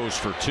Kiffin goes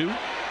for 2.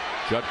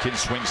 Judkins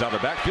swings out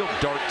of the backfield,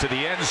 dart to the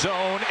end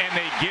zone, and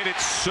they get it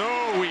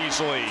so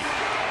easily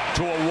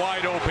to a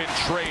wide-open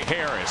Trey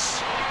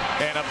Harris.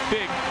 And a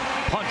big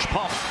punch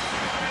pump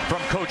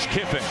from Coach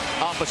Kiffin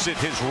opposite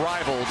his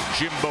rival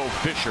Jimbo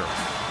Fisher.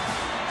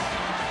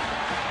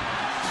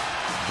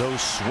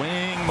 Those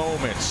swing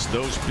moments,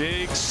 those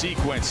big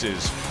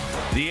sequences.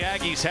 The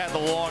Aggies had the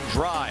long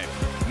drive.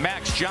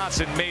 Max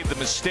Johnson made the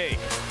mistake.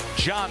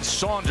 John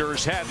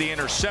Saunders had the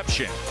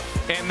interception.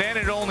 And then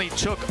it only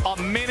took a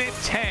minute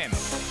 10.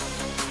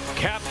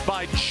 Capped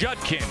by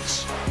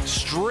Judkins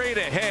straight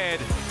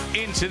ahead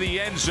into the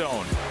end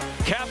zone.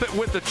 Cap it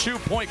with the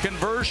 2-point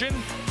conversion.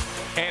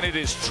 And it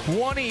is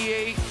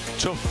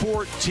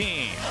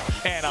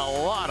 28-14. And a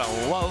lot of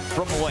love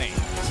from Lane.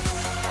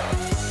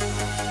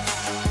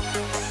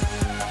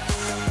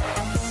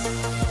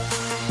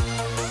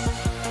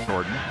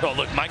 Oh,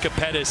 look, Micah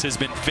Pettis has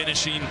been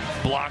finishing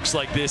blocks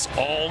like this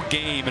all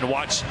game, and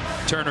watch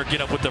Turner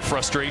get up with the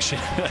frustration.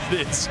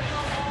 It's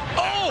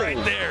right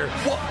there.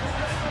 What?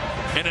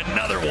 And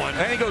another one.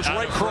 And he goes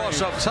right cross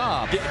up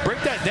top.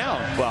 Break that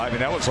down. Well, I mean,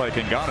 that was like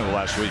Ngannou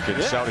last week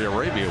in Saudi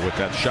Arabia with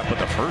that shot, but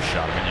the first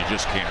shot, I mean, you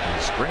just can't.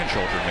 His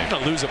grandchildren maybe. He's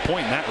going to lose a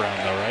point in that round,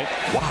 though, right?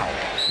 Wow.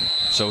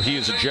 So he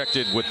is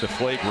ejected with the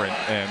flagrant,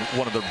 and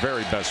one of the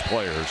very best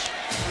players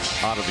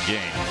out of the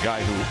game. A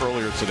guy who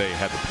earlier today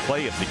had the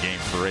play of the game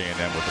for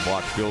A&M with the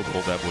blocked field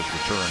goal that was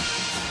returned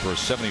for a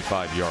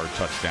 75-yard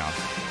touchdown.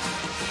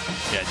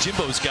 Yeah,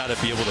 Jimbo's got to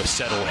be able to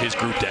settle his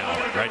group down,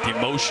 right? The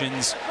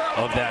emotions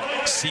of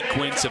that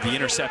sequence of the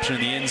interception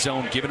in the end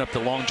zone, giving up the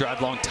long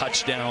drive, long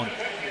touchdown.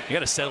 You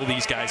got to settle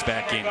these guys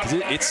back in because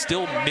it's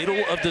still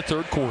middle of the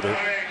 3rd quarter.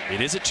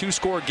 It is a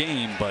 2-score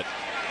game, but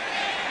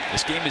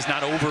this game is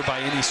not over by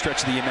any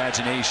stretch of the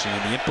imagination,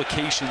 and the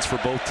implications for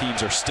both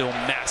teams are still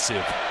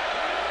massive.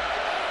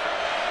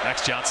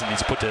 Max Johnson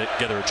needs to put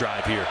together a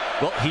drive here.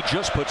 Well, he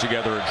just put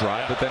together a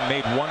drive, but then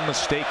made one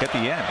mistake at the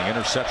end, the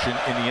interception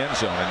in the end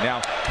zone. And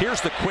now here's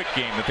the quick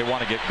game that they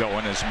want to get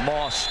going as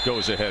Moss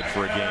goes ahead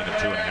for a gain of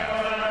 2.5.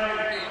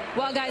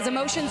 Well, guys,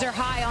 emotions are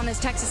high on this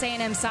Texas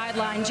A&M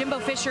sideline. Jimbo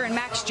Fisher and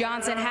Max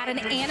Johnson had an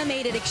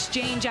animated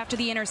exchange after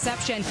the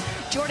interception.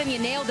 Jordan, you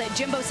nailed it.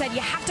 Jimbo said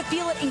you have to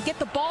feel it and get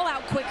the ball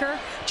out quicker.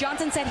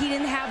 Johnson said he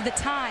didn't have the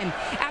time.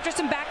 After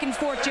some back and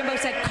forth, Jimbo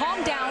said,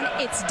 calm down,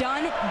 it's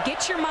done.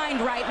 Get your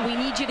mind right. We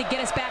need you to get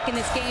us back in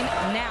this game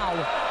now.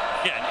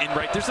 Yeah, and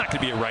right, there's not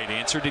going to be a right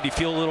answer. Did he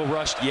feel a little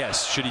rushed?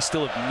 Yes. Should he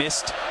still have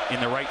missed in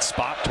the right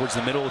spot towards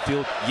the middle of the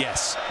field?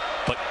 Yes.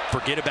 But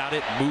forget about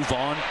it, move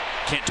on.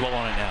 Can't dwell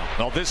on it now.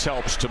 Well, this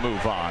helps to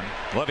move on.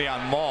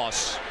 Le'Veon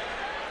Moss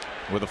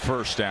with a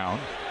first down.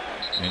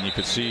 And you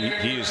can see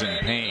he is in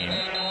pain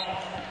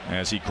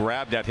as he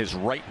grabbed at his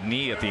right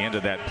knee at the end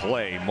of that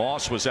play.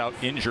 Moss was out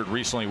injured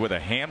recently with a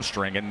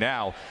hamstring, and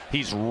now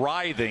he's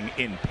writhing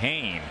in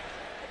pain.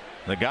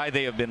 The guy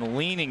they have been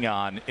leaning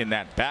on in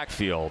that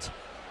backfield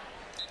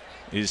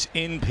is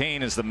in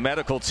pain as the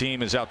medical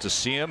team is out to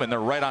see him, and they're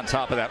right on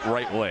top of that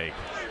right leg.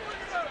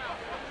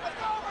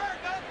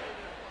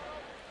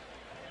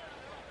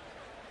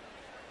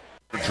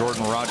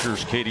 Jordan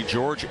Rogers, Katie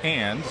George,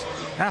 and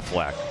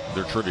Aflac,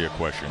 their trivia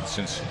question.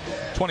 Since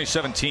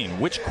 2017,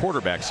 which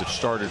quarterbacks have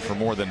started for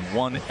more than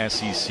one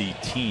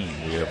SEC team?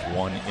 We have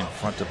one in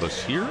front of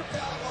us here.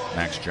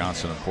 Max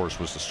Johnson, of course,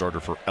 was the starter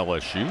for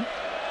LSU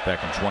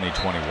back in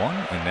 2021,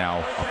 and now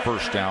a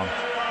first down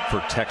for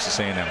Texas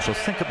A&M. So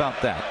think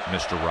about that,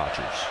 Mr.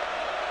 Rogers.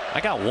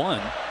 I got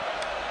one.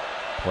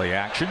 Play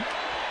action.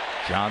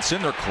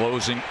 Johnson, they're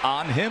closing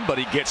on him, but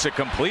he gets it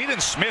complete, and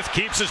Smith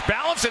keeps his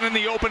balance, and in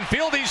the open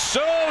field, he's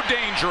so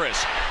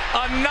dangerous.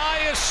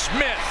 Ainias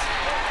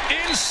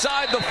Smith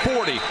inside the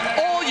 40.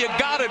 All you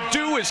got to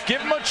do is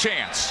give him a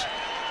chance.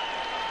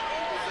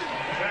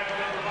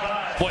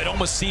 Boy, it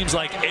almost seems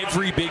like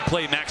every big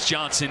play Max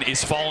Johnson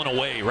is falling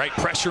away, right?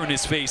 Pressure in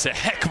his face. A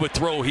heck of a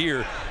throw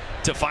here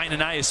to find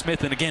Ainias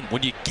Smith. And again,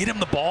 when you get him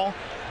the ball,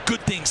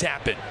 good things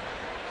happen.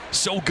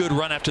 So good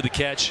run after the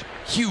catch.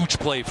 Huge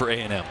play for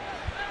A&M.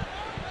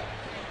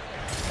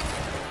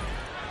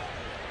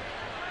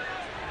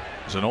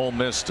 There's an Ole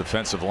Miss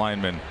defensive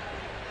lineman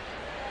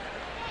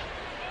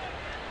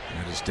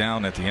that is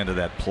down at the end of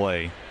that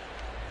play.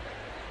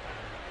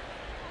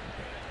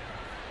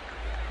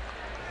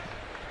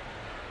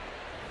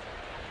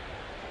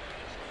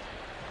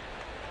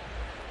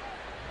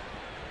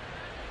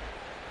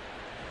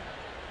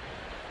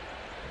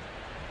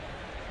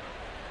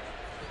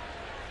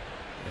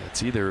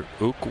 It's either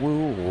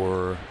Ukwu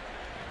or...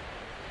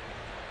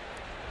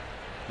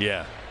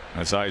 Yeah.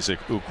 That's Isaac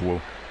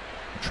Ukwu.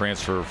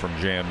 Transfer from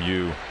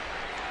JMU.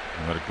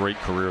 Had a great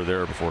career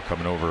there before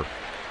coming over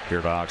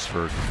here to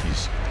Oxford.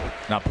 He's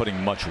not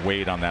putting much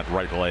weight on that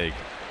right leg.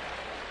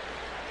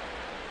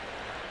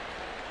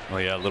 Oh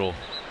yeah, a little.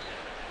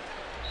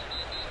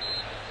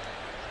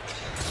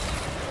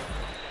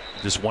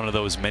 Just one of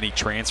those many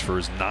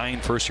transfers.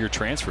 9 first-year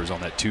transfers on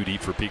that 2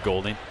 deep for Pete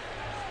Golding.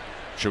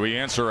 Should we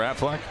answer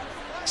Aflac?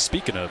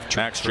 Speaking of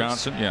Max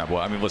Johnson, yeah.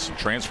 Well, I mean, listen,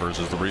 transfers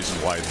is the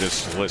reason why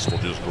this list will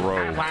just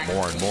grow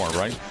more and more,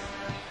 right?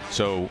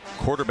 So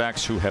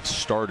quarterbacks who have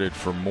started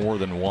for more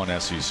than one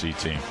SEC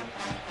team.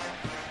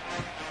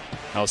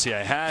 Oh, see,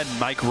 I had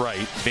Mike Wright,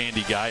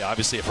 Vandy guy.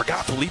 Obviously, I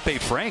forgot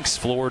Felipe Franks,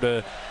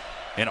 Florida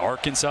and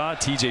Arkansas.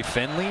 TJ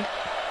Finley,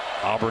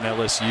 Auburn,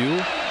 LSU.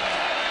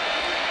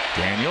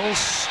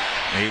 Daniels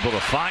able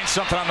to find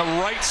something on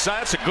the right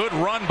side. That's a good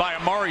run by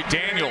Amari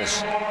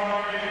Daniels,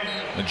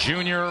 a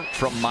junior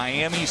from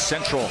Miami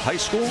Central High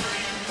School.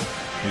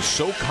 He's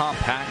so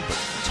compact but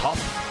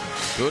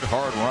tough, good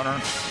hard runner.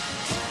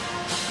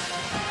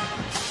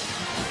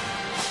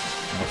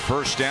 A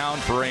first down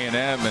for A&M,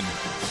 and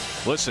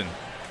listen,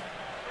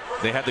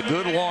 they had the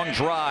good long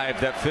drive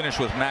that finished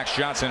with Max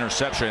Johnson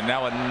interception, and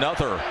now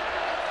another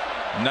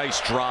nice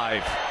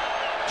drive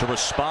to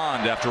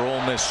respond after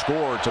Ole Miss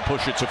scored to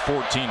push it to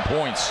 14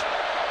 points.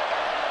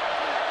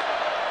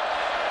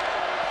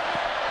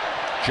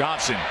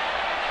 Johnson,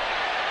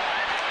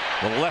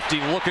 the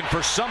lefty looking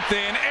for something,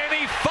 and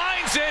he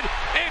finds it.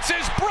 It's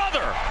his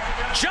brother,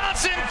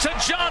 Johnson to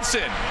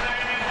Johnson.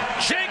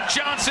 Jake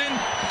Johnson,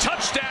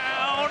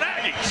 touchdown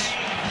Aggies.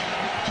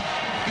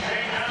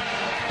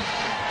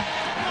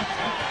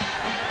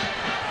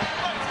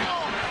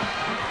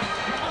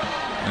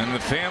 And the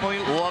family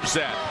loves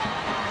that.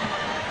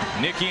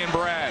 Nikki and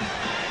Brad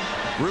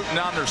rooting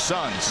on their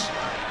sons.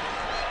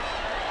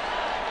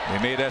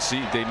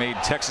 They made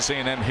Texas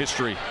A&M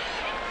history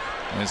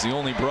as the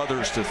only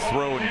brothers to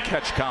throw and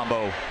catch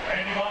combo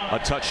a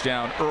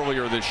touchdown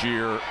earlier this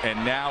year,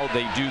 and now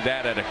they do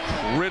that at a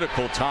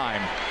critical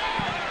time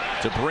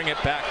to bring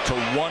it back to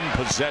one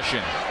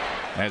possession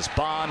as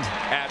Bond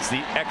adds the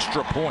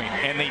extra point,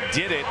 and they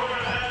did it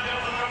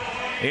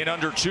in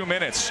under 2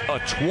 minutes. A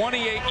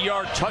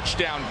 28-yard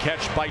touchdown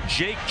catch by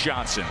Jake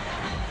Johnson.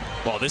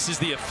 Well, this is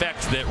the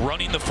effect that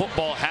running the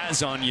football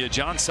has on you.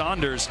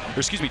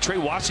 Trey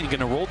Washington going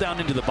to roll down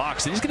into the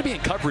box, and he's going to be in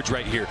coverage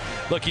right here.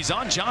 Look, he's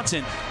on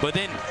Johnson, but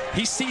then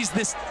he sees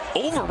this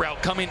over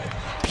route coming,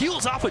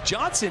 peels off of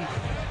Johnson.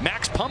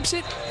 Max pumps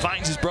it,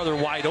 finds his brother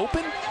wide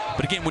open.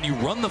 But again, when you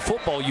run the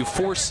football, you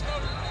force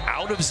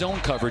out of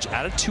zone coverage,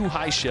 out of 2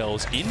 high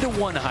shells, into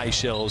 1 high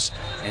shells,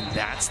 and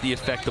that's the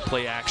effect the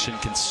play action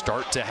can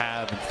start to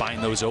have and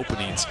find those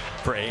openings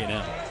for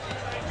A&M.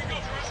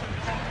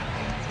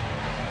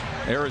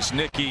 There is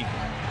Nikki,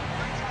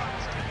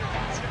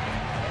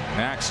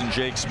 Max and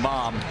Jake's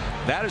mom.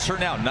 That is her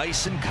now,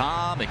 nice and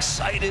calm,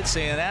 excited,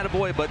 saying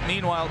attaboy. But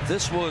meanwhile,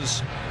 this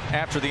was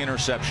after the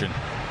interception.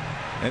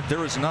 And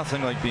there is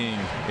nothing like being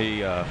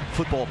a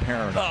football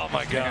parent. Oh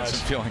my gosh!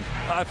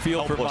 I feel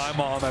helpless for my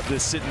mom after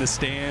this, sit in the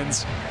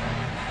stands,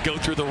 go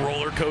through the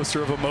roller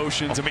coaster of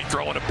emotions. I mean,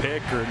 throwing a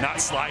pick or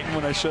not sliding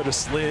when I should have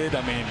slid.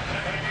 I mean,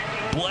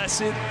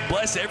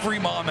 bless every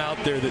mom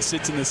out there that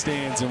sits in the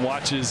stands and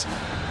watches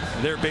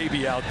their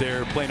baby out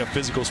there playing a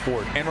physical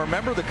sport. And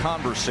remember the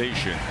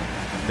conversation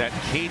that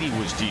Katie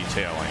was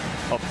detailing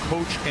of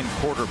coach and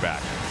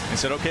quarterback. and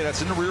said, okay,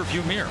 that's in the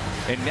rearview mirror.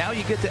 And now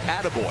you get to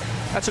attaboy.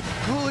 That's a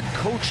good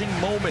coaching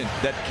moment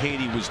that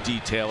Katie was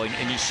detailing,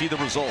 and you see the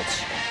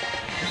results.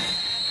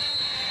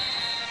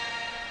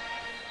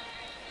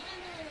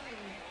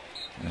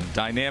 And a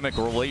dynamic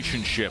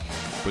relationship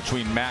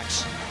between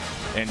Max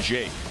and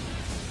Jake.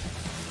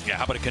 Yeah,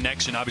 how about a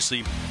connection?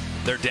 Obviously,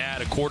 their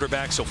dad, a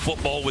quarterback, so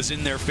football was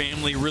in their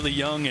family really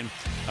young. And,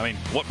 I mean,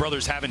 what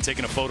brothers haven't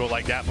taken a photo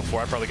like that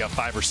before? I probably got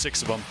 5 or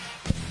 6 of them.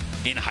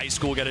 In high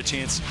school, got a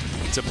chance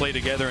to play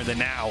together, and then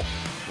now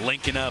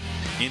linking up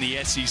in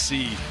the SEC.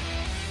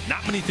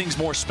 Not many things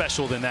more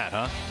special than that,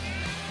 huh?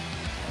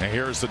 And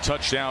here's the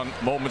touchdown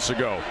moments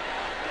ago.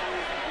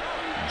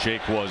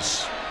 Jake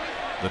was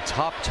the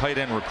top tight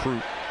end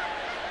recruit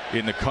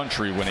in the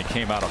country when he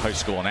came out of high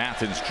school in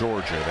Athens,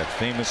 Georgia, that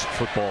famous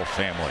football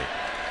family.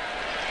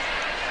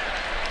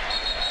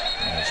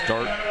 And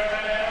Dart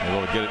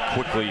able to get it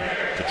quickly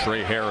to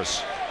Trey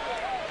Harris.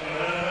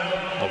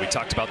 Well, we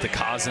talked about the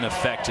cause and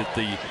effect that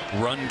the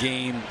run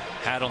game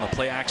had on the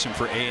play action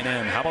for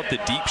A&M. How about the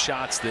deep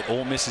shots that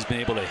Ole Miss has been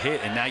able to hit?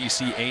 And now you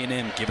see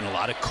A&M giving a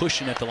lot of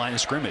cushion at the line of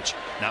scrimmage,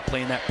 not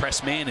playing that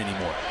press man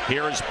anymore.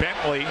 Here is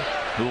Bentley,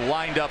 who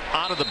lined up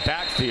out of the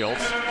backfield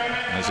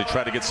as they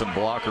try to get some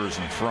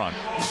blockers in front.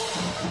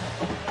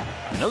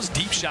 And those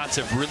deep shots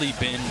have really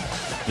been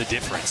the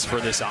difference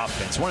for this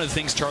offense. One of the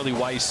things Charlie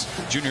Weiss,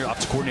 junior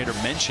ops coordinator,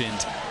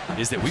 mentioned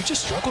is that we've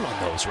just struggled on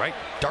those, right?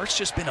 Dart's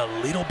just been a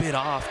little bit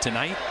off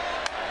tonight.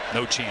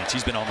 No chance.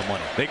 He's been on the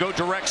money. They go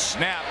direct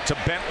snap to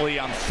Bentley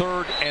on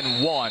 3rd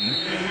and 1,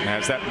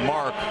 as that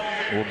mark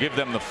will give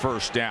them the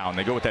first down.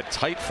 They go with that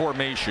tight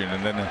formation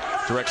and then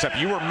direct snap.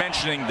 You were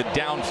mentioning the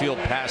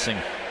downfield passing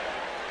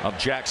of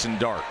Jackson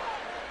Dart.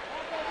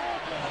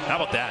 How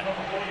about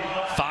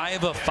that?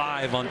 5 of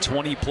 5 on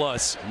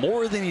 20+,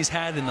 more than he's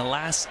had in the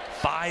last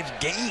 5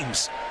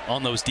 games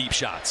on those deep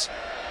shots.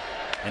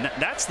 And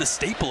that's the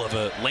staple of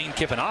a Lane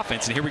Kiffin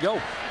offense. And here we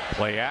go.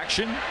 Play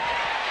action.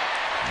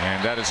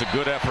 And that is a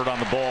good effort on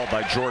the ball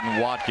by Jordan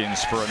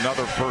Watkins for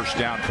another first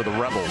down for the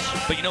Rebels.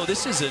 But, you know,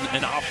 this is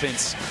an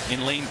offense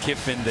in Lane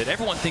Kiffin that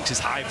everyone thinks is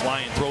high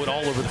flying, throw it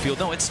all over the field.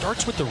 No, it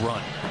starts with the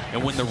run.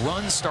 And when the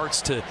run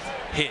starts to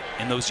hit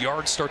and those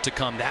yards start to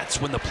come, that's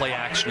when the play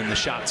action and the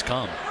shots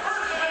come.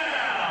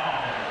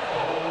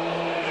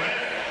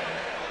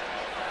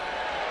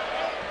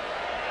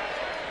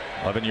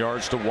 $11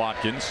 yards to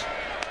Watkins.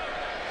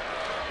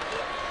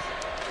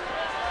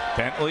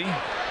 Bentley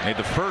made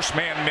the first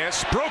man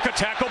miss, broke a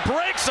tackle,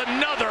 breaks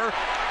another,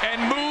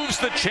 and moves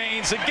the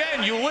chains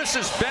again.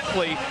 Ulysses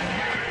Bentley,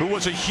 who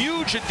was a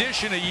huge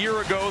addition a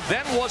year ago,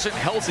 then wasn't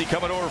healthy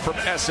coming over from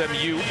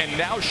SMU, and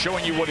now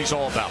showing you what he's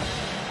all about.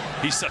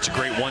 He's such a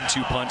great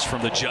 1-2 punch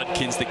from the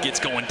Judkins that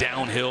gets going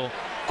downhill.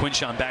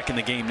 Quinshon back in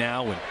the game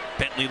now, and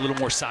Bentley a little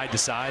more side to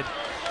side.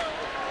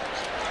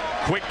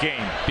 Quick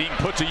game being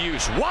put to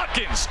use.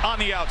 Watkins on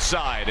the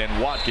outside,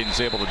 and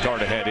Watkins able to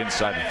dart ahead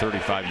inside the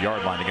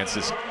 35-yard line against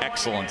this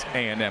excellent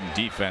A&M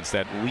defense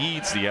that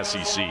leads the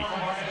SEC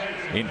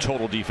in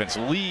total defense,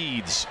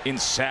 leads in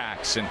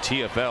sacks and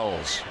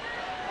TFLs.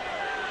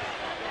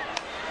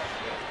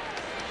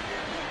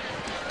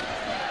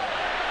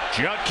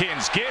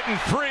 Judkins getting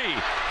free.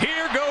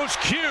 Here goes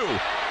Q.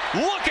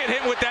 Look at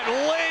him with that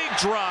leg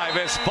drive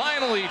as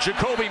finally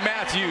Jacoby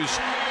Matthews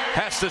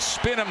has to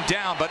spin him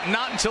down, but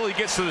not until he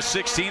gets to the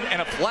 16,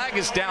 and a flag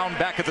is down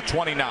back at the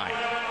 29.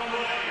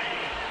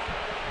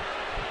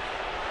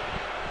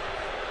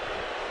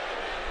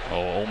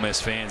 Oh, Ole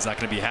Miss fans not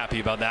going to be happy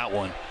about that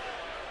one.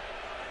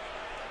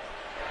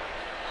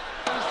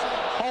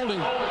 Holding,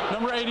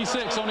 number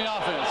 86 on the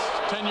offense.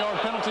 10-yard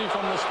penalty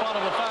from the spot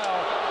of the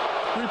foul.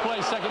 3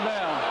 plays, second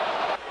down.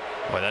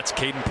 Boy, that's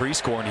Caden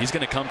Prescorn. He's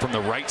going to come from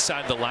the right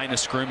side of the line of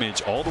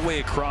scrimmage all the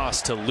way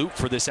across to loop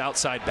for this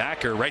outside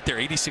backer. Right there,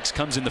 86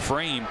 comes in the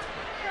frame.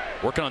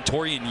 Working on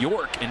Torian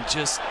York and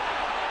just,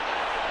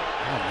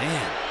 oh,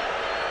 man.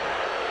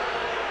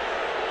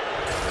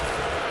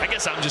 I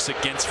guess I'm just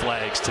against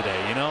flags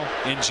today, you know,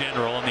 in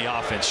general on the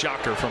offense.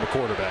 Shocker from a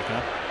quarterback,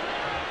 huh?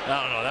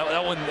 I don't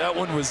know. That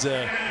one was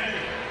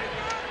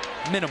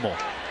minimal.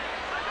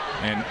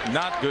 And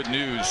not good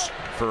news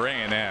for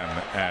A&M,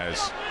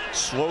 as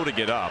slow to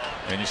get up,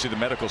 and you see the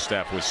medical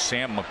staff with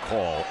Sam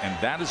McCall, and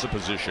that is a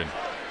position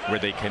where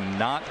they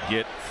cannot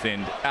get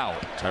thinned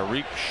out.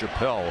 Tyreek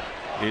Chappelle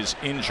is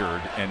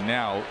injured, and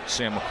now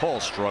Sam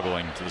McCall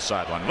struggling to the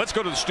sideline. Let's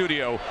go to the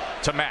studio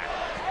to Matt.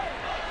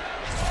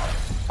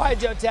 All right,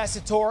 Joe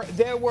Tessitore,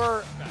 there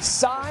were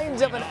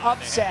signs of an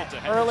upset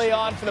early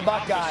on for the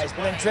Buckeyes,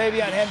 but then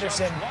TreVeyon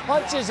Henderson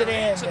punches it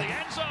in.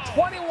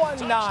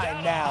 21-9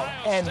 now,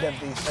 end of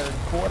the third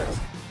quarter.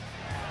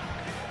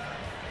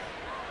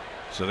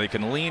 So they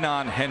can lean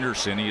on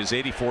Henderson. He is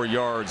 84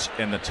 yards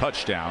and the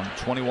touchdown.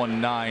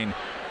 21-9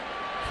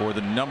 for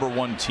the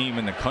 #1 team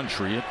in the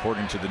country,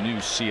 according to the new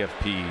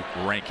CFP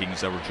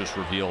rankings that were just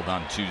revealed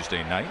on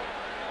Tuesday night.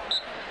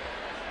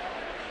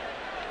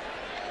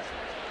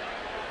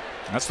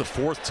 That's the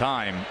 4th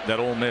time that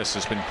Ole Miss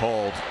has been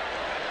called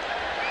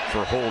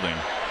for holding.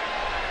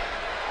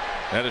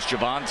 That is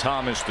Javon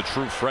Thomas, the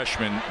true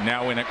freshman,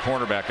 now in at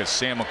cornerback as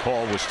Sam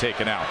McCall was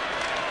taken out.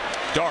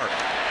 Dart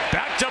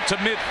backed up to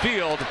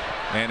midfield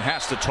and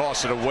has to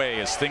toss it away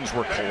as things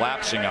were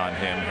collapsing on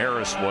him.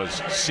 Harris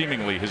was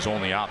seemingly his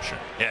only option.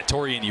 Yeah,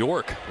 Torian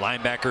York,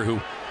 linebacker who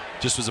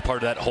just was a part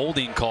of that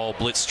holding call,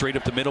 blitz straight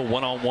up the middle,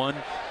 one-on-one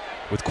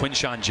with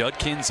Quinshon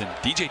Judkins, and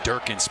DJ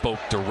Durkin spoke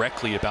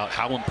directly about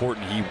how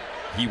important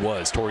he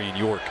was, Torian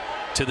York,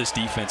 to this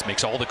defense.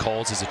 Makes all the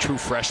calls as a true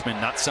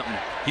freshman, not something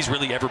he's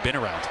really ever been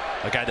around.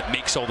 A guy that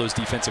makes all those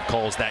defensive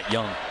calls that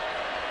young.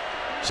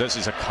 Says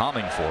he's a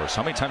calming force.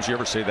 How many times do you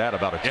ever say that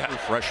about a true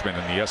freshman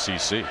in the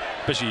SEC?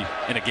 Especially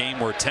in a game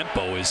where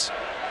tempo is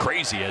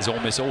crazy, as Ole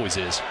Miss always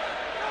is.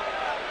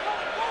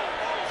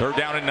 3rd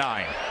down and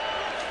 9.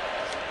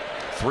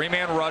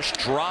 3-man rush,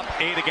 drop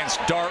 8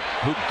 against Dart,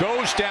 who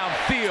goes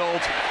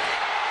downfield,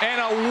 and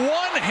a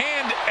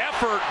one-hand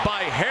effort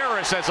by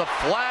Harris as a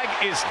flag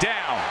is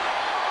down.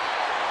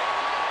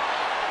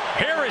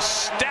 Harris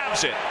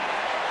stabs it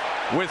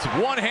with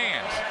one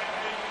hand.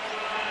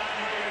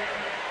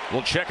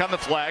 We'll check on the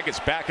flag.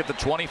 It's back at the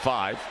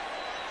 25.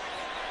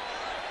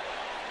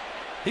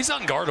 He's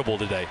unguardable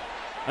today.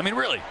 I mean,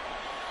 really.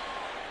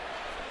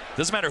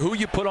 Doesn't matter who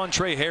you put on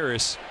Tre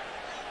Harris.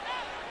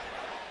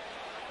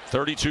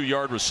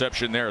 32-yard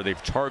reception there.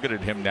 They've targeted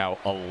him now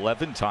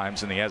 11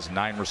 times, and he has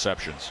 9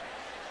 receptions.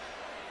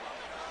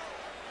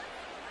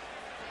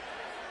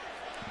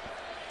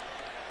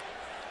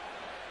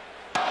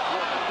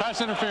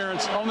 Pass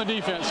interference on the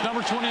defense.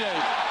 Number 28.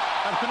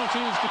 That penalty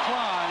is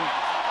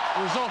declined.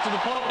 The result of the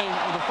play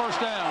of the first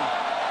down.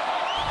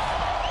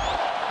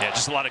 Yeah,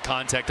 just a lot of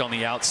contact on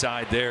the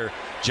outside there.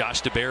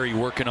 Josh DeBerry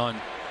working on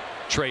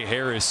Tre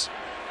Harris.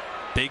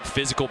 Big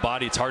physical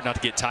body. It's hard not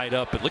to get tied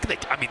up. But look at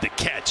the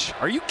catch.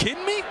 Are you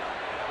kidding me?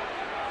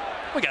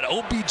 We got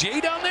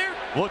OBJ down there?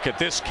 Look at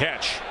this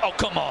catch. Oh,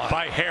 come on.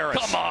 By Harris.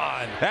 Come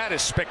on. That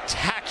is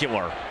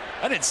spectacular.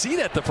 I didn't see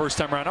that the first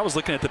time around. I was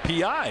looking at the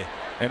PI.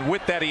 And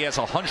with that, he has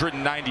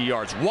 190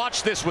 yards.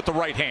 Watch this with the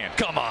right hand.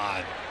 Come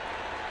on.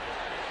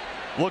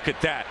 Look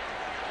at that.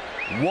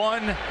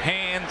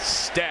 One-hand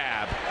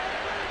stab.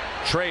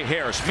 Tre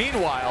Harris.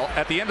 Meanwhile,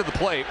 at the end of the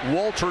play,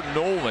 Walter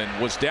Nolan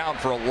was down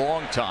for a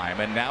long time,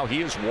 and now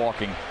he is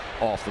walking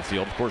off the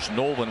field. Of course,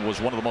 Nolan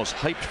was one of the most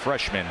hyped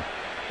freshmen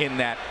in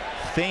that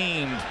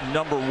famed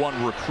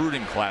 #1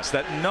 recruiting class.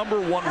 That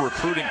 #1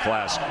 recruiting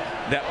class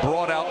that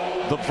brought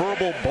out the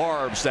verbal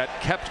barbs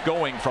that kept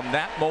going from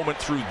that moment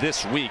through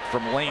this week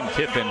from Lane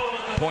Kiffin,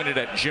 pointed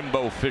at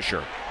Jimbo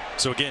Fisher.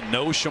 So again,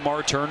 no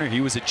Shamar Turner.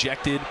 He was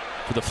ejected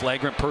for the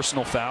flagrant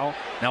personal foul.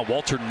 Now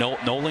Walter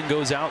Nolan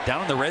goes out.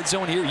 Down in the red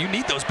zone here, you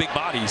need those big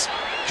bodies.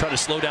 Try to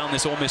slow down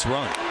this Ole Miss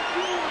run.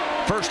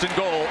 1st and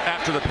goal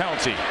after the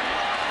penalty.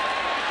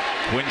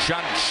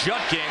 Quinshon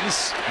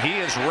Judkins, he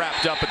is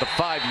wrapped up at the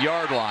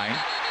 5-yard line.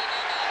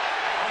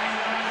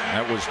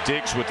 That was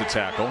Diggs with the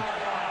tackle.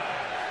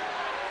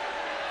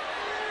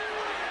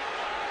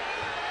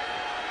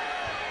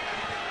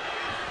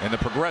 And the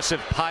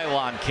progressive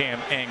pylon cam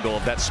angle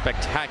of that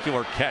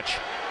spectacular catch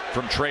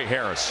from Tre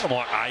Harris. Come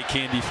on, eye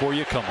candy for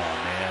you. Come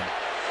on, man.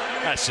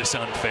 That's just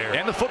unfair.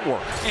 And the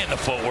footwork. And the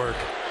footwork.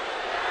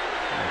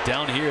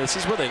 Down here, this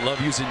is where they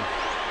love using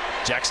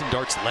Jackson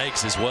Dart's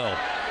legs as well.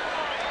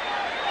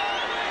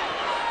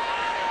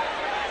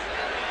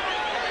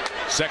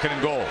 2nd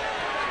and goal.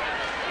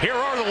 Here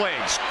are the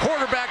legs.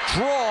 Quarterback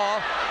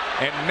draw,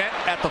 and met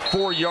at the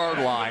 4-yard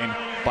line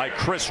by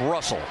Chris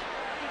Russell.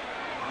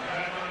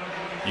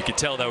 You could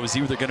tell that was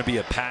either going to be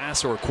a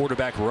pass or a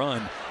quarterback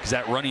run, because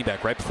that running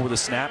back right before the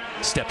snap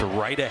stepped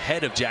right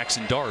ahead of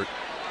Jackson Dart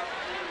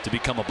to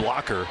become a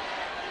blocker.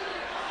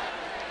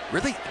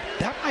 Really,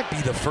 that might be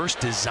the first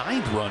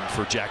designed run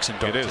for Jackson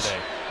Dart today.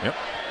 Yep.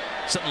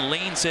 Something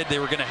Lane said they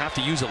were going to have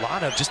to use a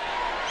lot of, just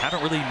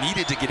haven't really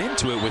needed to get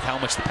into it with how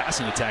much the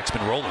passing attack's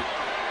been rolling.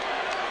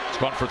 It's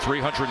gone for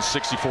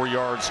 364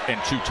 yards and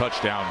 2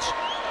 touchdowns.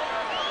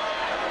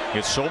 He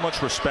has so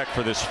much respect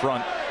for this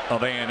front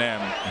of A&M,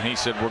 and he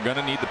said, we're going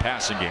to need the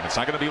passing game. It's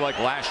not going to be like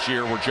last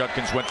year where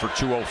Judkins went for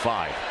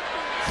 205.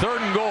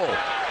 3rd and goal.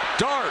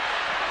 Dart.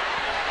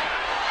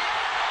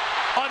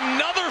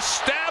 Another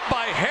stab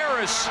by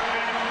Harris,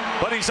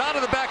 but he's out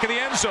of the back of the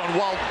end zone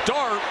while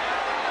Dart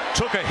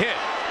took a hit.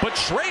 But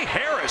Tre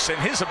Harris and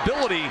his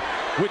ability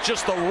with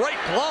just the right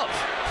glove.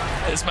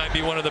 This might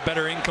be one of the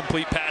better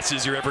incomplete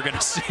passes you're ever going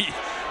to see.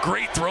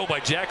 Great throw by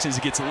Jackson as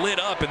he gets lit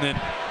up, and then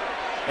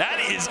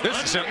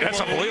that's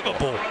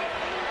unbelievable.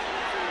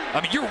 I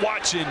mean, you're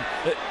watching.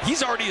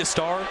 He's already a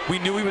star. We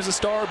knew he was a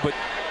star, but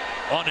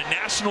on a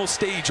national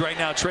stage right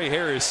now, Tre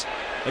Harris.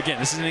 Again,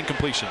 this is an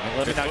incompletion.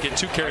 Let me not get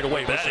too carried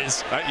away. But that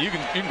is you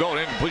can go an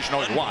incompletion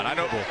all you want. I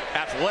know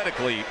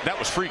athletically that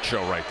was freak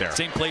show right there.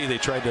 Same play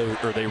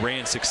they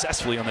ran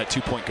successfully on that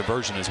 2-point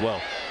conversion as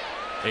well.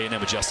 A&M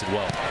adjusted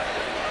well.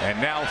 And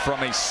now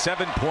from a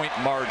 7-point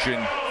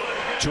margin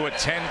to a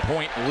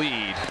 10-point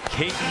lead,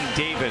 Caden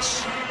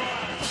Davis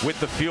with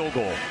the field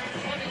goal.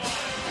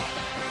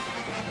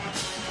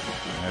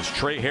 As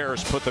Tre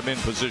Harris put them in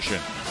position.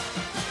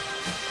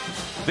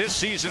 This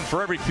season,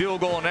 for every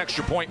field goal and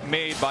extra point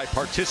made by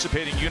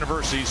participating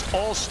universities,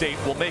 All-State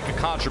will make a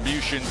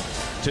contribution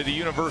to the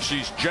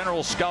university's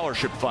general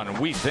scholarship fund. And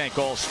we thank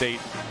All-State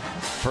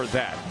for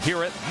that.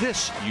 Here at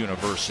this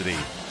university,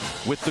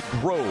 with the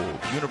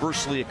Grove,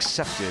 universally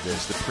accepted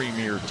as the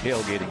premier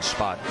tailgating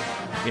spot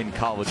in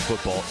college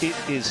football. It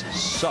is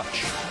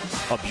such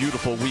a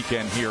beautiful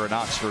weekend here in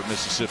Oxford,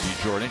 Mississippi,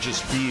 Jordan. It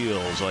just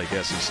feels like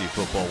SEC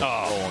football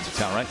roll into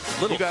town, right?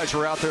 You guys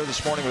were out there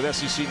this morning with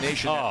SEC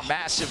Nation. That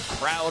massive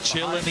crowd.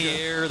 Chill in the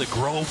air. The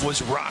Grove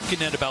was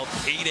rocking at about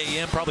 8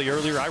 a.m., probably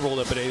earlier. I rolled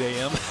up at 8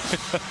 a.m.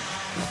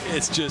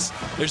 It's just,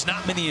 there's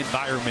not many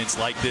environments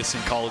like this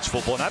in college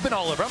football. And I've been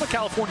all over. I'm a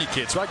California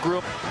kid, so I grew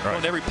up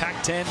on every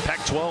Pac-10,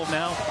 Pac-12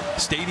 now,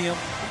 stadium.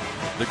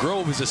 The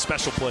Grove is a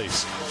special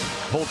place.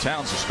 Whole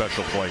town's a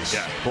special place.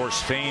 Yeah. Of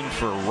course, famed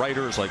for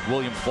writers like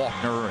William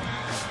Faulkner and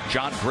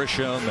John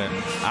Grisham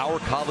and our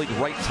colleague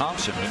Wright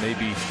Thompson, who may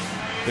be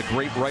the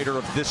great writer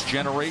of this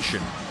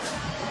generation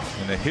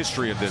in the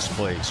history of this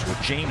place,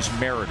 with James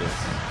Meredith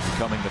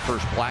becoming the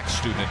first black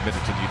student admitted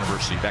to the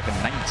university back in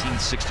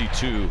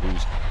 1962,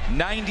 who's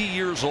 90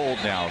 years old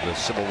now, the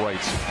civil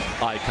rights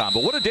icon.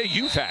 But what a day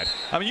you've had.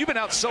 I mean, you've been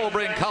out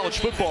celebrating college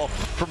football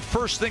from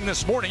first thing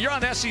this morning. You're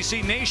on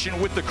SEC Nation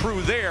with the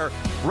crew there,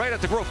 right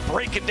at the Grove,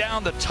 breaking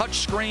down the touch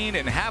screen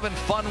and having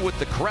fun with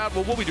the crowd.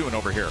 Well, what are we doing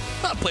over here?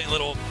 Playing a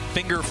little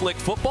finger flick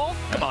football.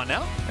 Come on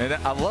now. And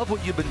I love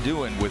what you've been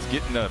doing with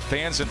getting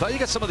fans involved. You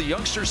got some of the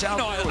youngsters out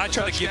there. I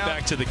try to get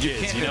back to the kids.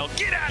 Get out of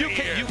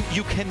here.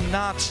 You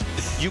cannot.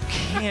 You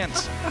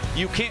can't.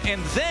 You can't.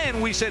 And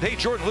then we said, hey,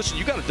 Jordan, listen,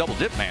 you got a double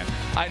dip, man.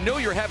 I know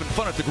you're having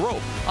fun at the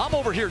Grove. I'm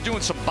over here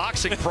doing some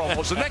boxing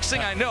promos. The next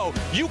thing I know,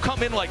 you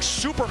come in like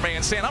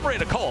Superman saying, I'm ready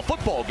to call a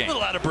football game. A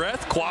little out of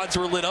breath. Quads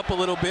were lit up a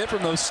little bit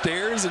from those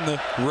stairs and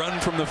the run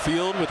from the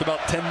field with about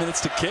 10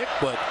 minutes to kick.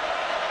 But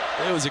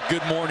it was a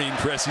good morning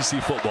for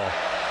SEC football.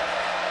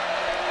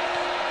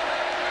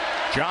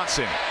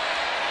 Johnson.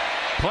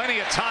 Plenty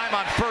of time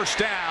on first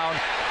down,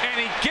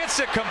 and he gets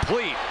it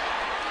complete.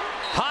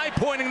 High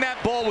pointing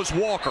that ball was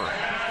Walker.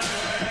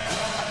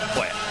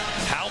 Boy,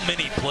 how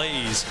many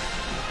plays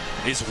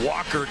is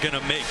Walker going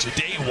to make?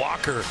 Ja'Day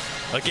Walker.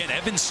 Again,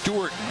 Evan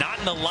Stewart not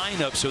in the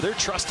lineup, so they're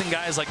trusting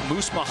guys like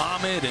Moose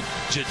Muhammad and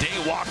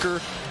Ja'Day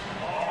Walker.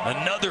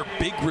 Another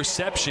big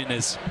reception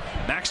as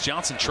Max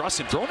Johnson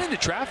trusts him. Thrown into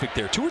traffic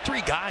there. 2 or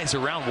 3 guys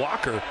around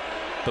Walker,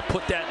 but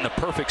put that in the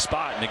perfect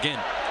spot. And again,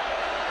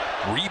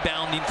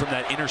 rebounding from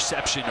that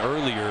interception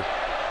earlier,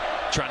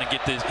 trying to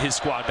get his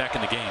squad back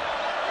in the game.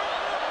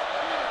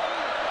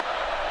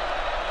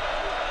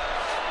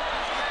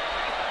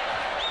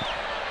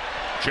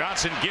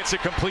 Johnson gets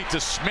it complete to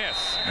Smith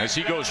as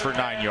he goes for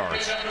 9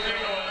 yards.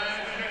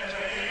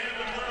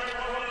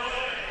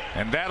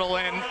 And that'll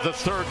end the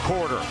third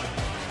quarter.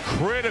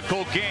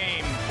 Critical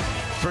game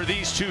for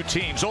these two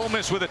teams. Ole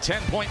Miss with a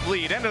 10-point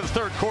lead. End of the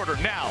third quarter.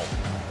 Now,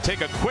 take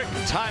a quick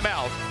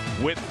timeout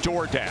with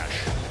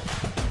DoorDash.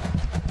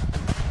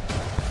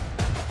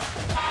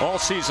 All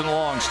season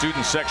long,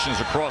 student sections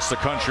across the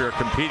country are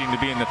competing to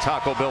be in the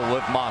Taco Bell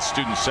Live Más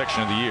Student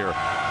Section of the Year.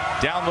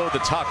 Download the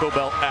Taco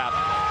Bell app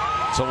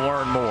to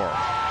learn more.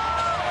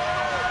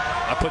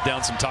 I put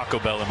down some Taco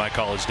Bell in my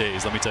college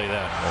days, let me tell you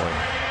that.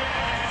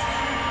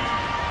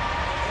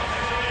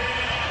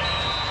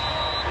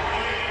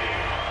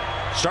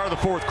 Start of the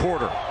fourth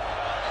quarter.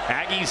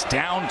 Aggies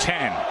down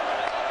 10.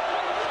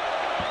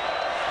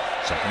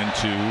 2nd and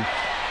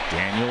 2.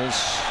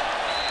 Daniels.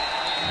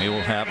 They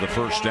will have the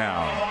first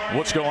down.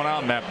 What's going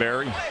on, Matt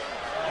Barry?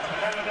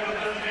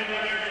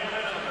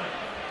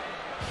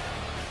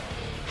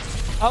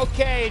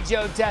 Okay,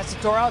 Joe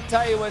Tessitore, I'll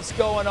tell you what's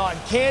going on.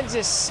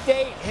 Kansas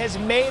State has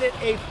made it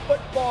a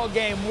football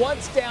game.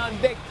 Once down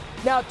big,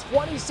 now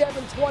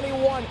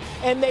 27-21,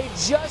 and they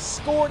just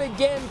scored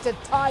again to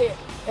tie it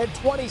at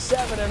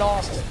 27 in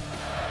Austin.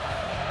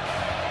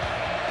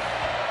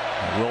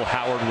 Will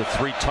Howard with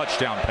 3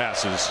 touchdown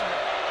passes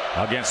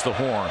against the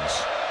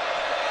Horns.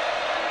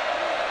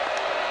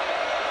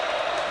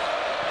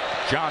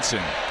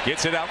 Johnson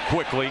gets it out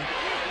quickly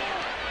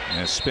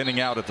and is spinning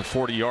out at the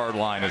 40-yard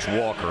line as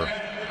Walker.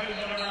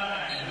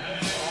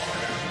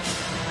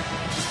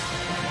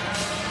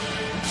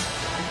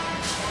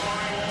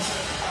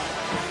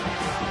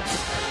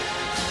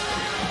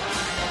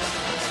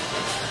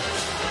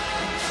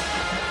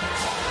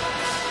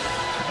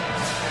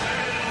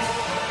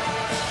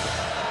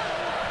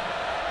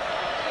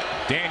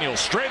 Daniels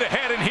straight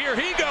ahead, and here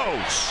he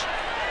goes.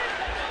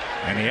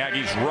 And the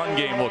Aggies' run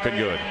game looking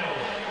good.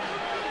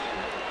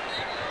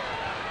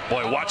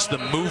 Boy, watch the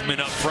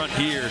movement up front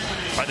here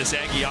by this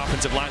Aggie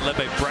offensive line led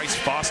by Bryce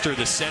Foster,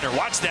 the center.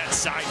 Watch that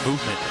side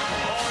movement.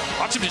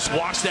 Watch him just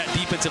wash that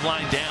defensive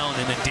line down,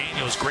 and then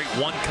Daniels, great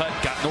one cut,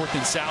 got north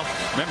and south.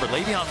 Remember,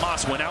 Le'Veon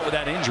Moss went out with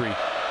that injury.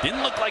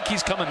 Didn't look like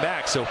he's coming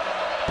back, so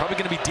probably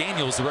going to be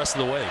Daniels the rest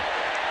of the way.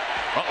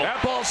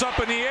 That ball's up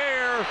in the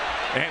air,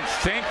 and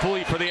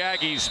thankfully for the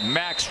Aggies,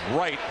 Max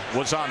Wright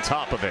was on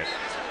top of it.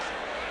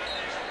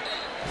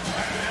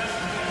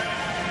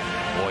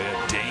 Boy,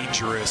 a dangerous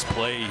dangerous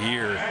play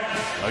here.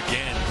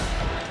 Again,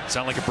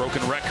 sound like a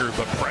broken record,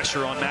 but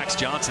pressure on Max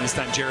Johnson. This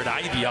time Jared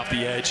Ivey off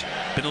the edge.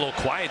 Been a little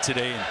quiet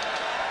today.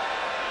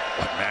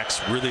 And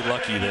Max really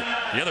lucky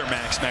that the other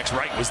Max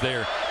Wright, was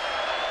there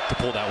to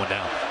pull that one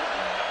down.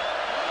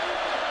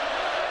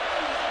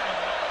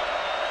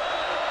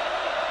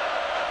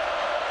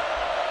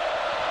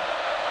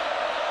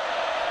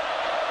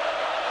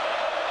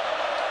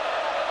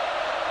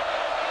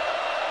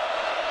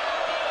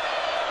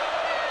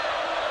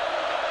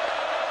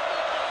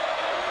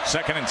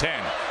 Second and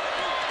 10.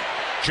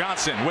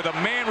 Johnson with a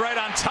man right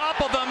on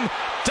top of him.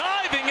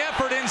 Diving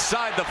effort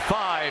inside the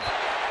 5,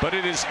 but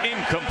it is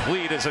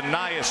incomplete as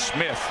Ainias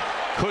Smith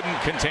couldn't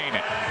contain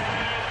it.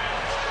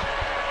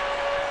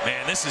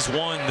 Man, this is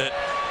one that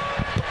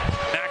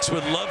Max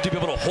would love to be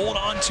able to hold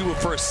on to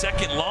for a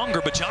second longer,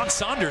 but John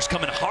Saunders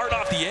coming hard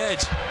off the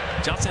edge.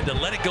 Johnson had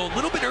to let it go a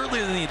little bit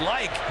earlier than he'd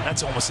like.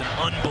 That's almost an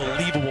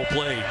unbelievable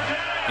play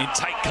in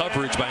tight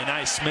coverage by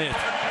Ainias Smith.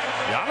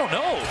 Yeah, I don't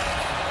know.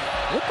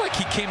 Looked like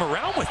he came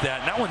around with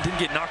that, and that one didn't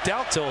get knocked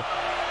out till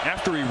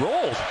after he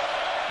rolled.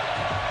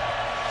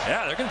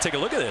 Yeah, they're going to take a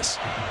look at this.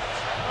 On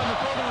the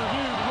further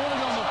review, the ruling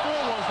on the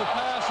field was the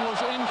pass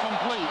was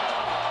incomplete.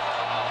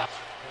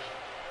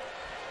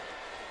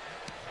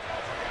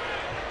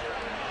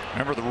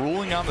 Remember, the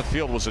ruling on the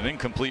field was an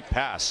incomplete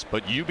pass,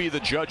 but you be the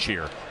judge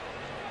here.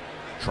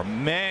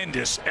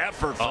 Tremendous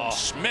effort from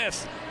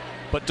Smith.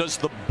 But does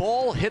the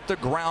ball hit the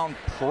ground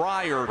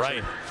prior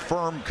to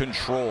firm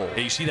control? Yeah,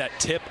 you see that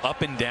tip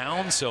up and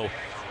down, so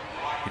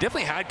he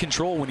definitely had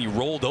control when he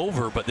rolled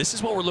over, but this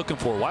is what we're looking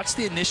for. Watch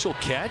the initial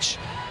catch,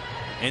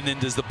 and then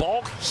does the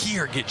ball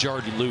here get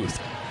jarred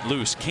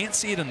loose? Can't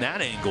see it in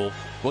that angle.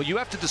 Well, you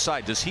have to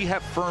decide, does he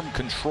have firm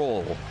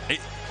control? It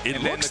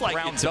looks like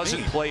the ground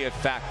doesn't play a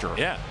factor.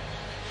 Yeah.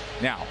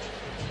 Now,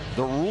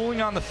 the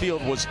ruling on the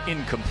field was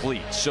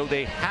incomplete, so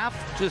they have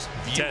to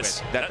view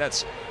it.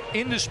 That's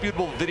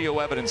indisputable video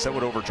evidence that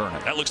would overturn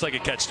it. That looks like a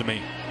catch to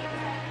me.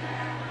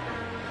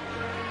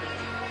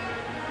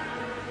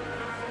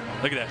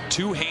 Look at that,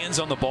 2 hands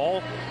on the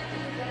ball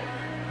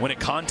when it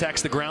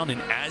contacts the ground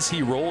and as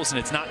he rolls, and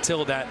it's not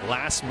till that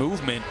last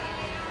movement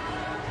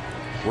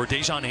where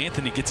Dejon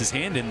Anthony gets his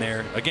hand in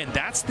there. Again,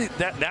 that's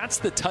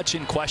the touch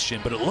in question,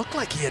 but it looked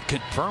like he had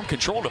confirmed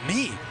control to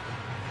me.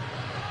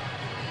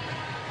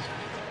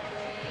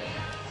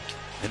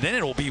 And then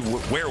it'll be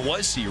where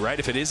was he, right?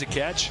 If it is a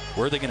catch,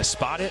 where are they going to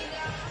spot it?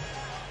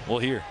 Well,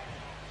 here.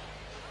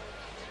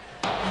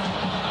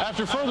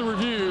 After further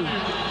review,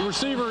 the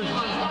receiver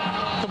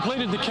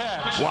completed the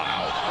catch.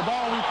 Wow. The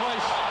ball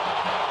replaced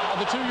at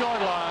the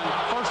 2-yard line.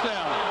 First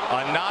down.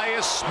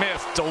 Ainias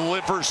Smith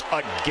delivers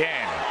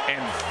again,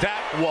 and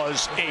that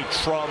was a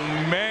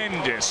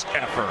tremendous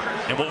effort.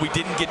 And what we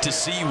didn't get to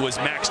see was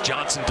Max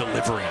Johnson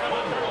delivering.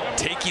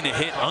 Taking a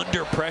hit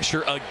under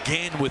pressure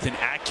again with an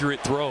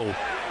accurate throw.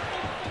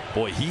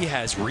 Boy, he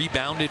has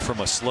rebounded from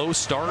a slow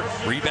start,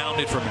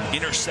 rebounded from an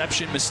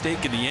interception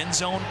mistake in the end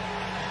zone,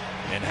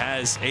 and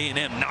has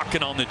A&M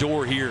knocking on the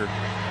door here.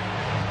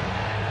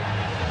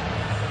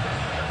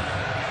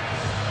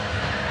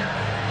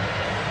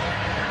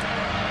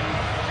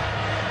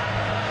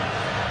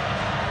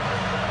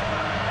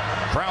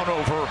 Crown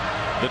over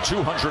the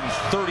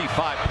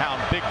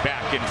 235-pound big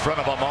back in front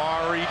of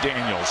Amari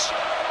Daniels.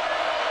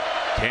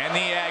 Can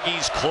the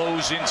Aggies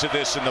close into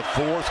this in the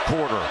 4th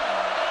quarter?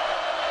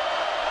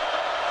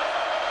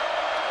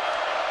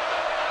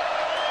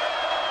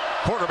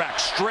 Quarterback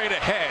straight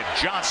ahead.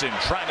 Johnson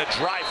trying to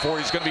drive for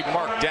it. He's going to be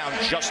marked down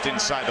just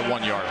inside the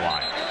 1-yard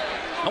line.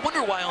 I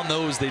wonder why on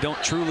those they don't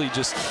truly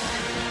just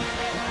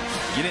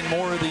get in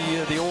more of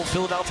the old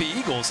Philadelphia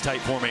Eagles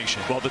type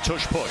formation. Well, the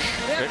tush-push.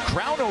 Yeah.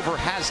 Crownover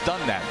has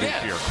done that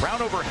this year.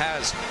 Crownover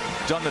has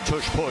done the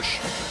tush-push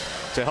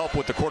to help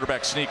with the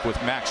quarterback sneak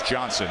with Max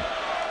Johnson.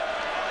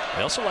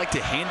 They also like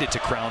to hand it to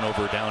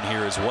Crownover down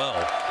here as well.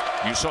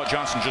 You saw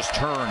Johnson just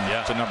turn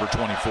to number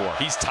 24.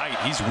 He's tight.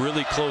 He's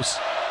really close.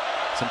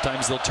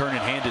 Sometimes they'll turn and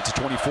hand it to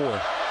 24.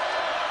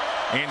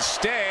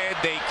 Instead,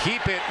 they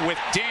keep it with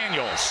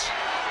Daniels.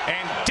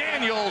 And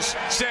Daniels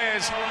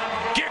says,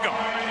 "Gig 'em."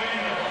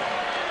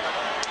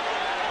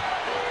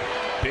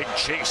 Big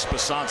Chase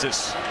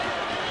Basantis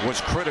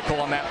was critical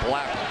on that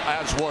block,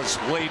 as was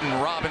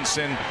Layden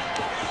Robinson.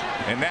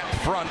 And that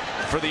front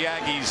for the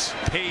Aggies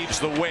paves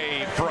the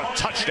way for a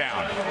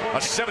touchdown.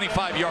 A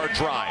 75-yard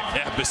drive.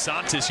 Yeah,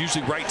 Basantis,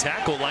 usually right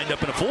tackle, lined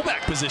up in a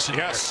fullback position.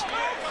 Yes.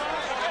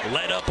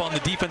 Led up on the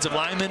defensive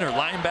lineman or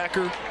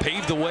linebacker,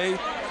 paved the way.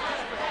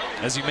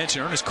 As you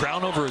mentioned, Ernest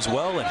Crownover as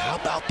well. And how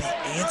about the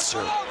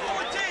answer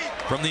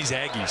from these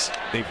Aggies?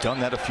 They've done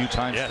that a few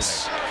times.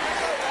 Yes.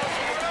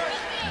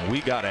 Today.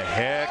 We got a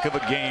heck of a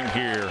game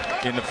here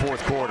in the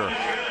 4th quarter.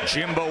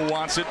 Jimbo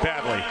wants it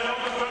badly.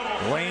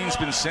 Lane's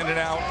been sending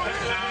out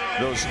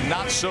those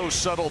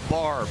not-so-subtle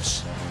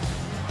barbs.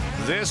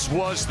 This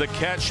was the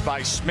catch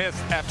by Smith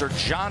after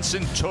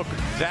Johnson took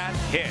that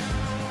hit.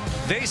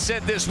 They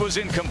said this was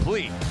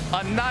incomplete.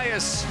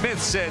 Ainias Smith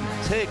said,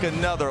 "Take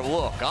another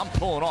look. I'm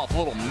pulling off a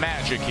little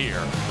magic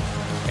here."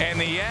 And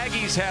the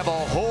Aggies have a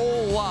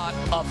whole lot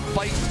of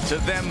fight to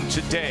them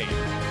today.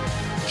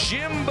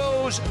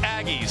 Jimbo's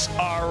Aggies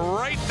are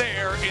right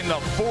there in the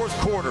fourth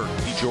quarter.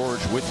 George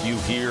with you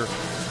here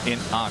in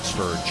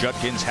Oxford.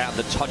 Judkins had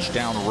the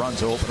touchdown run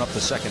to open up the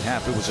second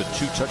half. It was a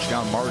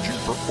 2-touchdown margin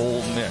for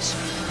Ole Miss.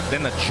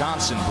 Then the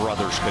Johnson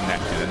brothers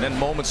connected. And then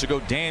moments ago,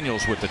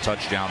 Daniels with the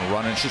touchdown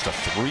run. And it's just a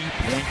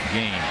 3-point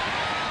game.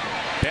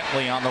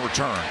 Bentley on the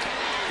return.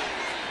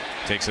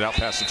 Takes it out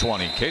past the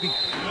 20. Katie?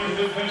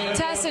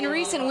 Tess, in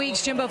recent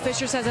weeks, Jimbo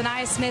Fisher says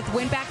Ainias Smith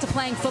went back to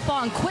playing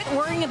football and quit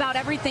worrying about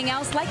everything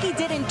else like he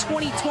did in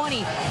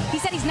 2020. He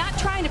said he's not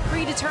trying to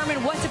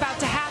predetermine what's about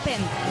to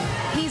happen.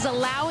 He's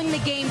allowing the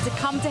game to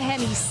come to him.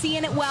 He's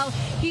seeing it well.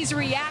 He's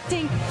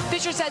reacting.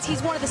 Fisher says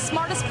he's one of the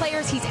smartest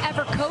players he's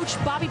ever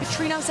coached. Bobby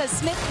Petrino says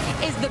Smith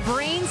is the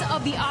brains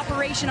of the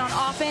operation on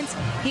offense.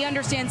 He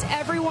understands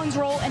everyone's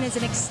role and is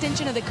an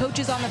extension of the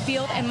coaches on the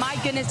field. And my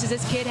goodness, does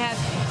this kid have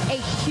a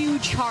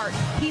huge heart.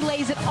 He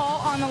lays it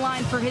all on the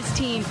line for his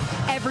team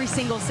every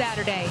single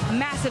Saturday.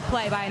 Massive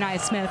play by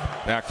Ainias Smith.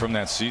 Back from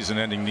that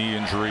season-ending knee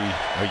injury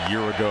a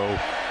year ago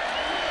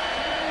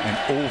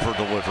and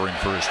over-delivering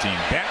for his team.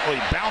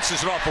 Bentley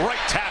bounces it off right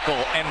tackle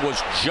and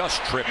was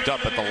just tripped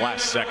up at the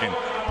last second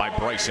by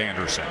Bryce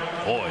Anderson.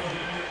 Boy,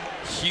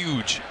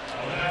 huge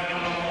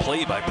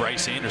play by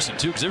Bryce Anderson,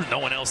 too, because there's no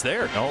one else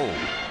there. No.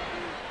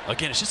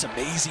 Again, it's just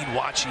amazing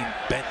watching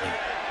Bentley.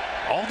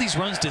 All these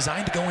runs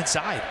designed to go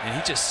inside, and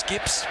he just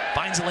skips,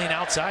 finds the lane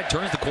outside,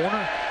 turns the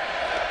corner.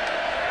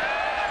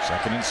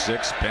 2nd and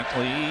 6,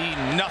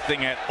 Bentley,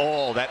 nothing at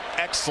all. That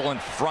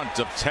excellent front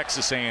of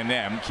Texas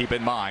A&M, keep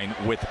in mind,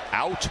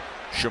 without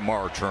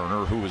Shamar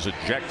Turner, who was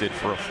ejected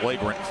for a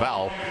flagrant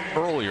foul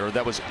earlier.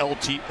 That was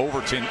LT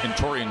Overton and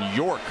Torian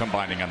York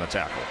combining on the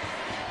tackle.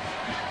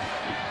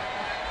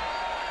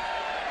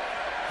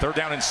 3rd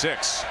down and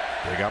 6.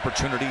 Big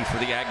opportunity for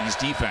the Aggies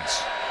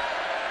defense.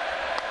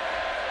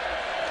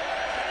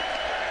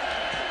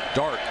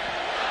 Dart.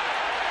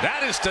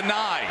 That is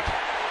denied.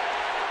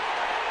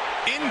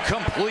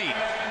 Incomplete.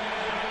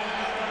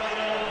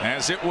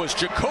 As it was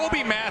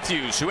Jacoby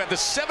Matthews who had the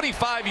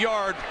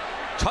 75-yard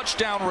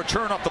touchdown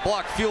return off the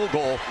block field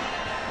goal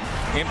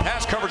in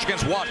pass coverage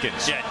against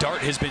Watkins. Yeah,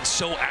 Dart has been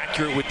so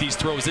accurate with these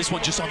throws. This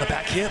one just on the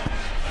back hip,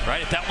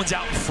 right? If that one's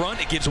out in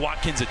front, it gives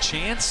Watkins a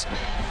chance.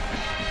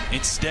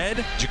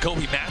 Instead,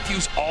 Jacoby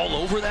Matthews all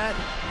over that.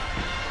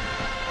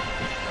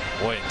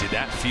 Boy, did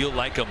that feel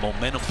like a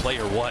momentum play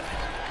or what?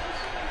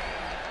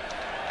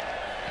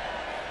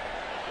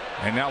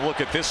 And now look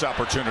at this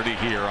opportunity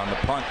here on the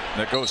punt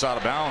that goes out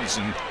of bounds,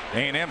 and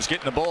A&M's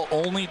getting the ball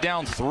only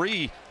down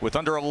 3 with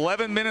under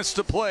 11 minutes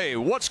to play.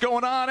 What's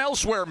going on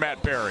elsewhere,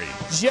 Matt Berry?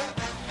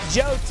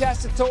 Joe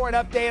Tessitore, an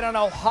update on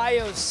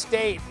Ohio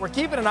State. We're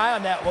keeping an eye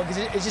on that one because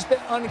it's just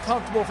been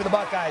uncomfortable for the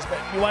Buckeyes. But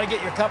you want to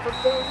get your comfort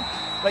food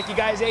like you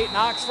guys ate in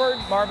Oxford?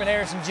 Marvin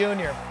Harrison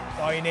Jr. That's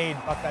all you need.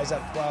 Buckeyes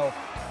up 12.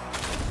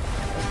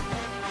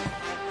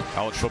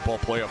 College football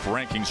playoff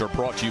rankings are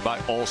brought to you by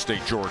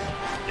Allstate, Jordan.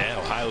 Yeah,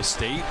 Ohio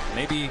State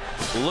maybe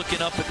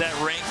looking up at that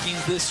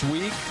rankings this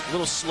week. A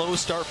little slow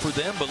start for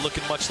them, but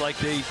looking much like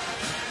they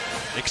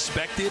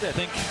expected. I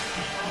think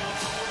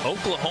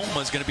Oklahoma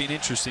is going to be an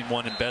interesting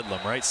one in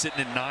Bedlam, right? Sitting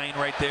at 9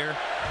 right there.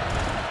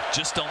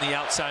 Just on the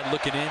outside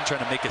looking in,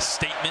 trying to make a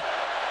statement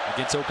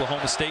against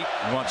Oklahoma State.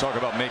 You want to talk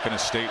about making a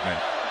statement.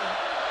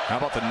 How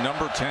about the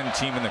number 10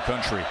 team in the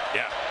country?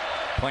 Yeah.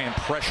 Playing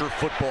pressure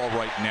football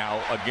right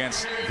now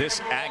against this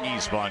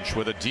Aggies bunch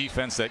with a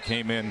defense that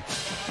came in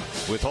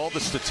with all the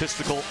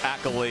statistical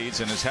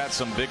accolades and has had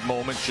some big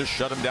moments. Just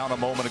shut him down a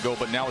moment ago,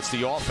 but now it's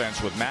the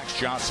offense with Max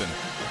Johnson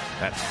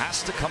that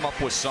has to come up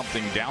with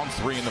something down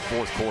 3 in the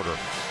fourth quarter.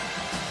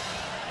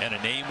 And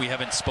a name we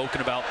haven't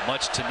spoken about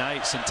much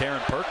tonight,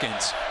 Centarian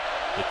Perkins,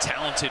 the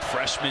talented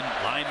freshman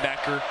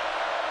linebacker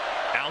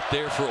out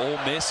there for Ole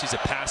Miss. He's a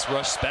pass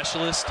rush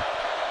specialist.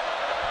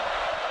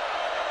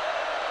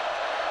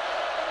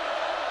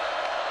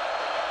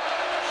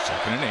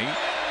 Second and 8.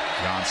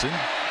 Johnson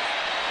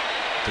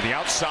to the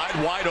outside,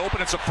 wide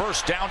open. It's a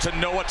first down to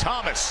Noah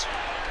Thomas.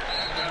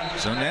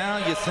 So now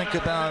you think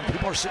about,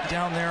 people are sitting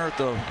down there at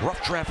the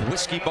Rough Draft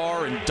Whiskey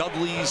Bar in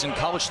Dudley's and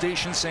College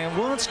Station saying,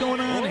 what's going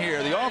on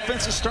here? The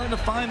offense is starting to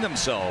find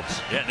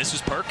themselves. Yeah, and this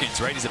is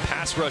Perkins, right? He's a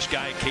pass rush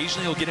guy.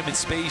 Occasionally he'll get him in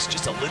space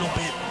just a little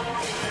bit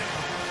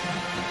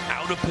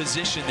out of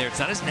position there. It's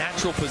not his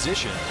natural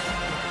position.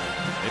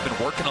 They've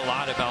been working a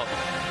lot about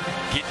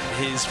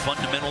getting his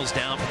fundamentals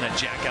down from that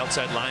jack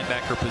outside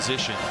linebacker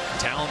position.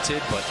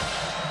 Talented, but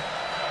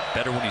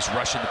better when he's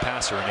rushing the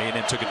passer, and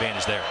A&M took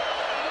advantage there.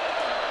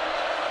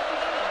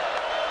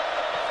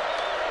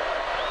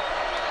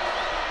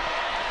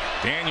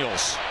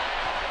 Daniels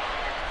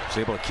was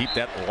able to keep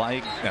that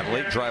late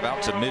drive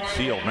out to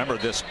midfield. Remember,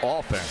 this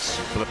offense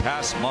for the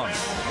past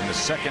month in the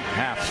second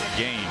half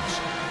games,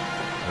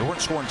 they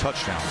weren't scoring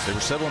touchdowns. They were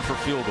settling for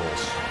field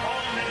goals.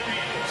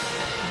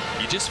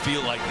 You just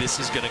feel like this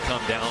is going to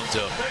come down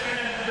to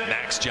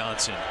Max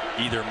Johnson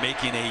either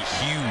making a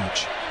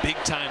huge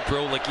big-time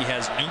throw like he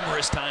has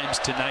numerous times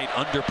tonight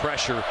under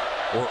pressure,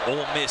 or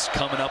Ole Miss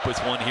coming up with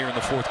one here in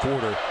the fourth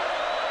quarter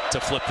to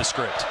flip the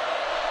script.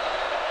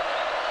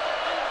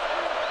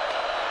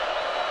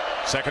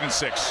 2nd and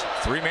 6.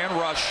 3-man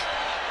rush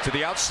to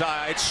the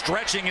outside.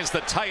 Stretching is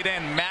the tight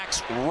end,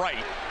 Max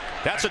Wright.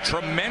 That's a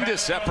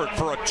tremendous effort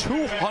for a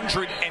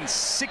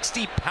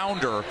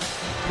 260-pounder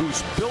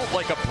who's built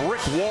like a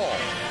brick wall.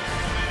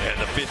 And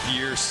the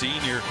 5th-year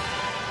senior,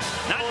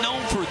 not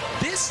known for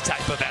this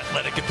type of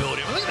athletic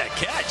ability. Look at that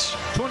catch.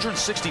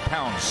 260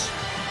 pounds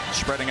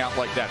spreading out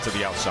like that to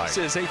the outside.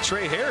 Says, hey,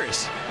 Trey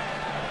Harris,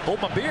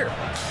 hold my beer.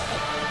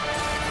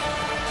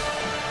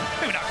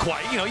 Maybe not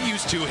quite. You know, he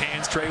used 2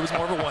 hands. Trey was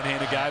more of a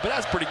one-handed guy, but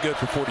that's pretty good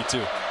for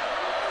 42.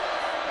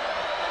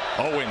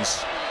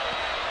 Owens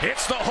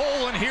hits the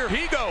hole, and here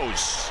he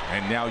goes.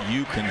 And now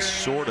you can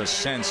sort of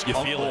sense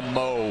Uncle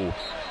Mo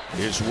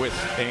is with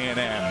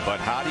A&M. But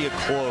how do you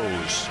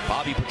close?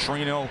 Bobby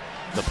Petrino,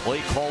 the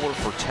play caller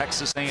for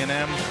Texas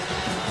A&M,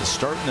 is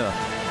starting to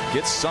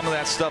get some of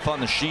that stuff on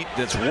the sheet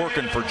that's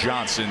working for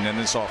Johnson and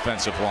this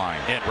offensive line.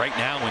 And right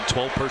now in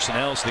 12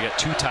 personnel, so they got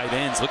 2 tight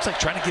ends. Looks like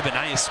trying to give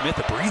Ainias Smith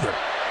a breather.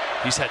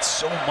 He's had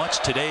so much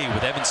today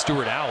with Evan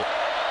Stewart out.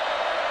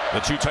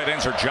 The 2 tight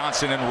ends are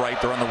Johnson and Wright.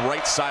 They're on the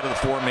right side of the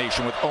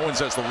formation with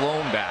Owens as the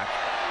lone back.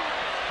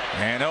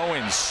 And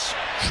Owens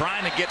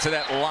trying to get to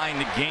that line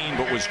to gain,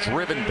 but was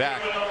driven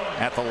back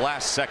at the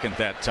last second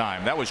that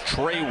time. That was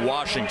Trey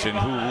Washington,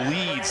 who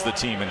leads the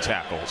team in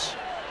tackles.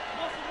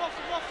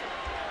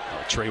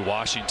 Trey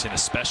Washington, a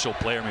special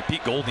player. I mean,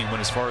 Pete Golding went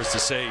as far as to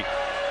say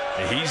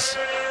he's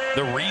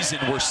the reason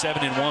we're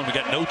 7-1. We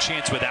got no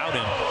chance without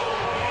him.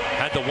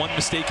 Had the 1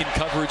 mistake in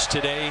coverage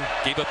today,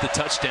 gave up the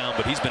touchdown,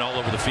 but he's been all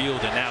over the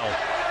field. And now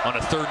on a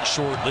 3rd and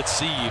short, let's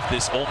see if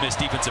this Ole Miss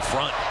defensive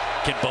front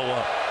can bow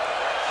up.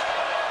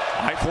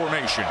 High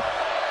formation.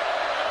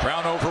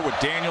 Brown over with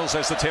Daniels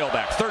as the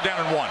tailback. 3rd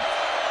down and 1.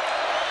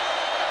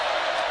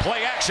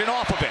 Play action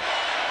off of it.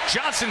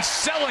 Johnson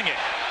selling it,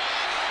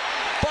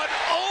 but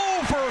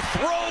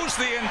overthrows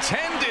the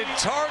intended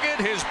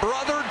target, his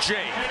brother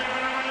Jake.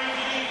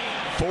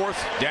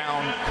 4th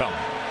down coming.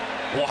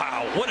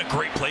 Wow, what a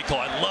great play call.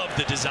 I love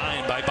the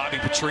design by Bobby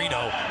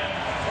Petrino.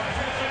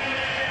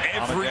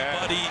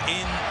 Everybody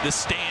in the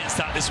stands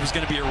thought this was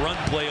going to be a run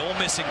play, Ole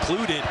Miss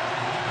included.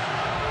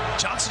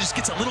 Johnson just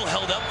gets a little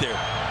held up there.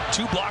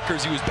 2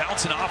 blockers, he was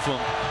bouncing off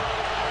them.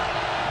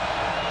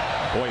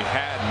 Boy,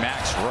 had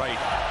Max Wright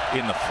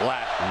in the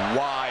flat,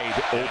 wide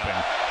open.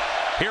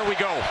 Here we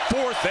go,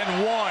 4th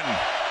and 1.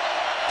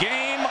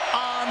 Game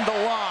on the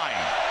line.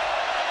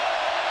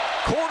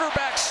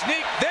 Quarterback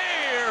sneak,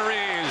 there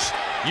is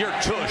your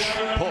tush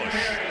push.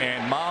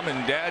 And mom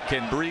and dad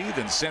can breathe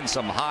and send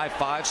some high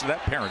fives to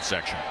that parent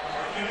section.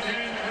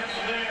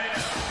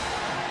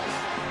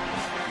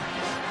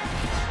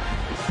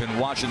 Been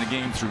watching the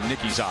game through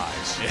Nikki's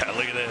eyes. Yeah,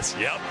 look at this.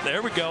 Yep,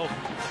 there we go.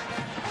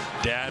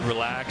 Dad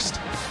relaxed,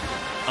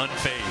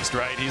 unfazed,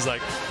 right? He's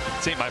like,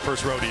 this ain't my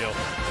first rodeo.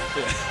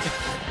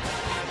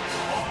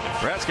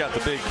 Brad's got the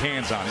big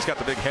hands on. He's got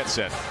the big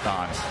headset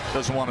on.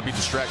 Doesn't want to be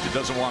distracted.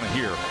 Doesn't want to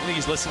hear. You think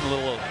he's listening to a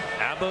little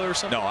ABBA or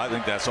something? No, I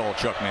think that's all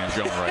Chuck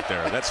Mangione right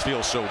there. That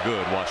feels so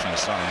good watching his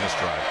son in this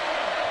drive.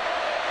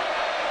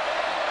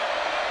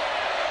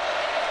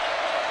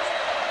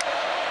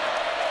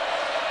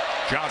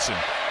 Johnson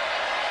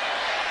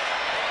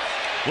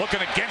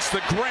looking against the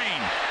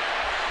grain.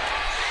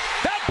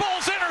 That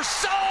ball's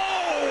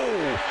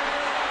intercepted.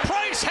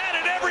 Price had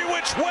it every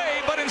which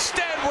way, but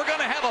instead we're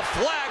going to have a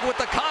flag with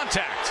the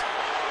contact.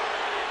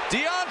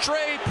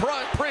 DeAndre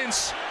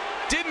Prince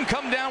didn't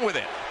come down with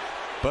it,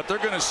 but they're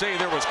going to say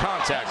there was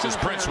contact as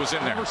Prince was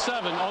in there. Number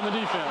 7 on the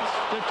defense.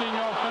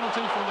 15-yard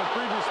penalty from the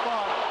previous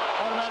spot.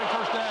 Automatic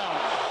first down.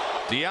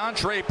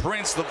 DeAndre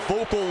Prince, the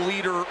vocal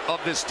leader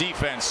of this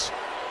defense.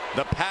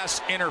 The pass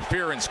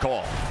interference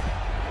call.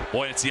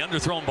 Boy, it's the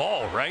underthrown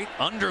ball, right?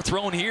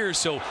 Underthrown here,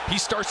 so he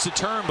starts to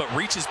turn but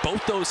reaches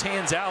both those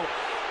hands out,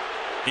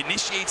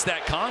 initiates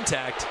that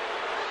contact.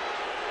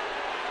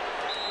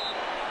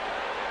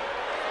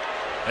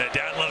 And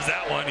Dad loves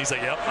that one. He's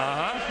like, yep,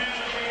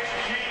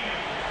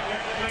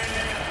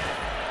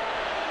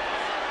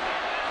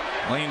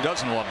 Lane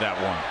doesn't love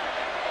that one.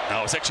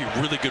 No, it's actually a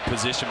really good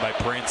position by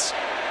Prince.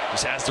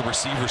 Just as the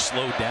receiver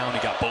slowed down, he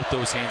got both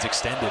those hands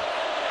extended.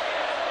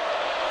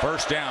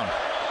 First down.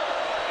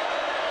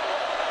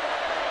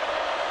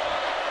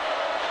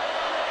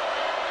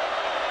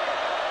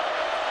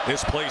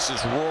 This place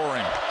is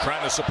roaring,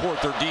 trying to support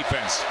their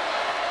defense.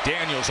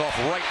 Daniels off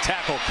right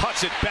tackle,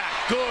 cuts it back.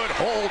 Good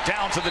hold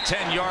down to the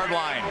 10-yard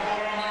line.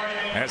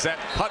 As that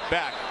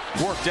cutback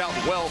worked out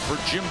well for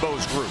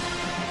Jimbo's group.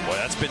 Boy,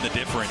 that's been the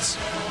difference.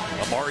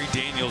 Amari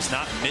Daniels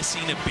not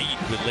missing a beat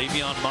with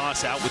Le'Veon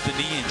Moss out with the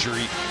knee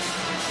injury.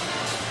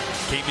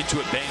 Came into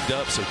it banged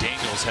up, so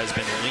Daniels has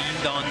been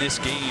leaned on this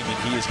game, and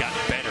he has gotten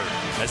better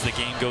as the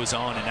game goes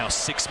on. And now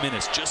 6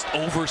 minutes, just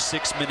over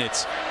 6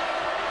 minutes.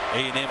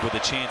 A&M with a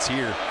chance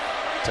here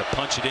to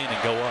punch it in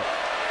and go up.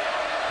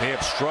 They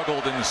have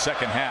struggled in the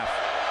second half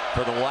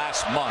for the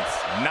last month.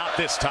 Not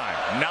this time,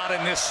 not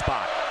in this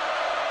spot.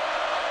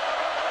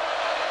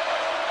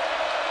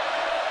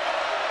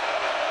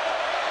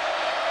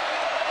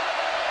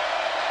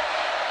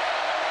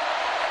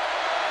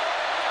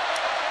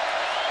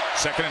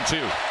 2nd and 2.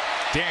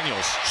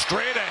 Daniels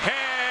straight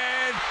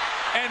ahead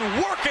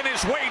and working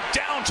his way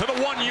down to the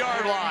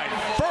 1-yard line.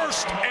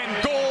 1st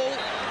and goal,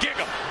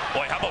 Gig'em.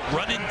 Boy, how about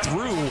running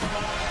through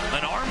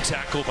an arm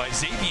tackle by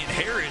Xavier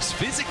Harris?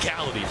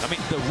 Physicality. I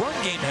mean, the run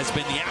game has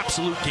been the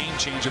absolute game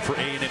changer for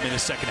A&M in the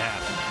second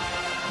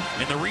half.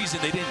 And the reason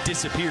they didn't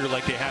disappear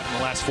like they have in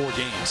the last 4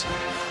 games.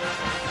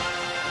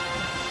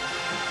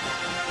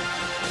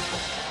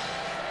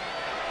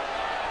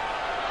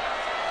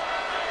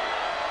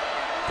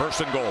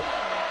 First and goal.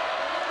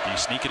 Do you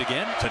sneak it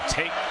again? To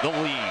take the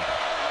lead.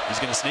 He's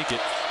going to sneak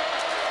it.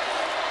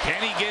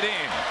 Can he get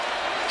in?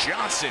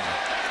 Johnson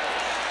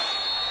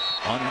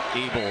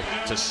unable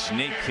to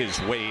snake his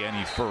way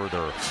any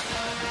further.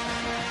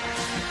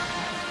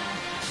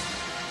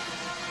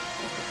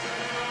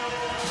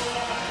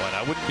 But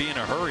I wouldn't be in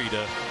a hurry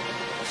to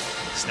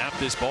snap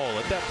this ball.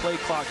 Let that play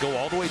clock go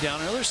all the way down.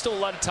 Now, there's still a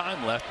lot of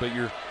time left, but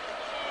you're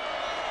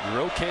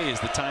okay as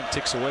the time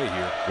ticks away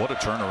here. What a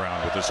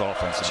turnaround with this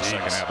offense in the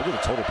second half. Look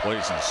at the total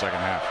plays in the second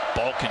half.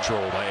 Ball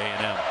control by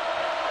A&M.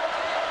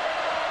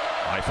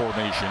 High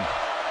formation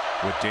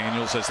with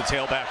Daniels as the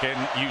tailback, and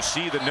you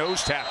see the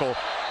nose tackle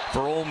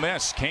for Ole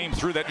Miss came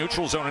through that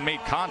neutral zone and made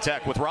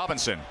contact with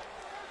Robinson.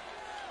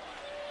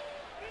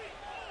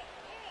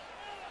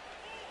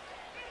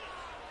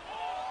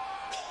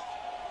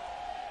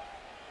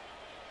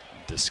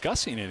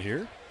 Discussing it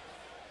here.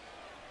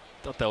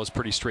 Thought that was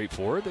pretty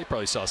straightforward. They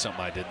probably saw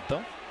something I didn't,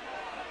 though.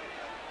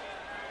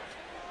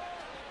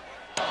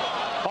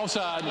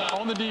 Offside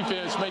on the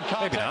defense, made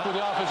contact with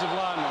the offensive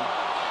lineman.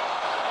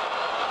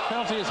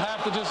 Penalty is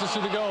half the distance to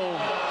the goal.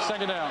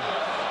 2nd down.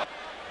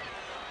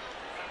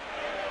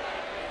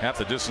 Half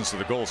the distance to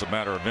the goal is a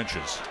matter of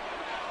inches.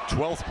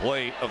 12th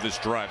play of this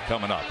drive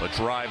coming up. A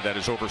drive that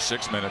is over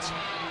 6 minutes,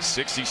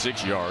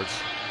 66 yards.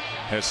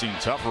 Has seen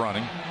tough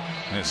running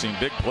and has seen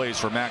big plays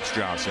for Max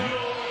Johnson.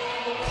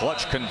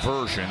 Clutch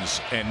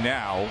conversions, and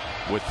now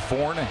with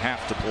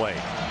 4.5 to play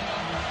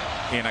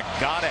in a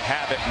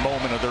gotta-have-it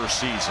moment of their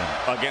season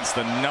against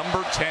the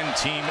number 10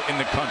 team in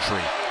the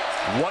country.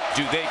 What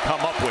do they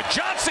come up with?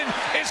 Johnson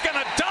is going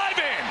to dive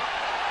in.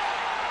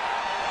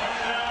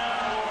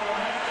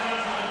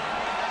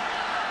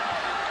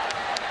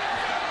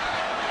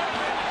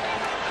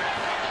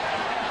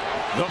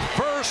 The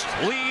first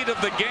lead of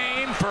the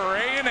game for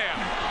A&M.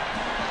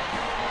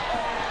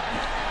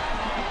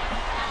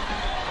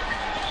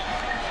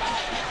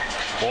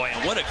 Boy,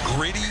 and what a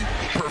gritty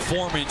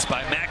performance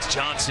by Max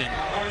Johnson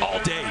all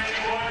day.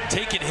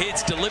 Taking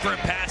hits, delivering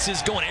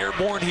passes, going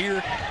airborne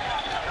here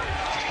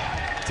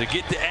to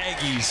get the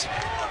Aggies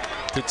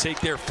to take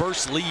their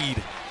first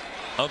lead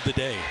of the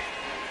day.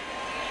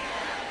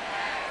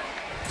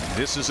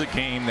 This is a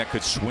game that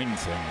could swing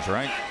things,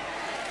 right?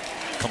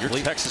 You're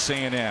Texas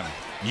A&M.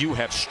 You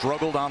have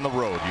struggled on the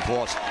road. You've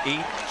lost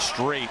 8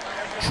 straight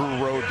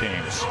true road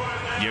games.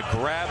 You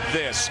grab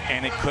this,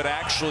 and it could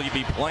actually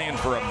be playing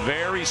for a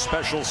very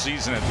special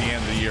season at the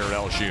end of the year at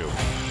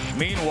LSU.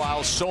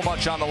 Meanwhile, so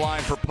much on the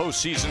line for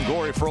postseason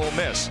glory for Ole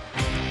Miss.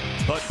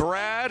 But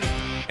Brad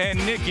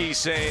and Nikki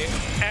say,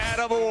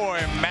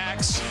 attaboy,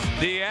 Max.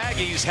 The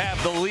Aggies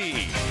have the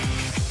lead.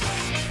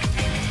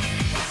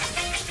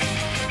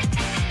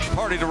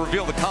 Party to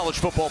reveal the college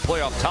football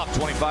playoff top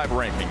 25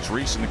 rankings.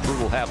 Reese and the crew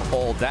will have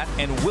all that.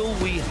 And will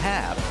we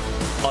have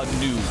a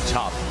new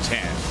top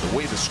 10? The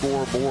way the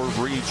scoreboard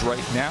reads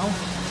right now,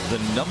 the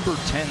number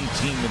 10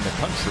 team in the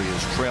country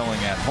is trailing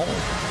at home.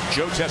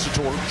 Joe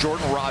Tessitore,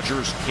 Jordan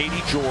Rogers,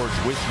 Katie George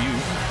with you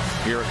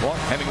here at Clark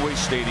Hemingway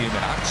Stadium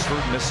in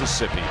Oxford,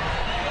 Mississippi.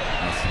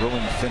 A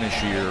thrilling finish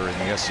here in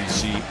the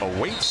SEC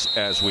awaits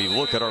as we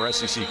look at our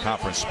SEC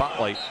Conference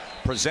Spotlight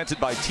presented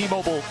by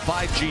T-Mobile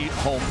 5G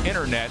Home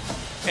Internet.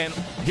 And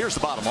here's the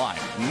bottom line.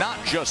 Not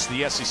just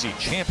the SEC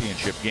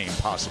championship game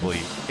possibly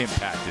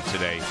impacted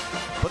today,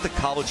 but the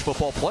college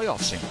football playoff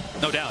scene.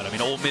 No doubt. I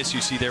mean, Ole Miss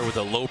you see there with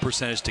a low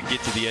percentage to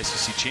get to the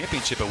SEC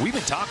championship, but we've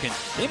been talking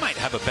they might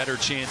have a better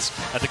chance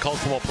at the college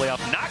football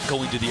playoff not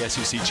going to the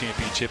SEC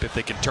championship if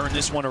they can turn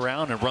this one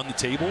around and run the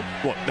table.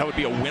 Look, that would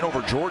be a win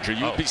over Georgia.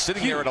 You would be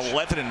sitting there at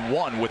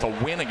 11-1 with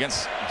a win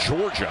against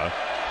Georgia.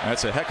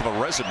 That's a heck of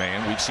a resume,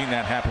 and we've seen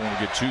that happen when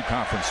we get two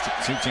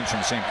teams from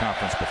the same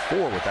conference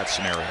before with that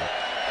scenario.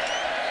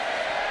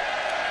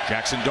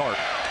 Jackson Dart.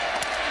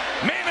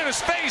 Man in his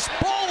face,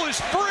 ball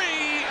is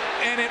free,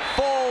 and it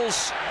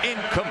falls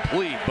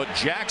incomplete. But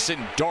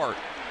Jackson Dart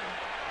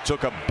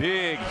took a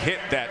big hit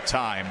that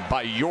time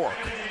by York.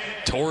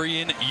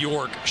 Torian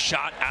York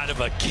shot out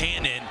of a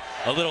cannon.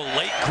 A little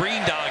late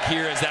green dog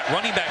here as that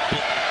running back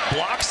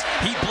blocks.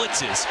 He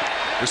blitzes.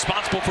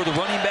 Responsible for the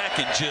running back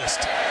and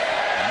just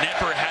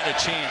never had a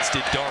chance,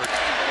 did Dart.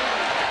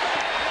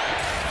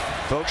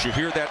 Folks, you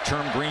hear that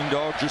term green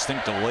dog, just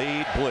think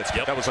delayed blitz.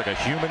 But that was like a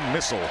human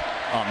missile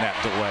on that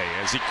delay.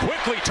 As he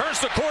quickly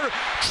turns the corner,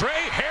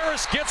 Trey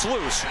Harris gets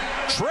loose.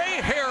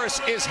 Trey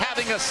Harris is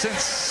having a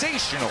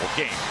sensational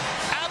game.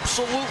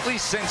 Absolutely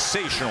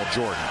sensational,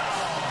 Jordan.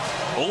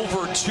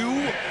 Over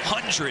 200,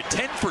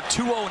 10 for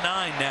 209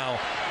 now.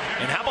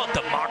 And how about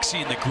the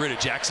moxie and the grit of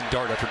Jackson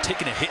Dart after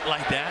taking a hit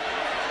like that?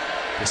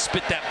 to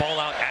spit that ball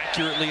out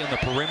accurately on the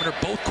perimeter.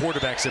 Both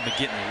quarterbacks have been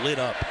getting lit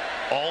up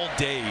all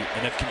day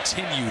and have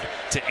continued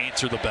to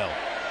answer the bell.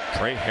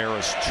 Tre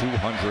Harris,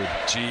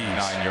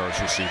 209 yards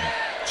receiving.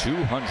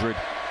 209.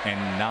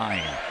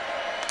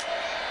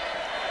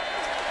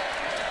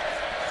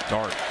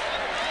 Dart.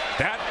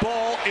 That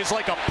ball is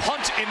like a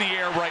punt in the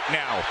air right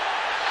now.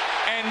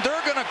 And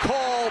they're going to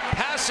call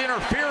pass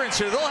interference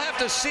here. They'll have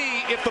to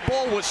see if the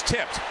ball was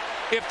tipped.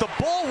 If the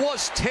ball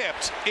was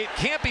tipped, it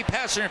can't be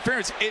pass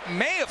interference. It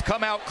may have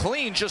come out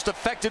clean, just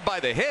affected by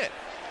the hit.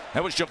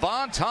 That was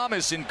Javon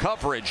Thomas in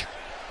coverage.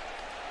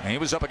 And he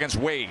was up against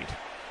Wade.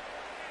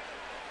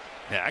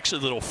 Yeah, actually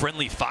a little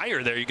friendly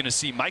fire there. You're going to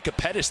see Micah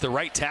Pettis, the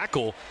right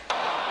tackle,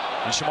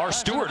 and Shamar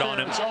Stewart on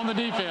him. On the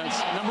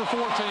defense, number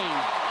 14.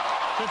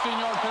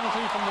 15-yard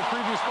penalty from the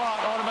previous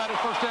spot, automatic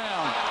first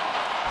down.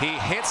 He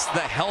hits the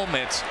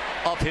helmet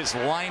of his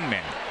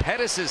lineman.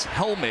 Pettis'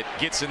 helmet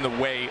gets in the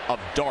way of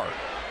Dart.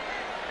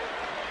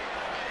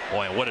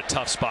 Boy, what a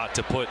tough spot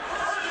to put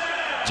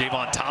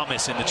Javon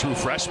Thomas in, the true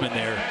freshman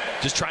there.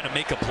 Just trying to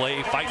make a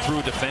play, fight through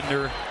a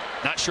defender.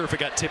 Not sure if it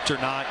got tipped or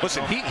not.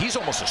 Listen, he's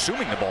almost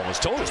assuming the ball was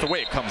tipped. Just the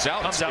way it comes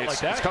out. Like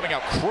that. It's coming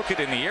out crooked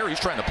in the air.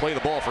 He's trying to play the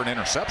ball for an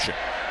interception.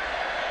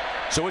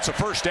 So it's a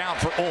first down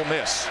for Ole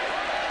Miss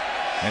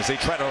as they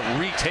try to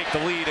retake the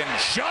lead. And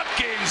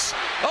Judkins,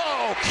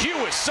 oh,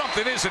 Q is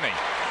something, isn't he?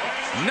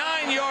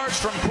 9 yards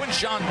from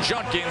Quinshon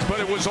Judkins, but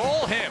it was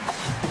all him.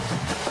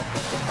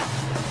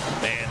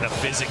 Man, the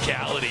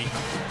physicality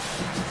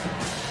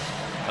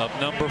of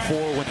number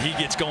 4 when he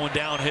gets going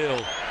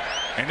downhill.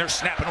 And they're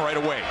snapping right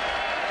away.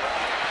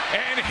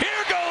 And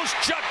here goes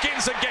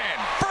Judkins again.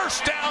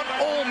 First down,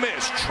 Ole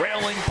Miss,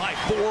 trailing by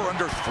 4,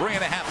 under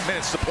 3.5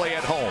 minutes to play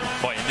at home.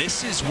 Boy, and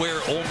this is where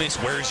Ole Miss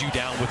wears you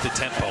down with the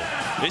tempo.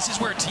 This is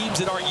where teams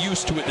that aren't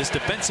used to it, this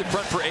defensive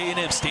front for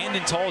A&M,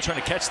 standing tall,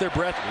 trying to catch their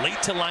breath,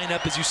 late to line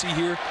up, as you see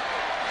here.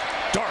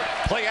 Dart,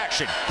 play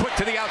action, quick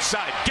to the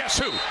outside. Guess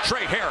who?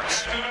 Tre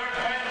Harris.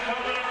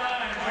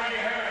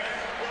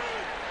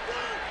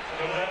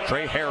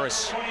 Tre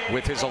Harris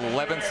with his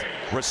 11th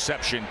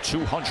reception,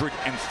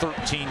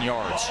 213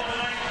 yards.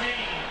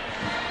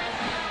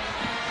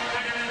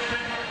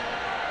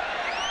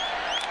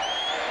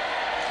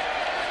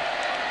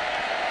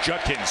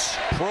 Judkins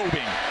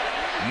probing,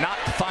 not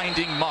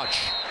finding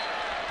much.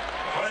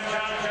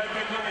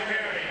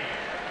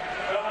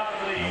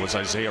 It was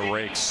Isaiah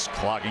Rakes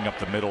clogging up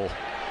the middle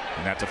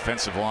in that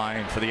defensive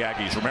line for the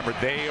Aggies. Remember,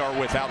 they are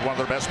without one of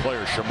their best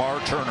players,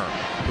 Shamar Turner,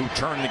 who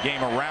turned the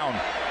game around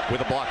with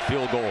a blocked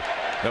field goal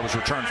that was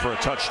returned for a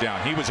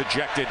touchdown. He was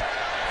ejected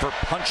for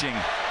punching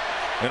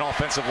an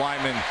offensive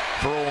lineman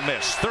for Ole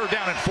Miss. 3rd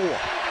down and 4.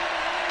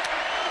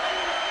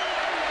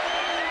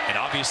 And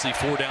obviously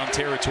 4-down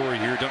territory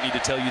here. Don't need to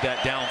tell you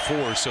that, down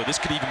 4. So this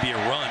could even be a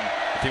run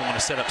if they want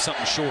to set up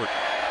something short.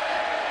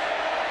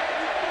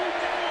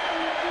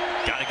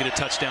 Got to get a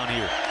touchdown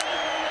here.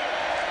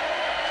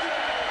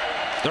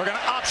 They're going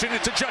to option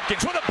it to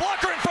Judkins with a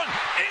blocker in front,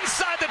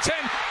 inside the 10,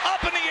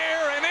 up in the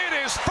air, and it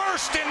is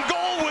 1st and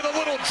goal with a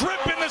little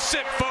drip in the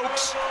sip,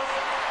 folks.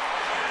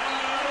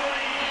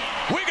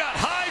 We got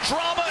high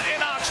drama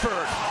in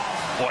Oxford.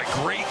 Boy,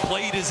 great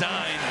play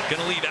design.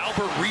 Going to leave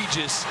Albert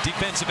Regis,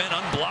 defensive end,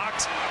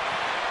 unblocked.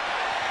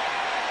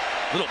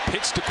 Little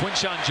pitch to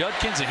Quinshon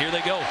Judkins, and here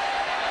they go.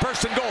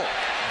 1st and goal.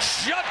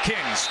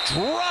 Judkins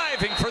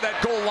driving for that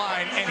goal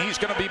line, and he's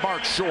going to be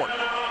marked short.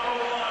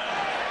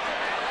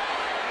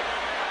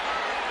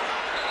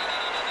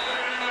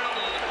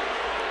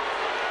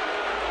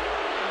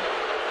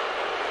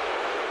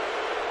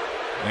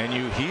 And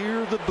you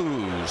hear the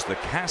boos, the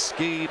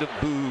cascade of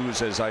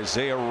boos, as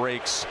Isaiah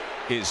Rakes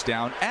is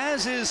down,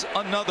 as is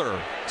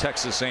another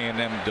Texas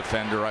A&M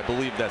defender. I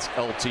believe that's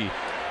LT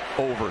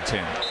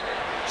Overton.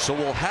 So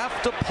we'll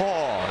have to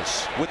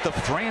pause with the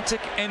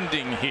frantic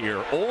ending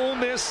here. Ole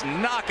Miss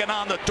knocking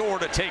on the door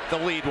to take the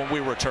lead when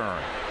we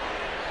return.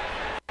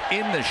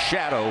 In the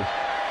shadow,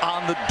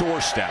 on the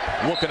doorstep,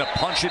 looking to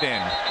punch it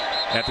in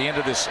at the end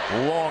of this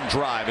long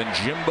drive, and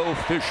Jimbo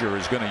Fisher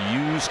is going to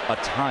use a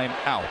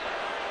timeout.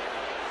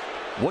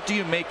 What do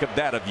you make of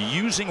that, of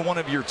using one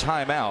of your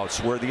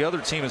timeouts where the other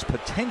team is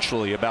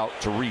potentially about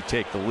to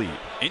retake the lead?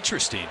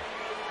 Interesting.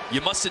 You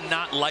must have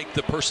not liked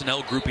the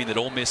personnel grouping that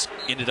Ole Miss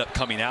ended up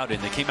coming out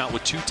in. They came out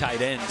with 2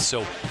 tight ends,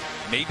 so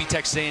maybe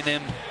Texas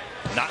A&M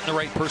not in the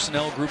right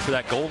personnel group for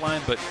that goal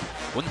line, but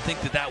wouldn't think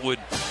that that would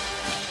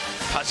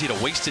cause you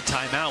to waste a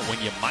timeout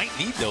when you might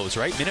need those,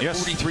 right? Minute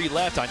 43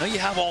 left. I know you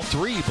have all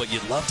 3, but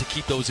you'd love to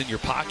keep those in your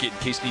pocket in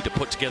case you need to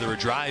put together a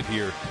drive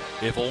here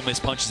if Ole Miss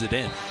punches it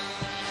in.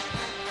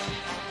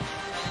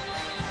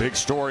 Big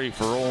story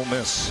for Ole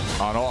Miss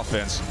on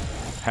offense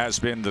has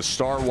been the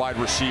star wide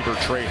receiver,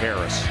 Tre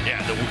Harris.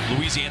 Yeah, the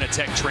Louisiana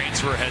Tech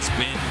transfer has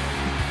been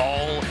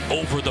all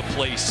over the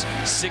place.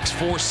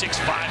 6'4",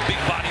 6'5",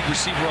 big-bodied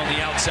receiver on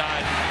the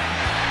outside.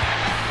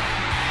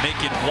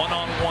 Making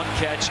one-on-one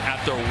catch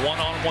after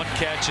one-on-one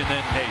catch, and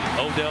then, hey,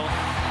 Odell,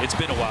 it's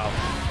been a while.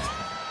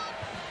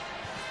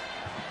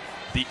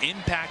 The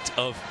impact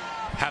of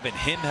having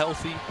him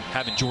healthy,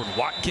 having Jordan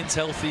Watkins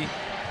healthy,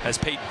 has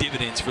paid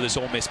dividends for this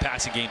Ole Miss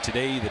passing game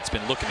today that's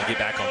been looking to get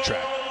back on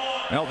track.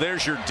 Well,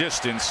 there's your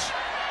distance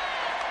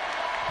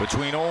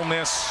between Ole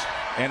Miss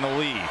and the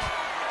lead.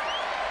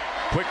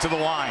 Quick to the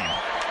line.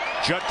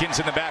 Judkins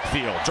in the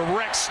backfield.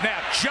 Direct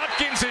snap.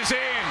 Judkins is in.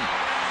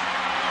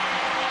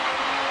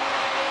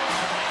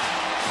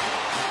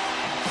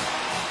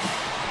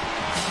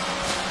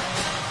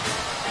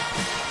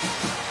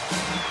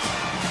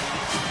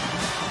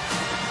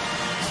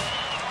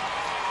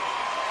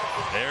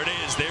 There it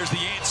is. There's the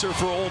answer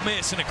for Ole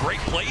Miss, and a great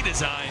play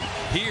design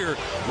here.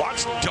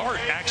 Watch Dart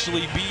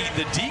actually be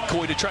the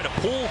decoy to try to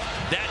pull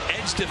that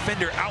edge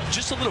defender out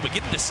just a little bit.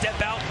 Get him to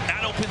step out.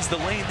 That opens the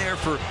lane there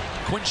for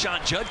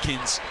Quinshon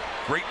Judkins.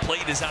 Great play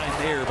design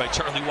there by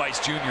Charlie Weiss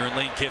Jr. and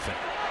Lane Kiffin.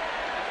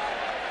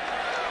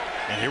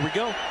 And here we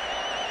go.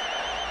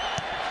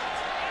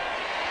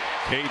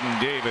 Caden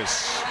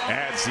Davis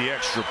adds the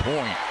extra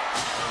point.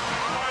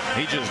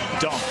 He just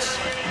dumps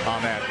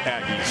on that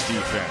Aggies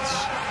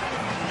defense.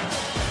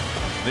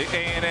 The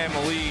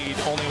A&M lead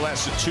only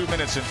lasted 2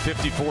 minutes and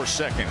 54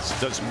 seconds.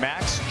 Does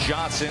Max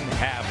Johnson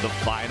have the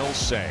final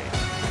say?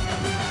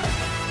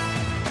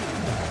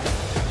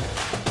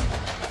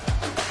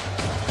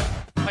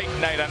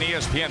 Night on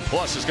ESPN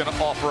Plus is going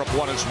to offer up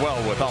one as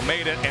well, with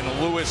Almeida and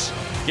Lewis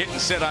getting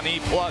set on E+.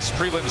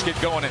 Prelims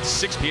get going at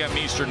 6 p.m.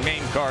 Eastern,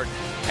 main card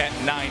at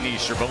 9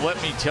 Eastern. But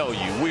let me tell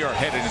you, we are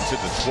headed into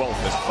the 12th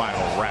and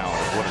final round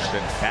of what has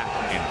been back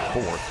and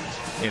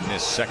forth in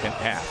this second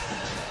half.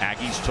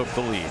 Aggies took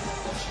the lead.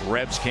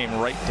 Rebs came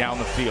right down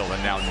the field,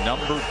 and now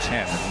number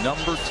 10, the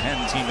number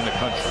 10 team in the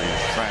country,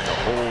 is trying to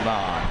hold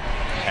on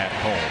at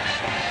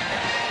home.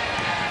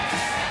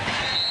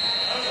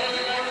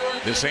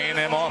 This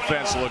A&M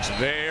offense looks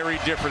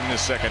very different in the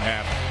second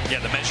half.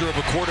 Yeah, the measure of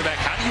a quarterback.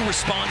 How do you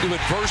respond to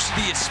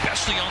adversity,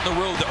 especially on the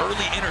road? The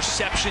early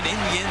interception in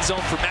the end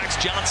zone for Max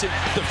Johnson.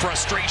 The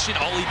frustration,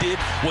 all he did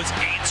was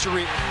answer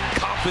it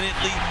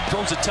confidently.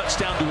 Throws a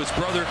touchdown to his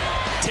brother.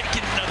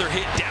 Taking another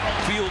hit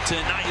downfield to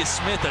Anaya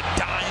Smith. A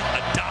dime,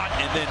 a dot,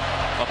 and then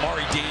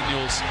Amari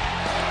Daniels.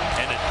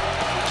 And a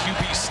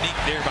QB sneak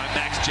there by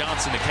Max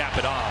Johnson to cap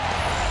it off.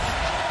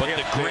 But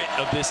the grit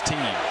of this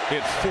team. He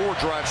had 4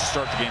 drives to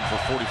start the game for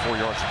 44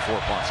 yards and 4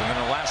 punts. And then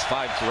the last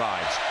 5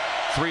 drives,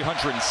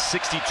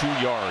 362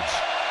 yards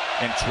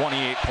and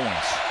 28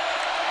 points.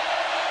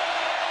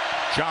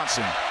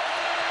 Johnson,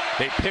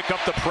 they pick up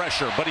the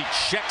pressure, but he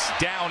checks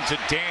down to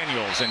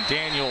Daniels, and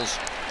Daniels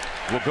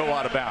will go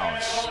out of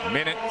bounds.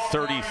 Minute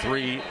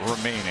 33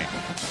 remaining.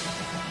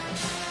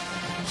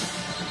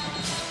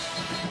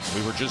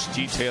 We were just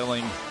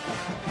detailing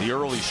the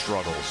early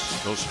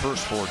struggles, those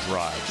first 4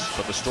 drives,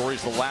 but the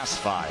story's the last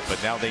 5.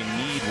 But now they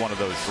need one of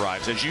those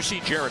drives. As you see,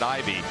 Jared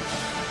Ivey,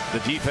 the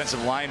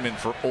defensive lineman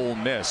for Ole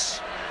Miss,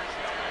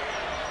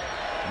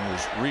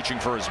 was reaching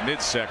for his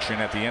midsection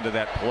at the end of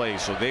that play,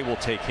 so they will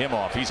take him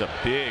off. He's a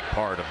big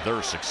part of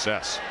their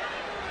success.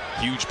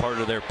 Huge part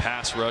of their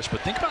pass rush.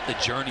 But think about the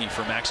journey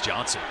for Max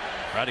Johnson,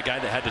 right? A guy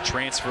that had to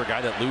transfer, a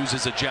guy that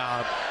loses a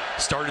job,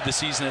 started the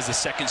season as a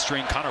second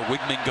string. Connor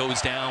Wigman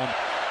goes down.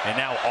 And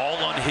now all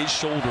on his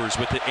shoulders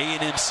with the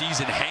A&M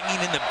season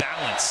hanging in the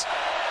balance.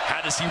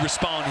 How does he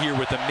respond here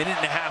with a minute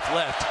and a half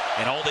left,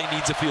 and all they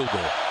need is a field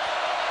goal?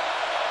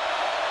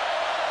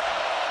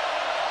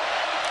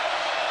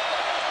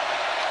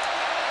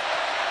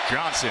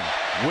 Johnson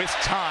with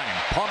time,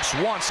 pumps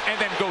once,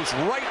 and then goes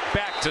right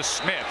back to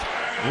Smith.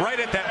 Right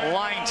at that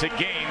line to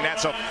gain.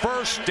 That's a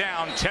first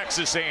down,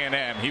 Texas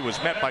A&M. He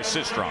was met by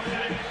Sistrom.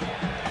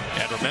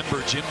 And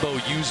remember, Jimbo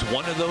used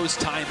one of those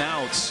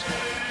timeouts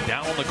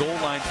down on the goal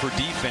line for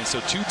defense. So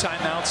 2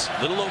 timeouts,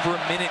 a little over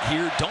a minute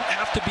here. Don't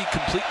have to be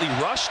completely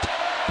rushed,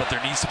 but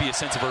there needs to be a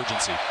sense of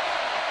urgency.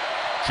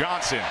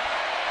 Johnson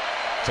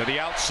to the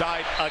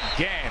outside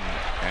again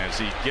as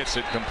he gets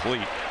it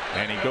complete,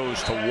 and he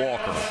goes to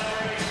Walker.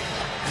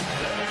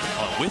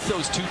 With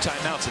those 2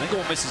 timeouts, I think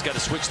Ole Miss has got to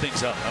switch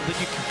things up. I don't think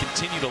you can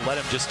continue to let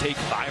them just take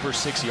 5 or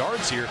 6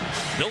 yards here.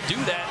 They'll do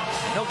that,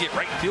 and they'll get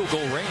right in field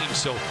goal range.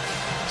 So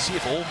see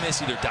if Ole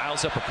Miss either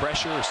dials up a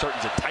pressure or starting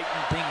to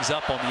tighten things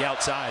up on the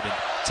outside and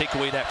take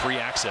away that free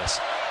access.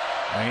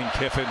 Lane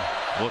Kiffin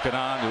looking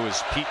on to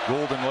his Pete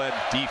Golden-led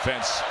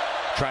defense,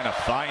 trying to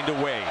find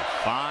a way,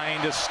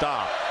 find a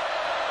stop.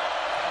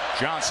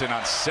 Johnson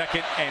on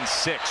 2nd and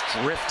 6,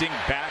 drifting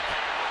back.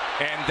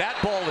 And that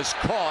ball is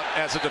caught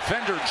as a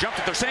defender jumped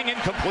it. They're saying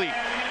incomplete.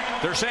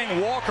 They're saying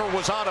Walker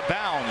was out of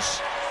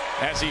bounds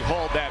as he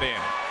hauled that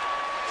in.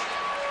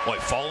 Boy,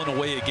 falling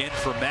away again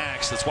for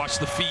Max. Let's watch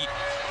the feet.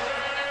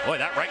 Boy,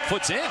 that right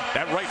foot's in.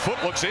 That right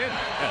foot looks in.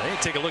 Yeah, they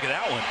didn't take a look at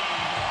that one.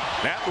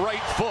 That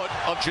right foot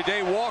of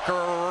Ja'Day Walker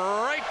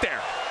right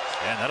there.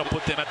 And that'll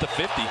put them at the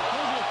 50.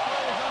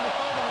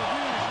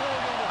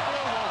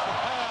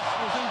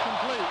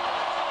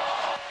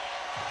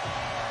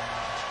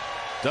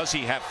 Does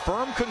he have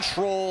firm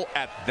control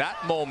at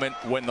that moment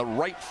when the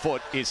right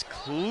foot is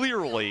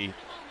clearly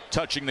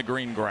touching the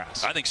green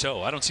grass? I think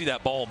so. I don't see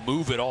that ball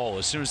move at all.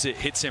 As soon as it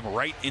hits him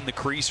right in the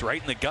crease,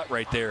 right in the gut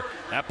right there,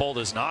 that ball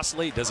doesn't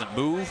oscillate, doesn't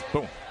move.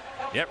 Boom.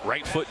 Yep,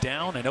 right foot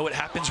down. I know it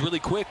happens really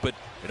quick, but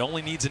it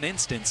only needs an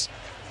instance.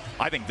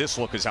 I think this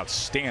look is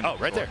outstanding. Oh,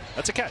 right there.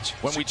 That's a catch.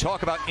 When we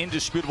talk about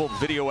indisputable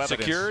video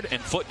evidence. Secured and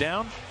foot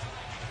down.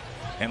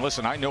 And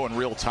listen, I know in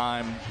real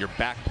time you're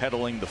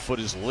backpedaling, the foot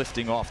is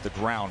lifting off the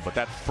ground, but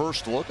that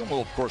first look, and we'll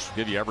of course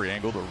give you every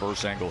angle, the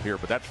reverse angle here,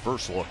 but that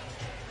first look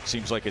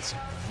seems like it's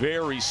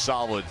very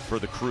solid for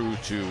the crew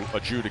to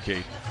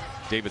adjudicate.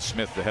 David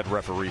Smith, the head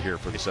referee here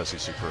for the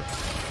SEC crew.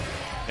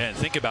 And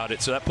think about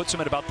it, so that puts them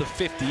at about the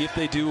 50 if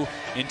they do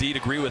indeed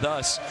agree with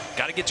us.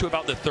 Got to get to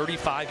about the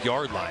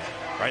 35-yard line,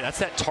 right? That's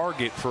that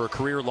target for a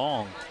career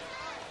long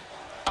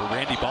for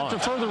Randy Bond.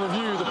 After further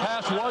review, the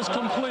pass was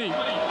complete.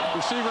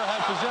 Receiver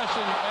had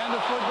possession and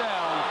a foot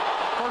down.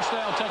 First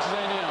down, Texas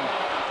A&M.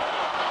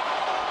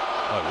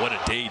 Oh, what a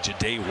day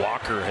Ja'Day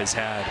Walker has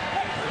had.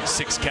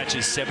 6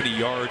 catches, 70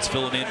 yards,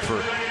 filling in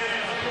for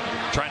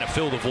trying to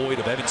fill the void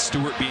of Evan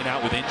Stewart being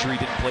out with injury,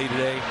 didn't play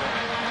today.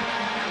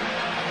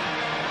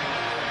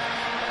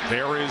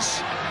 There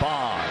is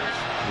Bond,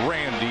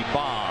 Randy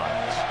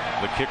Bond,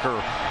 the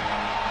kicker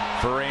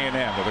for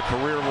A&M with a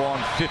career-long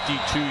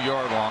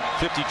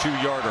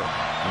 52-yarder.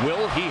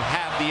 Will he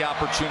have the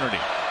opportunity?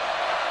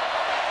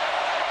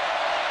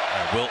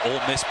 Will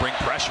Ole Miss bring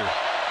pressure?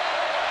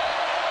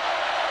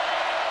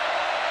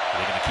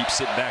 They're going to keep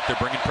sitting back. They're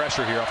bringing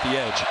pressure here off the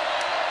edge.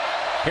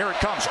 Here it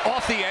comes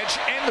off the edge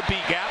and the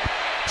B-gap.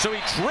 So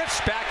he drifts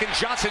back and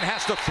Johnson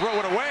has to throw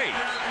it away.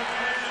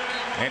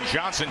 And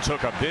Johnson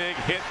took a big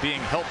hit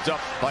being helped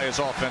up by his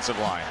offensive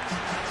line.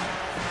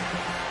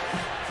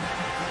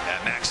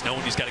 Max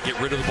knowing he's got to get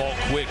rid of the ball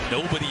quick.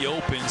 Nobody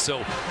open,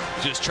 so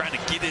just trying to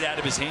get it out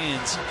of his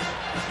hands.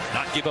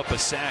 Not give up a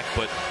sack,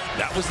 but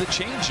that was the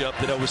changeup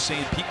that I was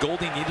saying Pete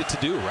Golding needed to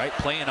do, right?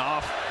 Playing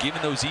off,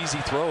 giving those easy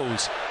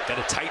throws. Got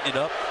to tighten it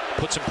up,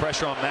 put some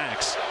pressure on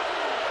Max.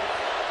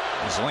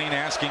 Was Lane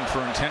asking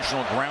for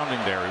intentional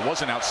grounding there? He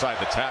wasn't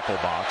outside the tackle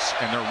box,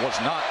 and there was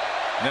not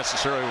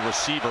necessarily a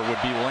receiver,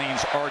 would be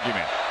Lane's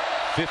argument.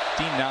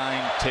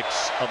 59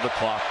 ticks of the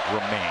clock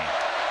remain.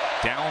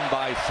 Down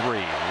by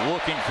 3,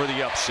 looking for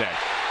the upset.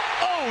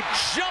 Oh,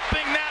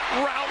 jumping that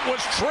route was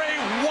Trey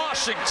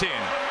Washington.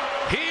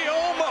 He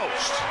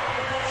almost.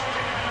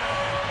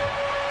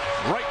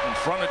 Right in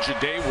front of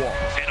Ja'Day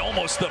Walker. And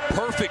almost the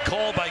perfect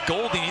call by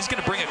Golding. He's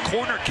going to bring a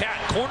corner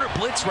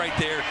blitz right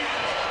there.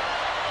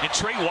 And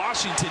Trey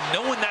Washington,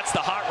 knowing that's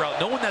the hot route,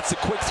 knowing that's the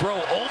quick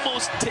throw,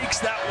 almost takes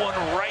that one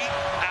right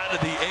out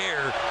of the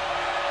air.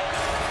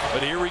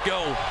 But here we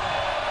go.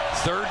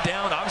 3rd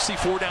down, obviously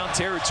 4-down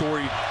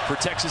territory for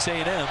Texas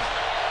A&M.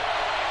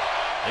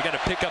 They got to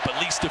pick up at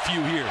least a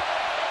few here.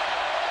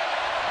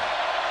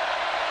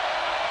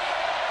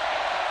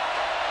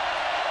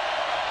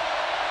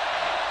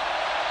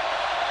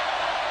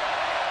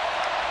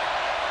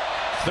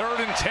 Third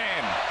and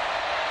 10.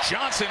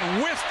 Johnson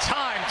with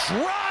time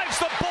drives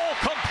the ball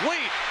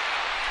complete.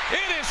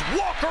 It is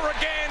Walker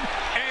again,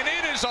 and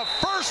it is a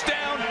first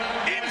down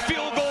in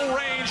field goal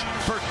range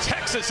for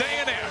Texas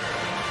A&M.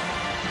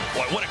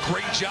 Boy, what a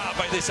great job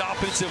by this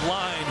offensive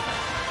line.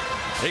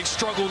 They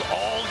struggled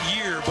all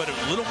year, but a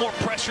little more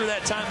pressure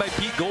that time by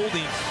Pete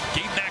Golding.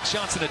 Gave Max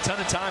Johnson a ton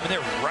of time, and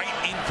they're right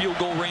in field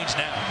goal range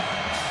now.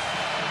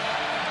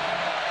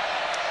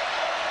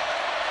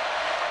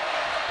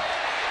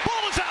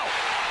 Ball is out!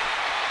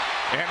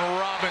 And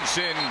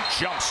Robinson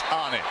jumps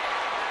on it.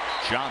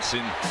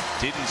 Johnson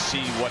didn't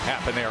see what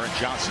happened there, and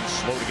Johnson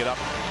slow to get up.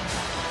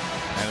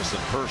 And it's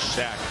the first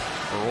sack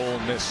for Ole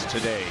Miss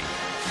today.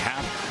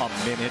 Half a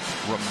minute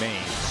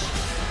remains.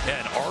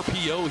 And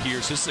RPO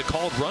here, so this is a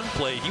called run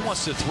play. He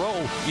wants to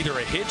throw either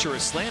a hitch or a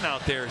slant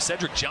out there.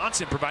 Cedric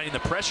Johnson providing the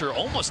pressure,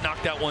 almost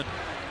knocked that one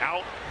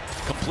out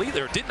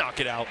completely, or did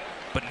knock it out,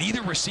 but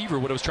neither receiver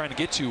what I was trying to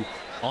get to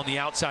on the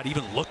outside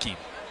even looking.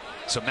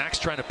 So Max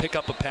trying to pick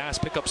up a pass,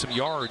 pick up some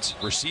yards.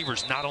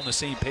 Receivers not on the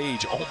same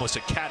page, almost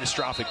a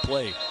catastrophic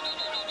play.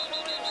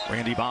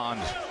 Randy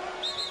Bond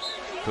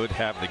could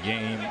have the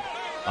game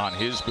on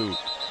his boot.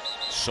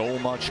 So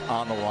much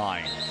on the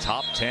line.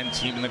 Top 10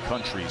 team in the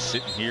country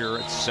sitting here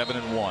at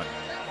 7-1.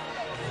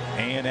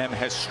 A&M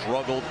has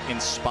struggled in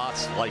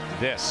spots like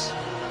this.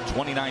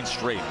 29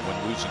 straight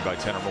when losing by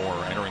 10 or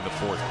more entering the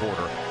 4th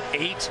quarter.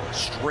 8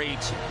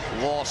 straight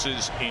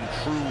losses in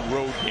true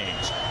road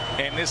games.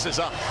 And this is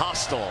a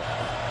hostile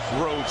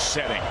road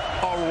setting.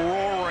 A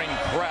roaring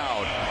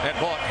crowd at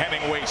Vaught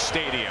Hemingway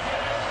Stadium.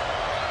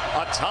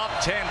 A top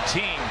 10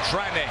 team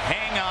trying to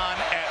hang on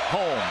at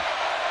home.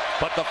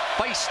 But the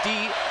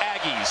feisty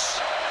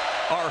Aggies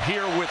are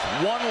here with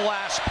one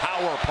last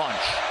power punch.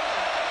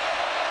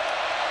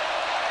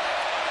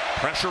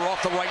 Pressure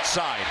off the right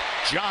side.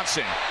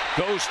 Johnson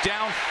goes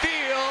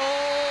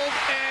downfield,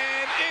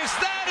 and is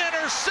that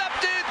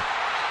intercepted?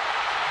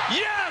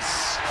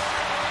 Yes!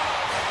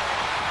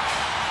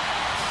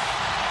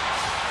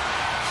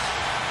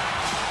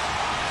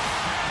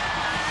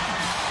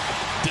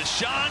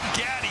 Deshaun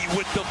Gaddy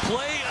with the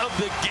play of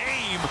the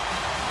game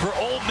for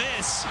Ole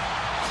Miss.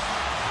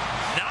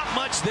 Not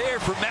much there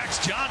for Max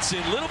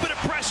Johnson. A little bit of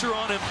pressure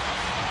on him.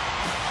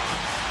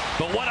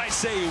 But what I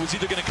say, it was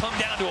either going to come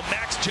down to a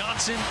Max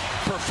Johnson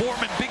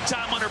performing big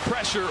time under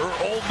pressure or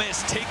Ole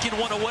Miss taking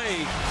one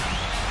away.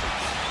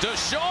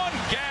 Deshaun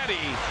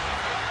Gaddy,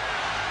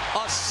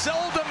 a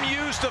seldom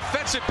used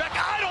defensive back.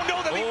 I don't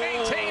know that he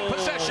maintained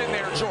possession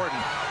there, Jordan.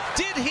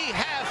 Did he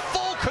have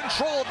full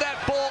control of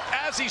that ball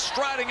as he's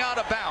striding out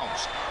of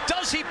bounds?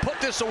 Does he put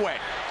this away?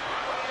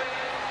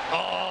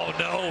 Oh,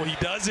 no, he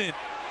doesn't.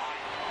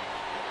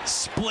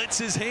 Splits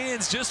his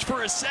hands just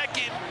for a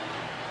second.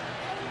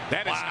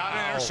 That is not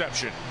an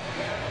interception.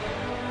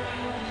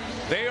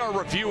 They are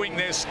reviewing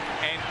this,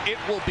 and it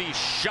will be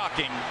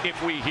shocking if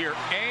we hear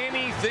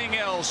anything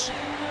else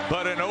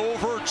but an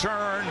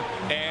overturn,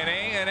 and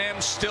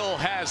A&M still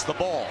has the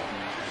ball.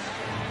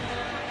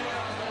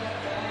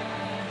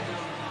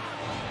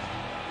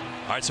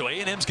 All right, so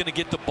A&M's going to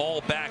get the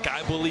ball back,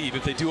 I believe,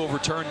 if they do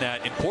overturn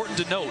that. Important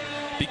to note,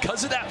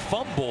 because of that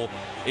fumble,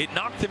 it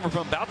knocked them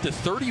from about the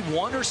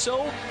 31 or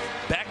so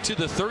back to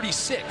the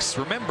 36.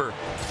 Remember,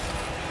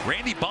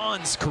 Randy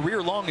Bond's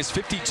career long is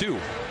 52.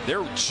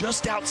 They're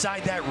just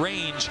outside that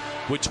range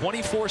with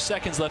 24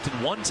 seconds left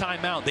and 1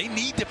 timeout. They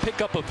need to pick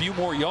up a few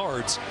more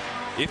yards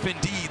if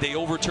indeed they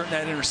overturn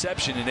that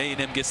interception and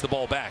A&M gets the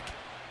ball back.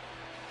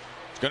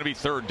 It's going to be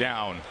 3rd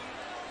down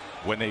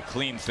when they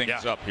clean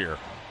things up here.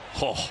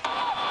 Oh.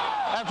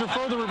 After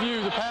further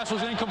review, the pass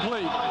was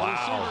incomplete. Wow. The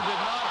receiver did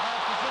not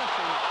have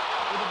possession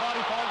with the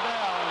body part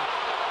down.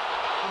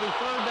 It'll be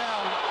 3rd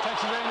down,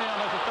 Texas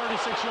A&M at the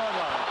 36-yard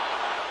line.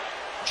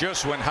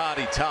 Just when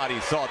Hotty Toddy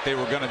thought they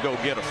were going to go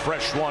get a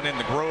fresh one in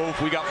the Grove,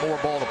 we got more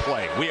ball to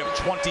play. We have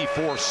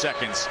 24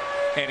 seconds,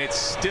 and it's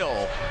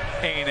still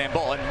A&M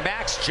ball. And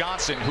Max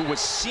Johnson, who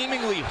was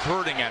seemingly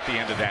hurting at the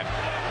end of that,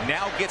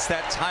 now gets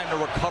that time to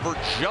recover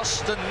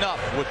just enough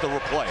with the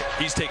replay.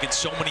 He's taken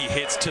so many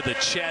hits to the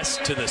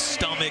chest, to the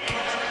stomach,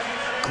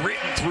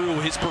 gritting through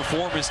his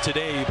performance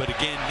today, but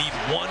again, need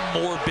one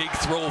more big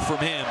throw from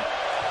him.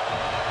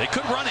 They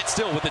could run it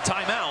still with the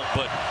timeout,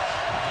 but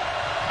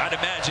I'd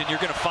imagine you're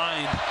going to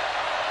find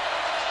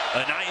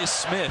Ainias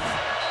Smith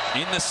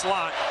in the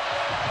slot.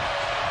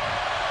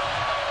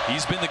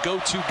 He's been the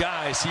go-to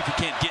guy. See if you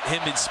can't get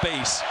him in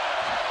space.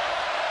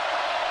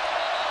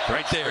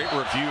 Right there. Great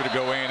review to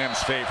go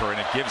A&M's favor, and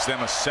it gives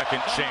them a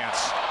second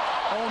chance.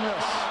 Ole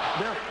Miss.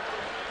 There.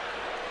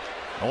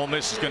 Ole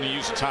Miss is going to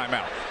use a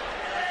timeout.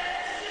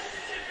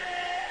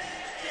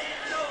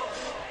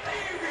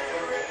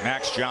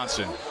 Max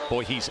Johnson,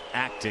 boy, he's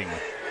acting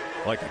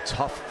like a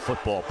tough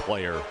football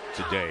player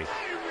today,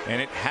 and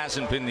it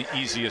hasn't been the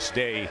easiest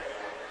day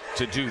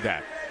to do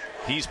that.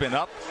 He's been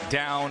up,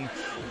 down,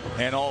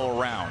 and all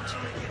around.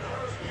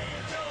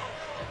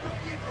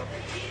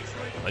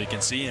 Well, you can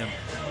see him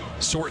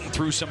sorting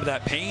through some of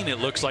that pain. It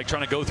looks like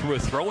trying to go through a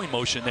throwing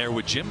motion there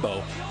with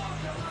Jimbo.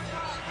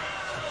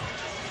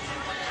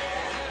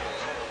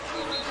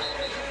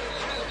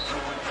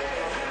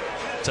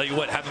 Tell you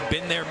what, having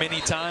been there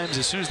many times,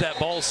 as soon as that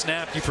ball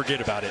snapped, you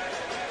forget about it.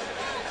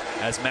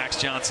 As Max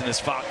Johnson has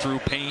fought through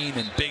pain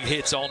and big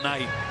hits all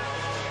night,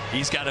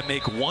 he's got to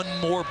make one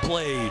more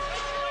play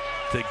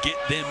to get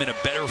them in a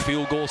better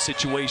field goal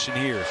situation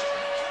here.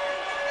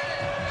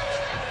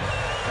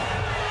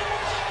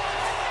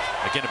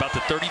 Again, about the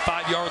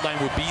 35-yard line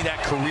would be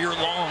that career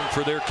long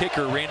for their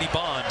kicker, Randy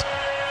Bond.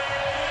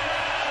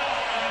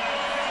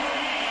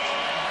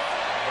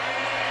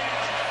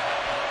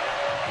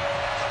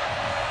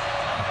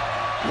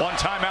 One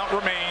timeout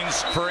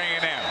remains for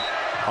A&M.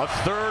 A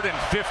 3rd and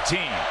 15.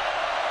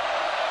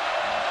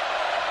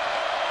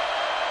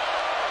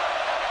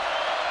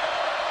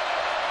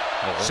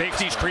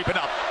 Safety's creeping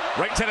up.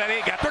 Right to that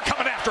A-gap. They're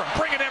coming after him,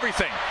 bringing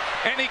everything.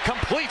 And he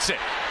completes it.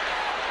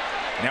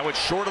 Now it's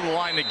short of the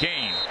line to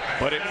gain,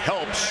 but it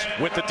helps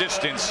with the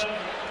distance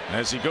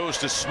as he goes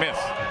to Smith.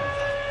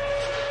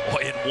 Oh,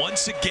 and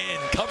once again,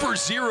 cover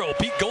 0.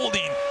 Pete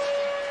Golding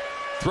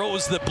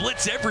throws the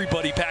blitz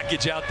everybody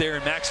package out there,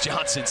 and Max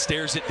Johnson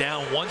stares it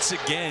down once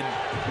again.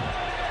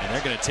 And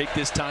they're going to take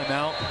this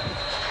timeout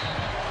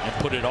and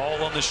put it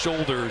all on the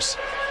shoulders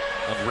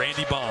of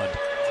Randy Bond.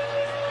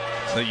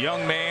 The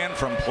young man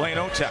from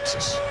Plano,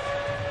 Texas.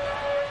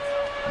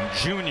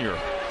 Junior,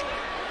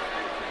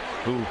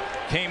 who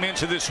came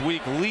into this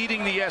week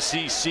leading the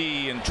SEC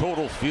in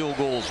total field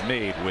goals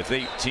made with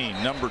 18,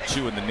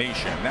 #2 in the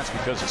nation. And that's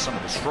because of some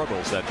of the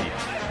struggles that the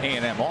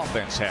A&M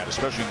offense had,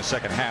 especially in the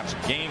second halves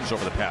of games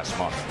over the past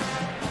month.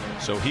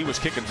 So he was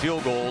kicking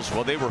field goals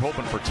while they were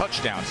hoping for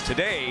touchdowns.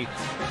 Today,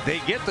 they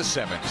get the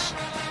 7s.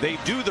 They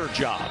do their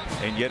job,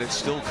 and yet it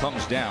still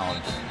comes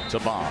down to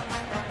Bond.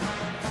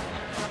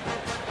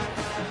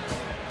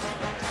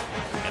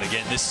 And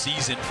again, this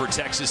season for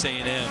Texas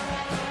A&M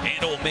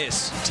and Ole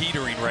Miss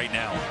teetering right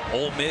now.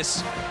 Ole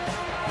Miss,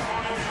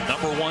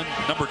 #1,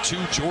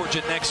 #2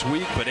 Georgia next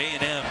week, but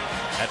A&M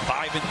at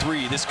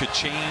 5-3. This could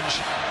change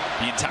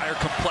the entire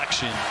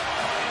complexion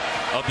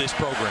of this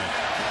program.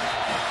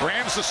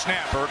 Graham's the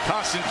snapper,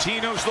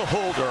 Constantino's the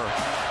holder,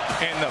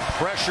 and the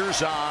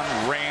pressure's on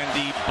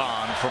Randy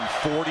Bond from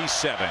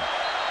 47.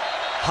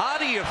 How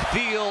do you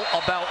feel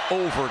about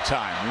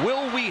overtime?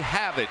 Will we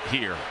have it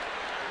here?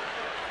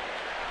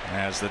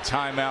 As the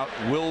timeout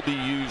will be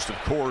used, of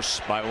course,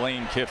 by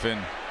Lane Kiffin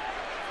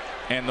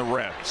and the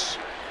Reds.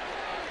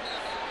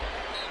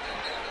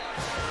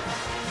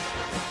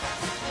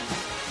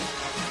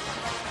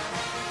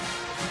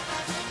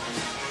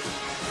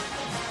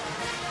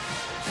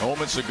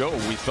 Moments ago,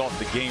 we thought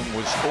the game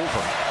was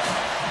over.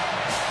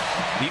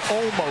 The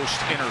almost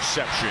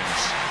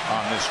interceptions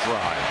on this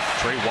drive.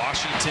 Trey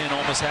Washington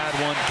almost had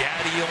one.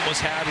 Gaddy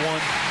almost had one.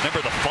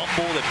 Remember the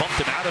fumble that bumped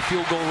him out of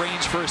field goal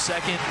range for a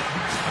second?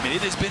 I mean,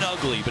 it has been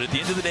ugly, but at the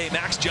end of the day,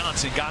 Max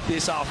Johnson got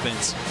this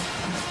offense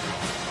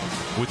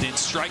within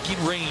striking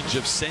range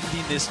of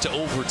sending this to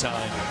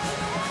overtime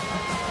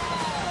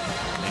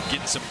and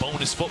getting some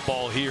bonus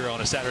football here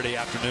on a Saturday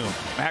afternoon.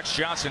 Max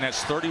Johnson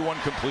has 31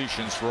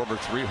 completions for over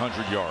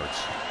 300 yards.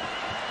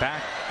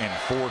 Back and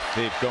forth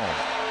they've gone,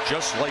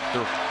 just like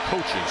their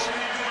coaches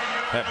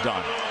have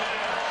done.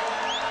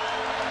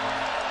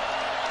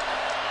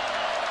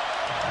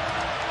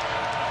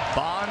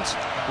 Bonds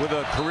with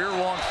a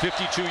career-long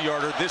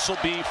 52-yarder. This will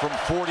be from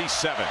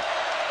 47.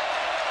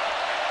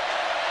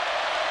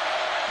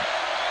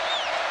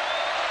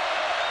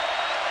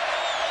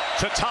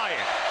 To tie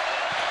it.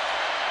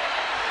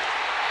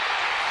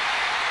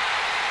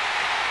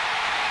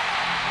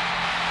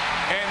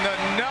 And the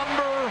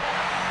number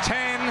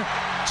 10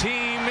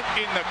 team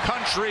in the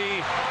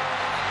country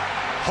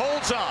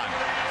holds on.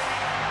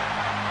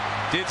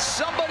 Did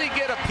somebody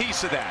get a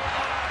piece of that?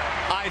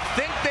 I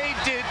think they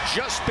did,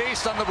 just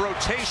based on the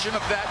rotation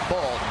of that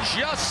ball.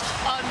 Just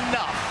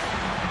enough.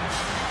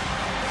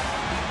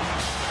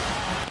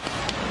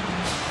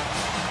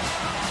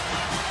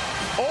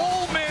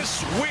 Ole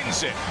Miss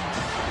wins it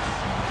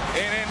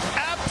in an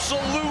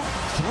absolute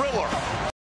thriller.